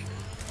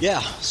yeah,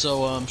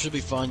 so should be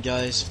fun,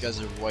 guys. If you guys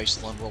are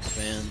Wasteland World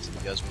fans and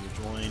you guys want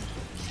to join and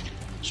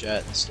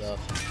chat and stuff,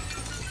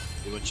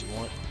 do what you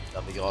want,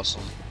 that'd be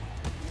awesome.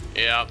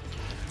 Yeah.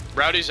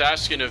 Rowdy's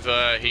asking if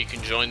he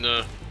can join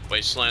the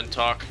Wasteland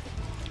talk.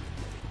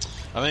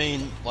 I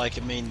mean, what?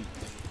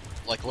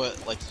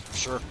 Like,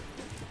 sure.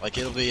 Like,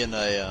 it'll be in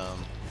a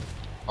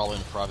probably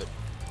in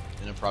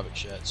a private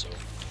chat. So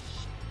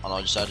I don't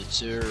know, just add it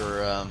to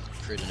or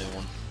create a new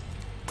one.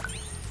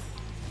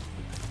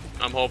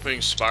 I'm hoping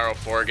Spiral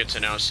 4 gets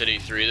announced at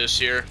E3 this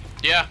year.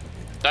 Yeah,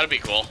 that'd be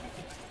cool.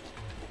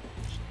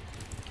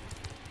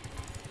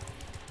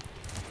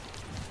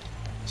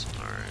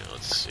 Alright,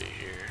 let's see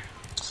here.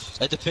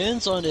 It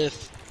depends on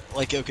if,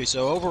 like, okay,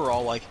 so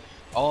overall, like,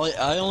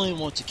 I only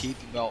want to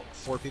keep about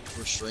 4 people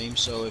per stream,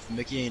 so if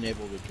Mickey ain't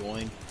able to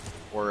join,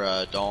 or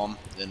Dom,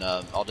 then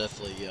I'll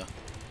definitely,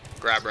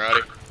 Grab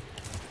Rowdy?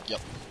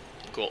 Yep.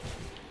 Cool.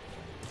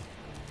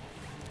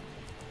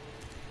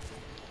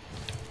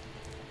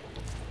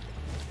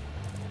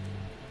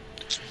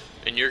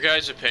 In your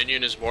guys'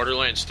 opinion, is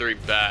Borderlands 3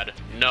 bad?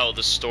 No,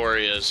 the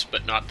story is,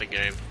 but not the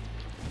game.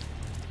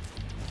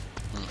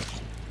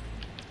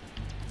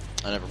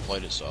 I never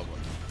played it, so I wouldn't.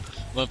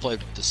 I'm gonna play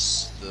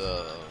this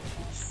the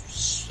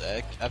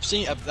sec. I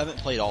haven't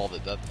played all of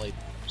it, but I've played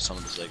some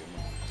of the second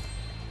one.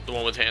 The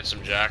one with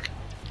Handsome Jack.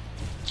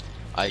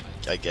 I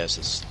guess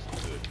it's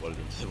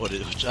good. What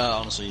it is.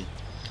 Honestly,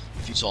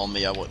 if you told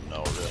me, I wouldn't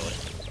know really.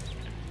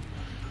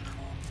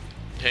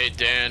 Hey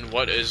Dan,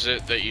 what is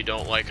it that you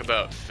don't like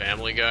about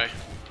Family Guy?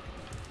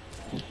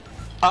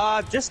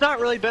 Just not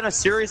really been a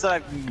series that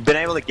I've been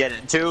able to get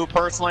into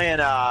personally,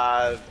 and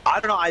I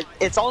don't know.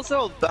 It's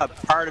also a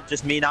part of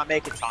just me not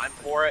making time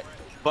for it.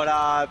 But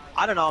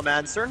I don't know,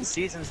 man. Certain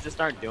seasons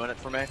just aren't doing it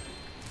for me.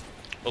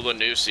 Well, the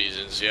new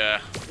seasons,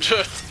 yeah.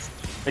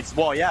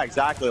 Well, yeah,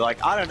 exactly.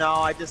 Like I don't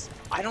know.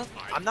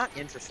 I'm not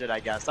interested. I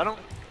guess I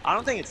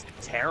don't think it's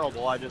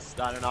terrible. I don't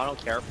know. I don't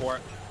care for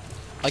it.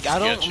 Like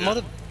Getcha. I'm not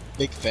a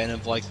big fan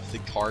of like the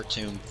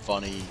cartoon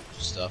funny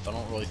stuff. I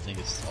don't really think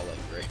it's all that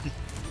great.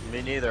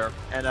 Me neither.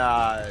 And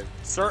I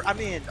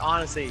mean,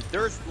 honestly,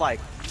 there's like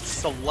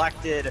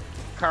selected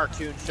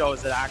cartoon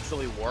shows that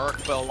actually work,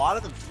 but a lot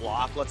of them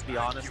flop. Let's be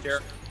honest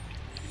here.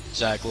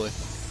 Exactly.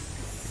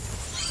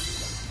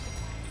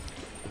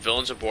 The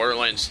villains of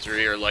Borderlands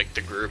 3 are like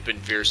the group in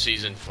Fear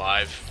Season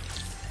 5.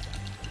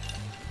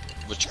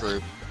 Which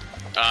group?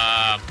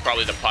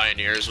 Probably the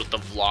Pioneers with the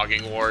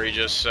vlogging war he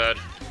just said.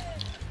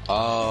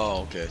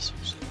 Oh, okay.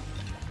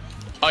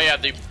 Oh yeah,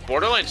 the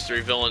Borderlands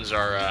 3 villains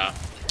are,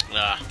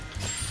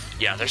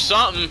 yeah, there's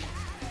something.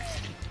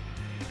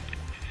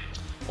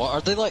 Well,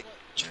 are they like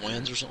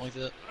twins or something like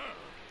that?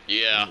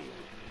 Yeah.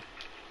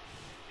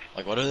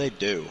 Like, what do they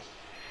do?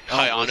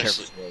 I don't really care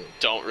honestly for it.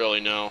 don't really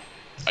know.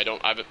 I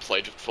haven't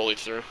played it fully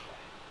through.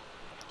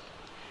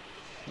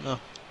 No.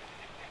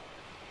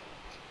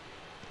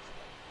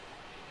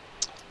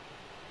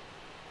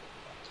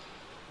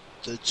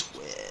 The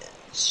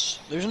twins.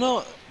 There's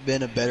not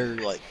been a better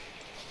like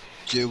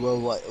duo,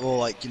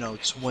 like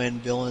twin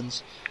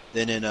villains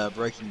than in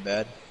Breaking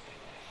Bad.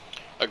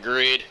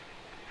 Agreed.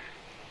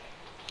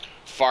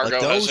 Fargo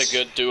Like has those- a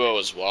good duo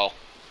as well.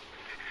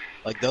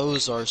 Like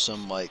those are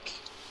some like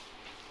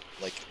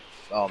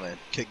oh man,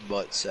 kick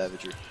butt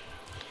savagery.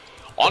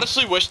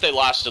 Honestly, wish they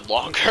lasted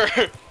longer.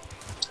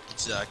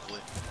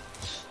 Exactly.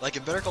 Like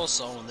in Better Call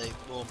Saul, when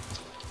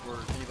for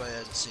anybody that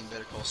hasn't seen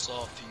Better Call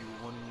Saul, if you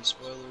want any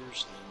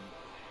spoilers, then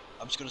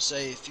I'm just gonna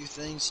say a few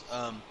things.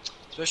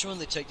 Especially when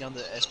they take down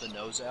the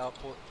Espinosa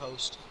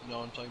outpost. You know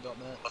what I'm talking about,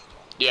 Matt?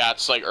 Yeah,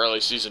 it's like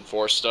early season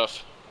 4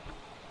 stuff.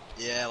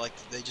 Yeah, like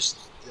them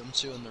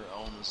two on their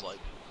own is like,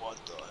 what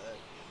the heck?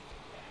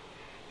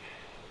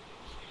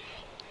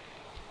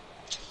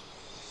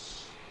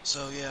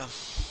 So yeah.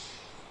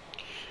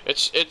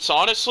 It's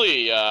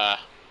honestly, I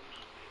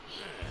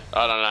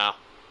don't know.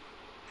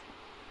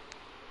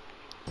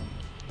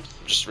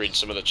 I'm just reading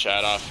some of the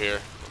chat off here.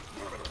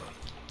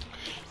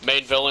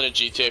 Main villain in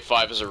GTA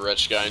 5 is a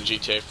rich guy. In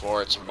GTA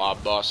 4, it's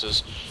mob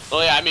bosses.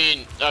 Well, yeah, I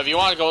mean, if you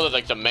want to go to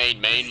like the main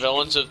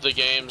villains of the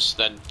games,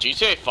 then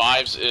GTA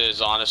 5's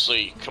is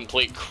honestly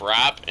complete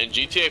crap, and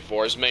GTA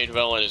 4's main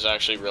villain is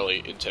actually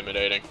really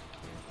intimidating.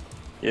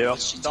 Yeah.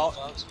 What's GTA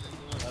 5's main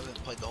villain? I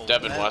haven't played the whole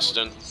Devin game.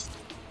 Weston.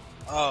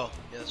 Oh,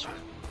 yeah, that's right.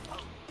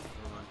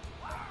 Never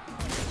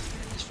mind.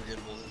 It's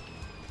forgettable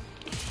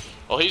then.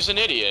 Well, he's an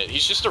idiot.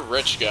 He's just a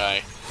rich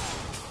guy.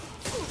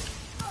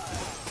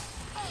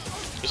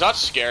 He's not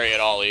scary at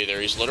all either.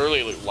 He's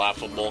literally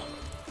laughable.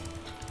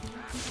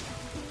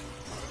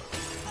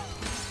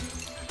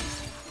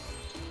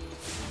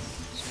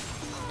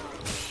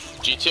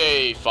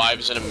 GTA 5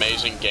 is an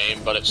amazing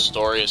game, but its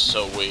story is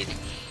so weak.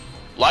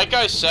 Like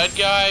I said,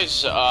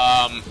 guys,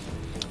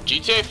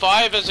 GTA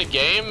 5 as a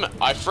game,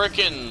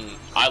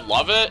 I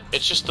love it.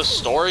 It's just the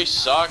story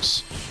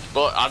sucks.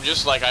 But I'm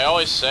just like I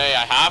always say,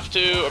 I have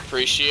to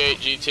appreciate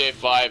GTA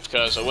 5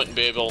 because I wouldn't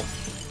be able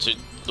to,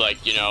 like,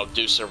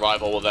 do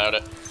survival without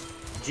it.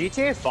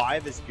 GTA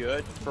 5 is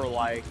good for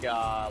like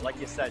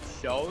you said,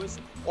 shows,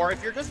 or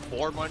if you're just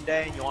bored one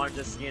day and you want to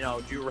just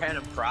do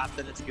random crap,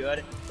 then it's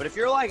good. But if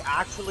you're like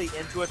actually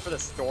into it for the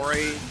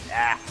story,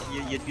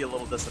 you'd be a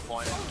little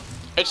disappointed.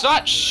 It's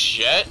not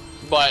shit,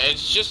 but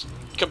it's just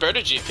compared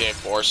to GTA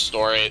 4's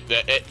story,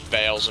 that it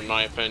fails in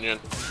my opinion.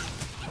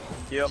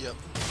 Yep.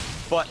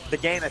 But the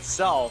game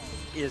itself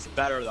is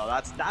better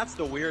though. That's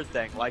the weird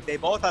thing. Like they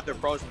both have their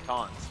pros and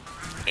cons.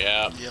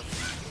 Yeah. Yep.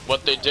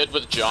 What they did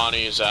with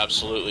Johnny is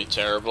absolutely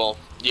terrible.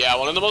 Yeah,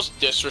 one of the most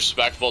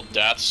disrespectful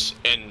deaths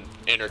in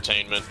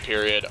entertainment,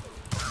 period.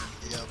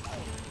 Yep.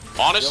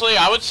 Honestly,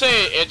 I would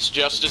say it's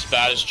just as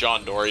bad as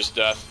John Dory's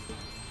death.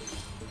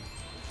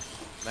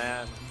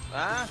 Man,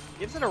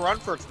 gives it a run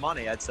for its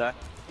money, I'd say.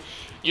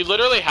 You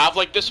literally have,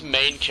 like, this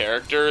main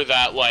character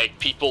that, like,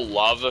 people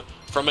love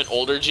from an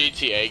older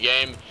GTA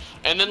game,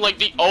 and then, like,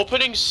 the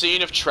opening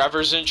scene of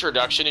Trevor's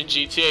introduction in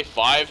GTA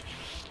 5,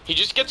 he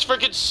just gets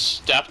freaking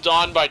stepped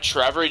on by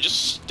Trevor. He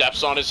just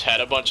steps on his head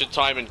a bunch of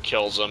time and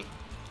kills him.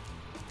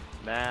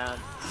 Man,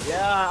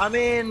 yeah, I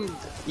mean,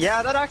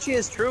 yeah, that actually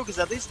is true, because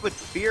at least with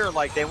Fear,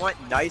 like, they went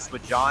nice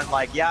with John.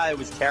 Like, yeah, it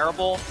was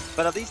terrible,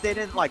 but at least they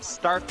didn't, like,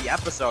 start the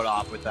episode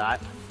off with that.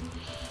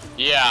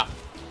 Yeah.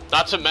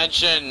 Not to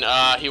mention,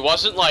 he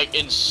wasn't, like,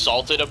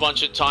 insulted a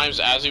bunch of times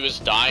as he was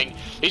dying.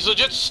 He's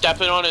legit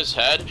stepping on his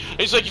head.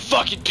 He's like, you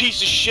fucking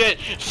piece of shit!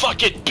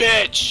 Fucking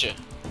bitch!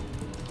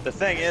 The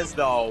thing is,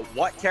 though,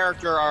 what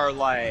character are,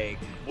 like,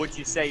 would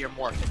you say you're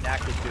more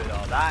connected to,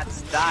 though?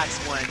 That's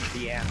when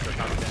the answer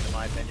comes in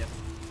my opinion.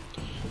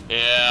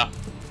 Yeah.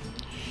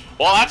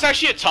 Well, that's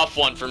actually a tough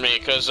one for me,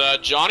 because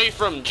Johnny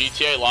from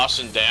GTA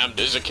Lost and Damned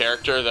is a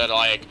character that,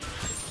 like,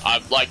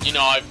 I've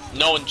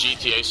known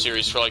GTA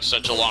series for, like,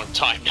 such a long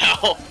time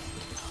now.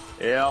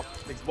 Yeah.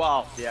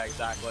 Well, yeah,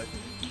 exactly.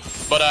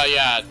 But,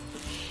 yeah,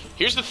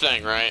 here's the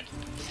thing, right?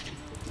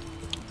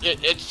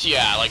 It's,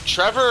 yeah, like,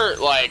 Trevor,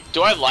 like,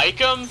 do I like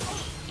him?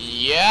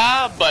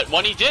 Yeah, but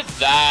when he did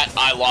that,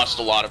 I lost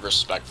a lot of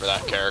respect for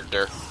that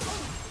character.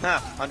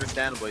 Huh,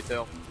 understandably,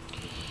 too.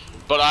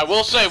 But I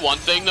will say one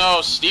thing,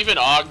 though, Stephen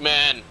Ogg,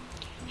 man,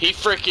 he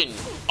freaking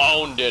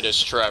owned it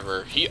as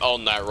Trevor. He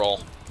owned that role.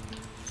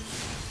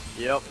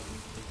 Yep.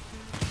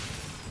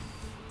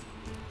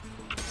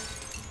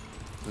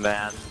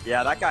 Man,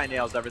 yeah, that guy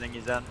nails everything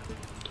he's in.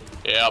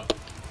 Yep.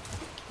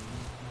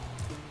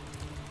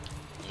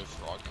 No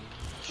frog.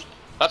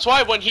 That's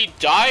why when he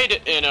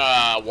died in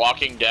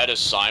Walking Dead as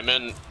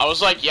Simon, I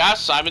was like, yeah,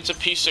 Simon's a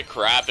piece of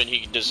crap and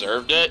he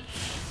deserved it.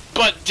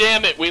 But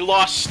damn it, we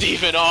lost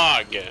Stephen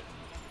Ogg.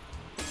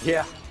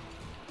 Yeah.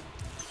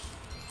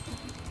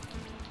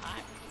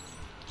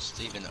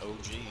 Steven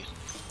OG.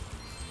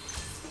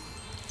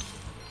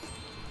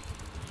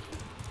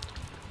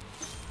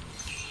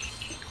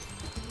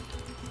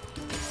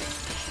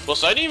 Well,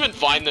 so I didn't even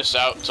find this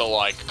out till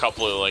like a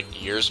couple of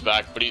like years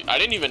back, but I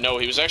didn't even know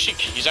he's actually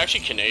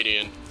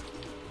Canadian.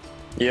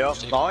 Yep.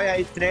 Oh yeah,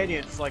 he's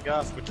Canadian, just like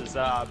us, which is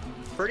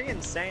pretty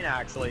insane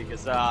actually.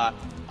 Because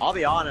I'll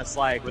be honest,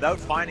 like without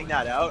finding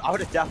that out, I would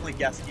have definitely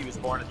guessed he was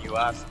born in the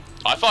U.S.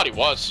 I thought he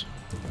was.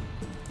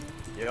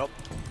 Yep.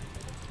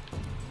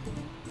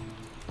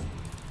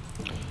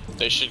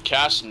 They should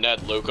cast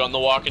Ned Luke on The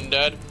Walking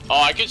Dead.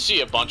 Oh, I could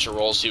see a bunch of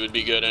roles he would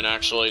be good in,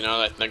 actually, now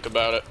that I think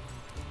about it.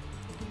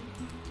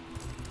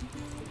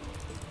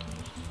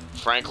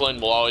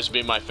 Franklin will always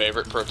be my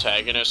favorite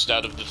protagonist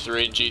out of the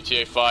three in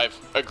GTA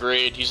 5.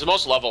 Agreed. He's the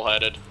most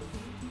level-headed.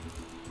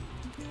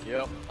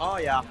 Yep. Oh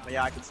yeah.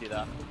 Yeah, I can see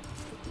that.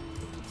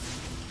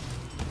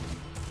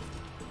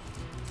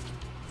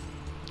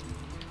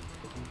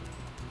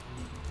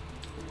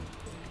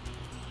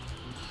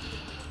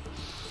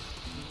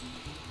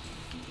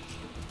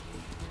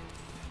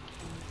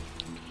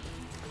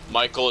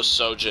 Michael is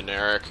so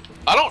generic.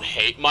 I don't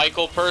hate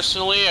Michael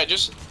personally, I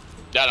don't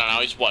know,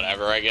 he's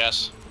whatever, I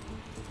guess.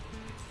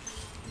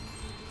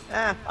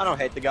 I don't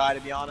hate the guy,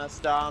 to be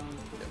honest.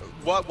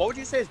 What would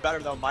you say is better,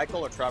 though,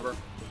 Michael or Trevor?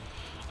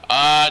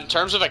 In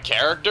terms of a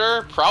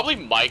character, probably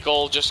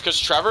Michael, just because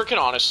Trevor can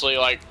honestly,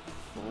 like,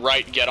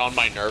 get on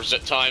my nerves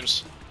at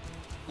times.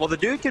 Well, the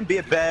dude can be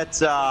a bit,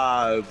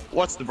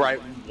 what's the right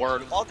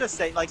word? I'll just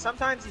say, like,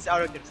 sometimes he's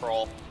out of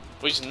control.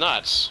 Well, he's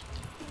nuts.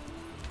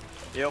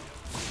 Yep.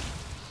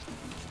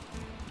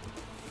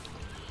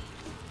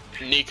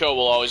 Nico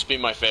will always be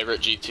my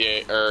favorite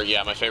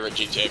my favorite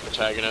GTA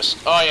protagonist.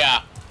 Oh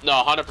yeah, no,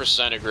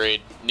 100%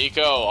 agreed.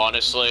 Nico,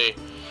 honestly,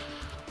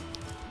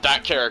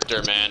 that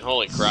character, man,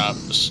 holy crap,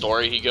 the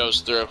story he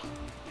goes through.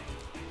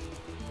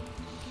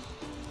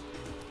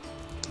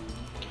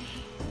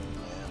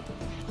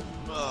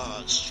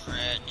 Oh, it's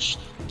stretched.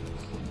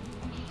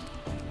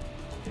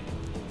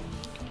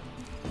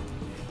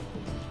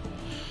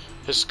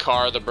 His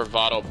car, the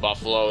Bravado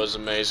Buffalo, is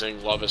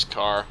amazing. Love his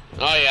car.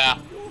 Oh yeah,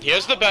 he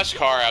has the best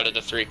car out of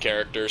the three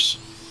characters.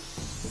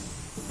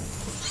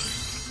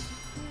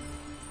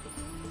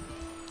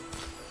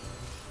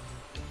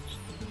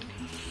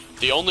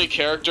 The only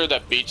character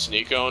that beats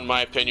Nico, in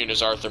my opinion,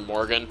 is Arthur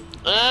Morgan.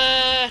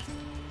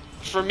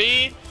 For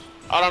me,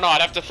 I don't know,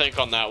 I'd have to think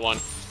on that one.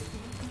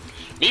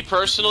 Me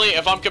personally,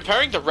 if I'm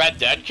comparing the Red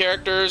Dead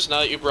characters, now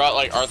that you brought,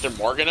 like, Arthur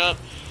Morgan up,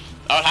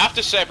 I would have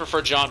to say I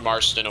prefer John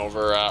Marston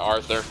over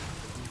Arthur.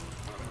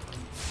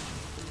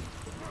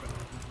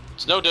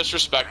 It's no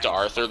disrespect to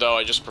Arthur, though,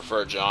 I just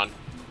prefer John.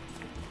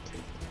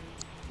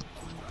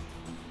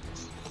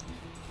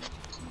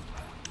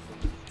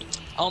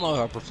 I don't know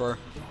who I prefer.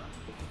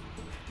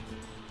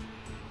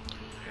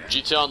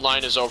 GTA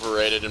Online is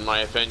overrated, in my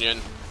opinion.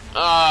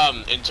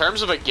 In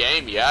terms of a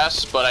game,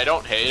 yes, but I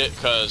don't hate it,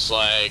 because,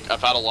 like,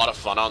 I've had a lot of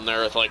fun on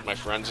there with, like, my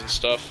friends and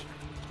stuff.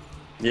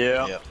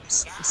 Yeah. Yep.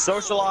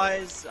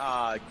 Socialize,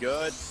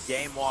 good.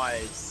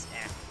 Game-wise,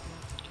 eh.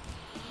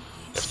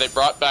 If they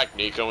brought back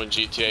Nico in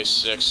GTA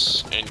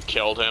 6 and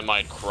killed him,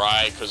 I'd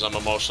cry, because I'm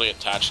emotionally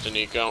attached to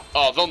Nico.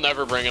 Oh, they'll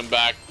never bring him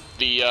back.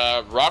 The,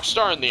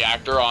 Rockstar and the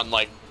actor are on,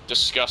 like,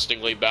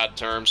 disgustingly bad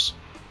terms.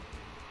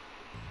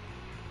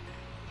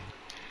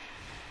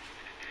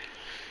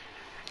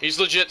 He's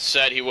legit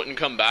said he wouldn't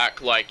come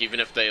back, like, even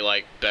if they,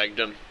 like, begged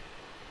him.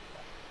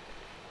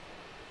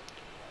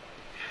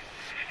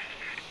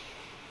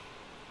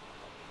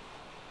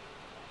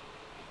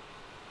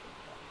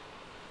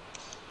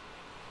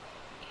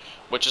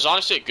 Which is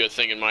honestly a good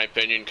thing in my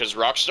opinion, because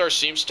Rockstar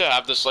seems to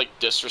have this, like,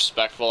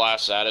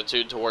 disrespectful-ass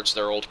attitude towards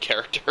their old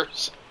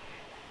characters.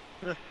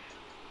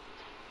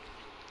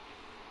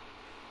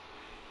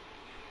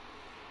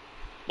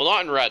 Well,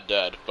 not in Red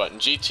Dead, but in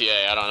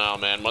GTA, I don't know,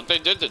 man. What they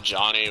did to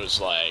Johnny was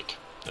like,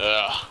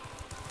 ugh.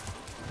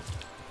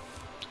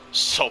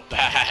 So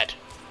bad.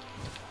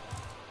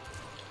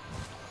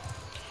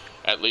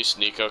 At least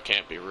Nico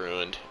can't be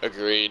ruined.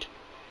 Agreed.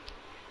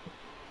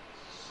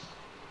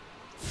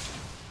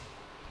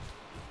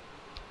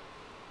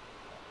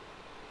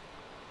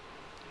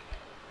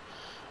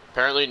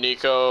 Apparently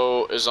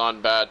Nico is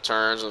on bad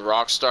terms with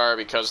Rockstar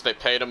because they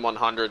paid him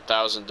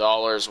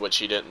 $100,000, which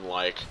he didn't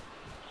like.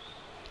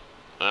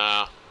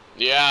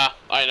 Yeah,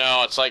 I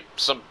know, it's like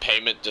some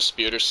payment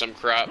dispute or some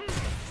crap.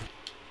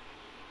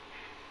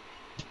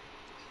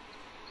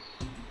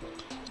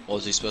 Well,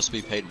 is he supposed to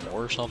be paid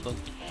more or something?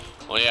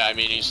 Well, yeah, I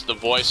mean, he's the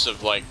voice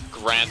of, like,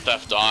 Grand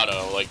Theft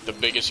Auto, like, the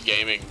biggest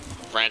gaming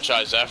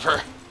franchise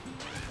ever.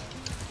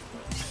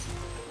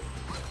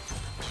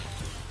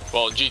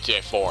 Well, in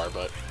GTA 4,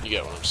 but you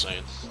get what I'm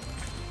saying.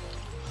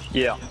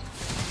 Yeah.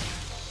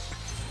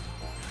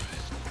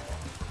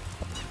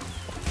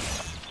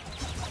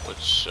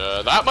 Which,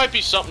 that might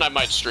be something I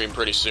might stream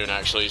pretty soon,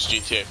 actually, is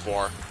GTA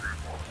 4.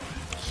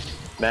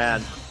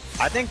 Man,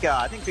 I think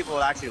people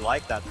would actually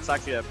like that. It's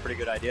actually a pretty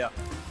good idea.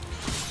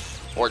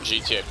 Or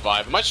GTA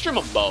 5. I might stream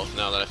them both,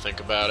 now that I think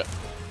about it.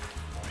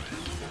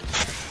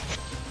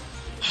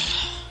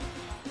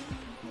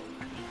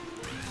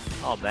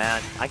 Oh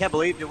man, I can't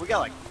believe, dude, we got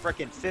like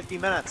freaking 50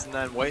 minutes and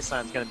then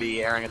Wasteland's gonna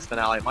be airing its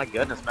finale. My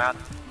goodness, man.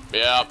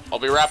 Yeah, I'll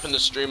be wrapping the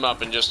stream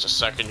up in just a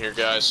second here,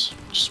 guys.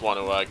 Just want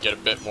to get a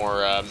bit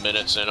more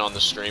minutes in on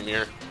the stream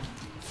here.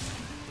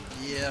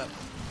 Yeah.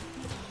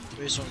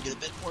 We just want to get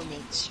a bit more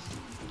minutes.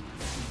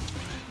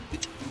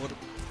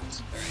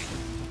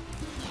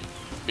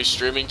 Be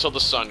streaming till the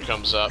sun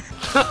comes up.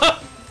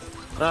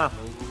 Ah.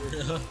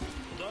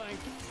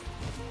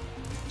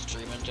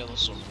 Streaming till the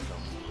sun comes.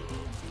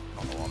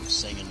 I don't know what I'm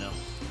singing now.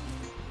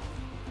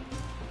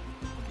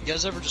 You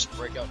guys ever just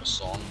break out in a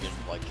song and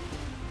like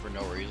for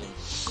no reason?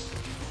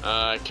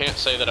 I can't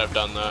say that I've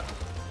done that.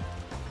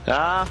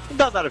 I've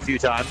done that a few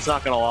times,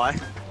 not gonna lie.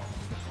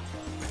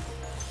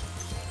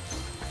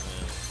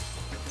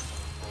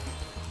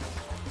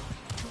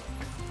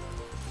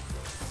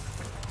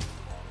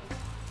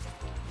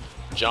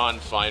 John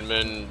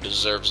Feynman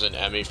deserves an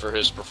Emmy for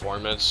his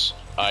performance.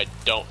 I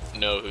don't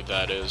know who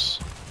that is.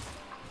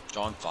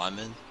 John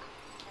Feynman?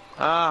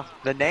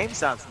 The name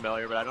sounds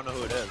familiar, but I don't know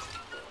who it is.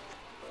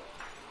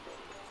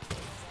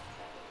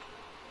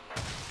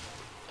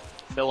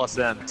 Fill us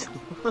in.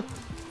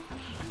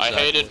 I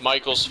hated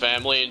Michael's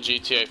family in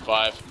GTA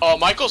 5. Oh,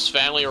 Michael's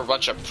family are a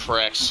bunch of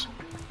pricks.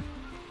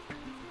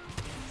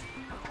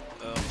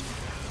 Oh.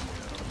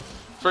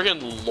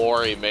 Friggin'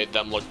 Lori made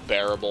them look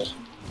bearable.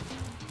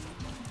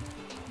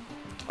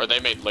 Or they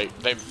made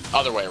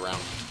other way around.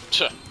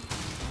 Tuh.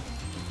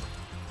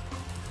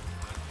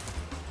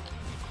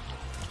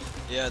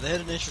 Yeah, they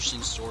had an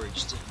interesting story,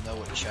 just didn't know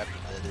what chapter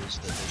that is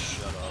that they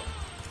shut up.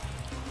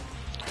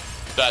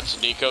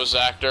 That's Nico's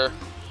actor.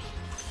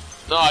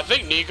 No, I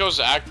think Nico's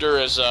actor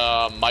is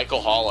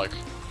Michael Hollick.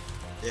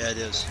 Yeah, it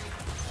is.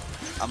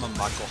 I'm a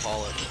Michael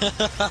Hollick.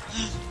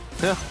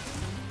 Yeah.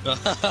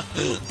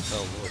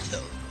 Oh Lord,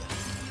 hell.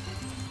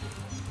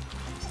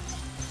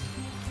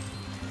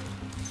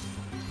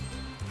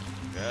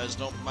 Guys,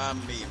 don't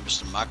mind me,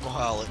 Mr. Michael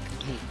Hollick.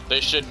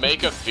 They should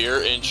make a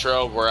Fear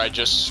intro where I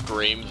just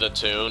scream the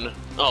tune.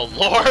 Oh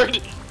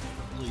Lord!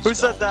 Please Who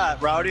said don't.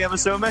 that? Rowdy, I'm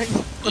assuming?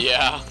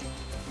 Yeah.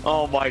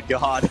 Oh my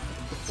god.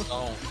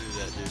 Don't do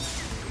that, dude.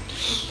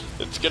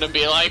 It's gonna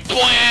be like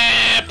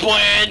blah,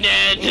 blah,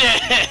 nah,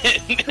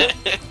 nah.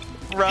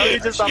 Rowdy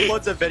just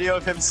uploads a video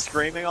of him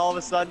screaming all of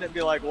a sudden and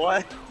be like,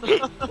 what?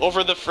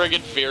 Over the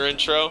friggin' Fear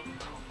intro.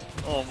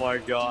 Oh my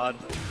god.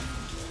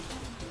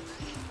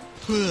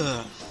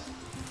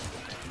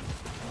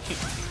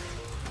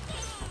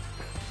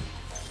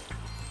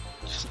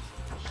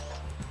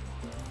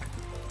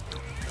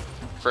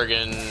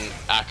 Friggin'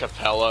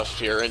 acapella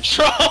Fear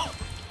intro.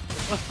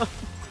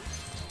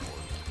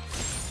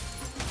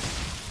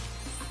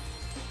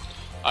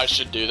 I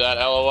should do that,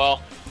 LOL.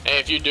 Hey,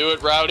 if you do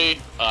it,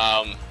 Rowdy,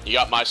 you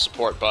got my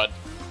support, bud.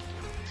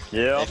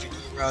 Yeah. If you do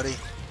it, Rowdy,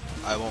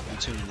 I won't be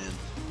tuning in.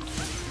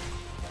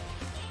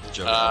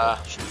 Joke.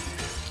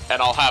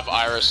 And I'll have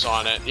Iris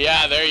on it.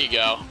 Yeah, there you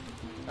go.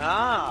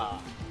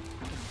 Ah.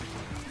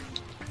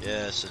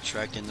 Yes,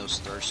 attracting those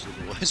thirsty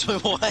boys.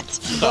 Wait, what?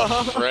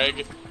 The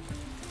frig.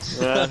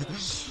 Yeah.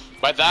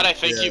 By that, I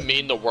think Yeah. you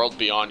mean the World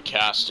Beyond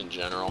cast in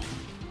general.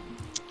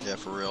 Yeah,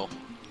 for real.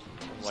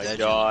 Oh my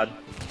god.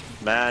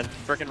 Man,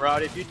 frickin'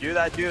 Rowdy, if you do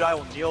that, dude, I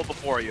will kneel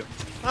before you.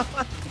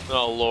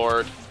 Oh,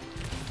 Lord.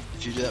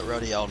 If you do that,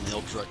 Rowdy, I'll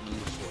Neil Druckmann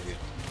before you.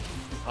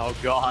 Oh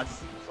god.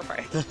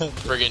 Right.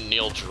 Friggin'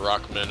 Neil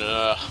Druckmann,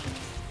 ugh.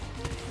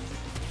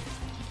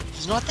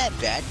 He's not that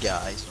bad,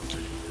 guys. No,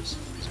 he is.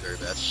 He's very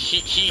bad.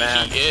 He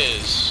Man.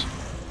 is.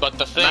 But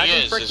the thing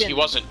Imagine is he frickin-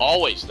 wasn't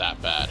always that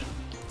bad.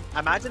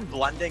 Imagine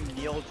blending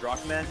Neil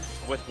Druckmann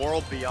with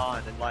World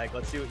Beyond and like,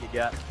 let's see what you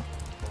get.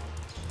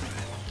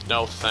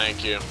 No,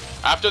 thank you.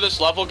 After this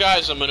level,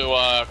 guys, I'm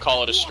gonna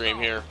call it a stream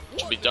here.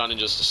 Should be done in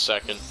just a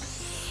second.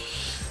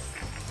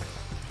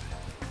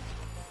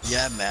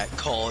 Yeah, Matt,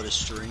 call it a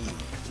stream.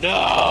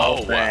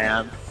 No,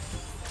 Man.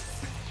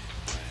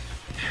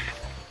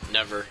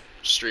 Never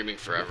streaming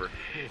forever.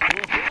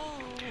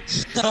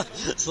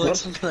 It's like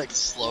some kind of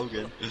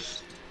slogan.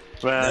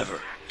 Man.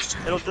 Never.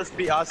 It'll just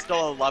be us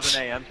till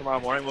 11 a.m. tomorrow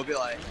morning. We'll be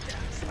like, yeah,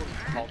 this is what we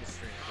call the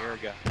stream. Here we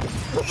go.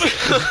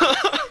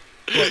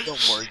 But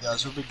don't worry,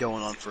 guys. We'll be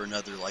going on for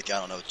another, like, I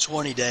don't know,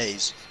 20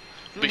 days.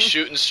 Be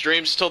shooting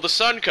streams till the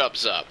sun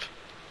comes up.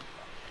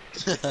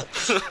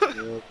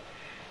 Yep.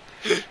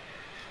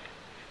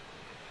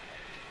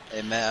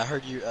 Hey, Matt, I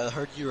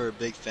heard you were a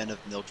big fan of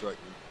Neil Druckmann.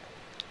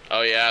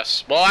 Oh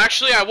yes. Well,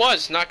 actually, I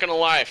was. Not gonna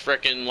lie.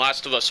 Frickin'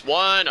 Last of Us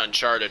 1,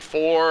 Uncharted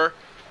 4.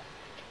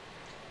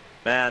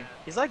 Man,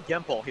 he's like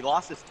Gimple. He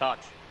lost his touch.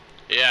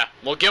 Yeah.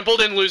 Well, Gimple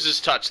didn't lose his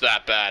touch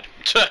that bad.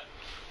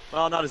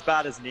 Well, not as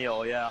bad as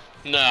Neil, yeah.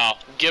 No,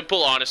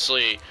 Gimple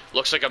honestly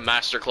looks like a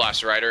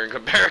masterclass writer in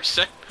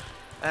comparison.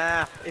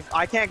 If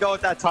I can't go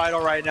with that title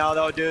right now,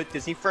 though, dude,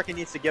 because he frickin'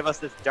 needs to give us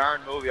this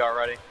darn movie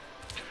already.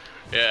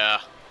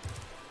 Yeah.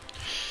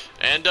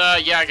 And,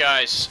 yeah,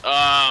 guys,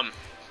 I'm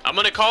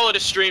gonna call it a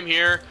stream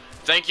here.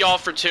 Thank y'all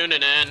for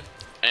tuning in.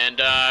 And,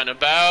 in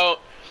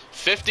about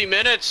 50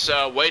 minutes,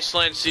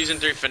 Wasteland Season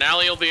 3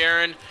 finale will be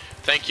airing.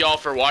 Thank y'all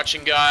for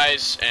watching,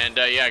 guys. And,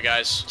 yeah,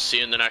 guys, see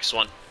you in the next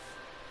one.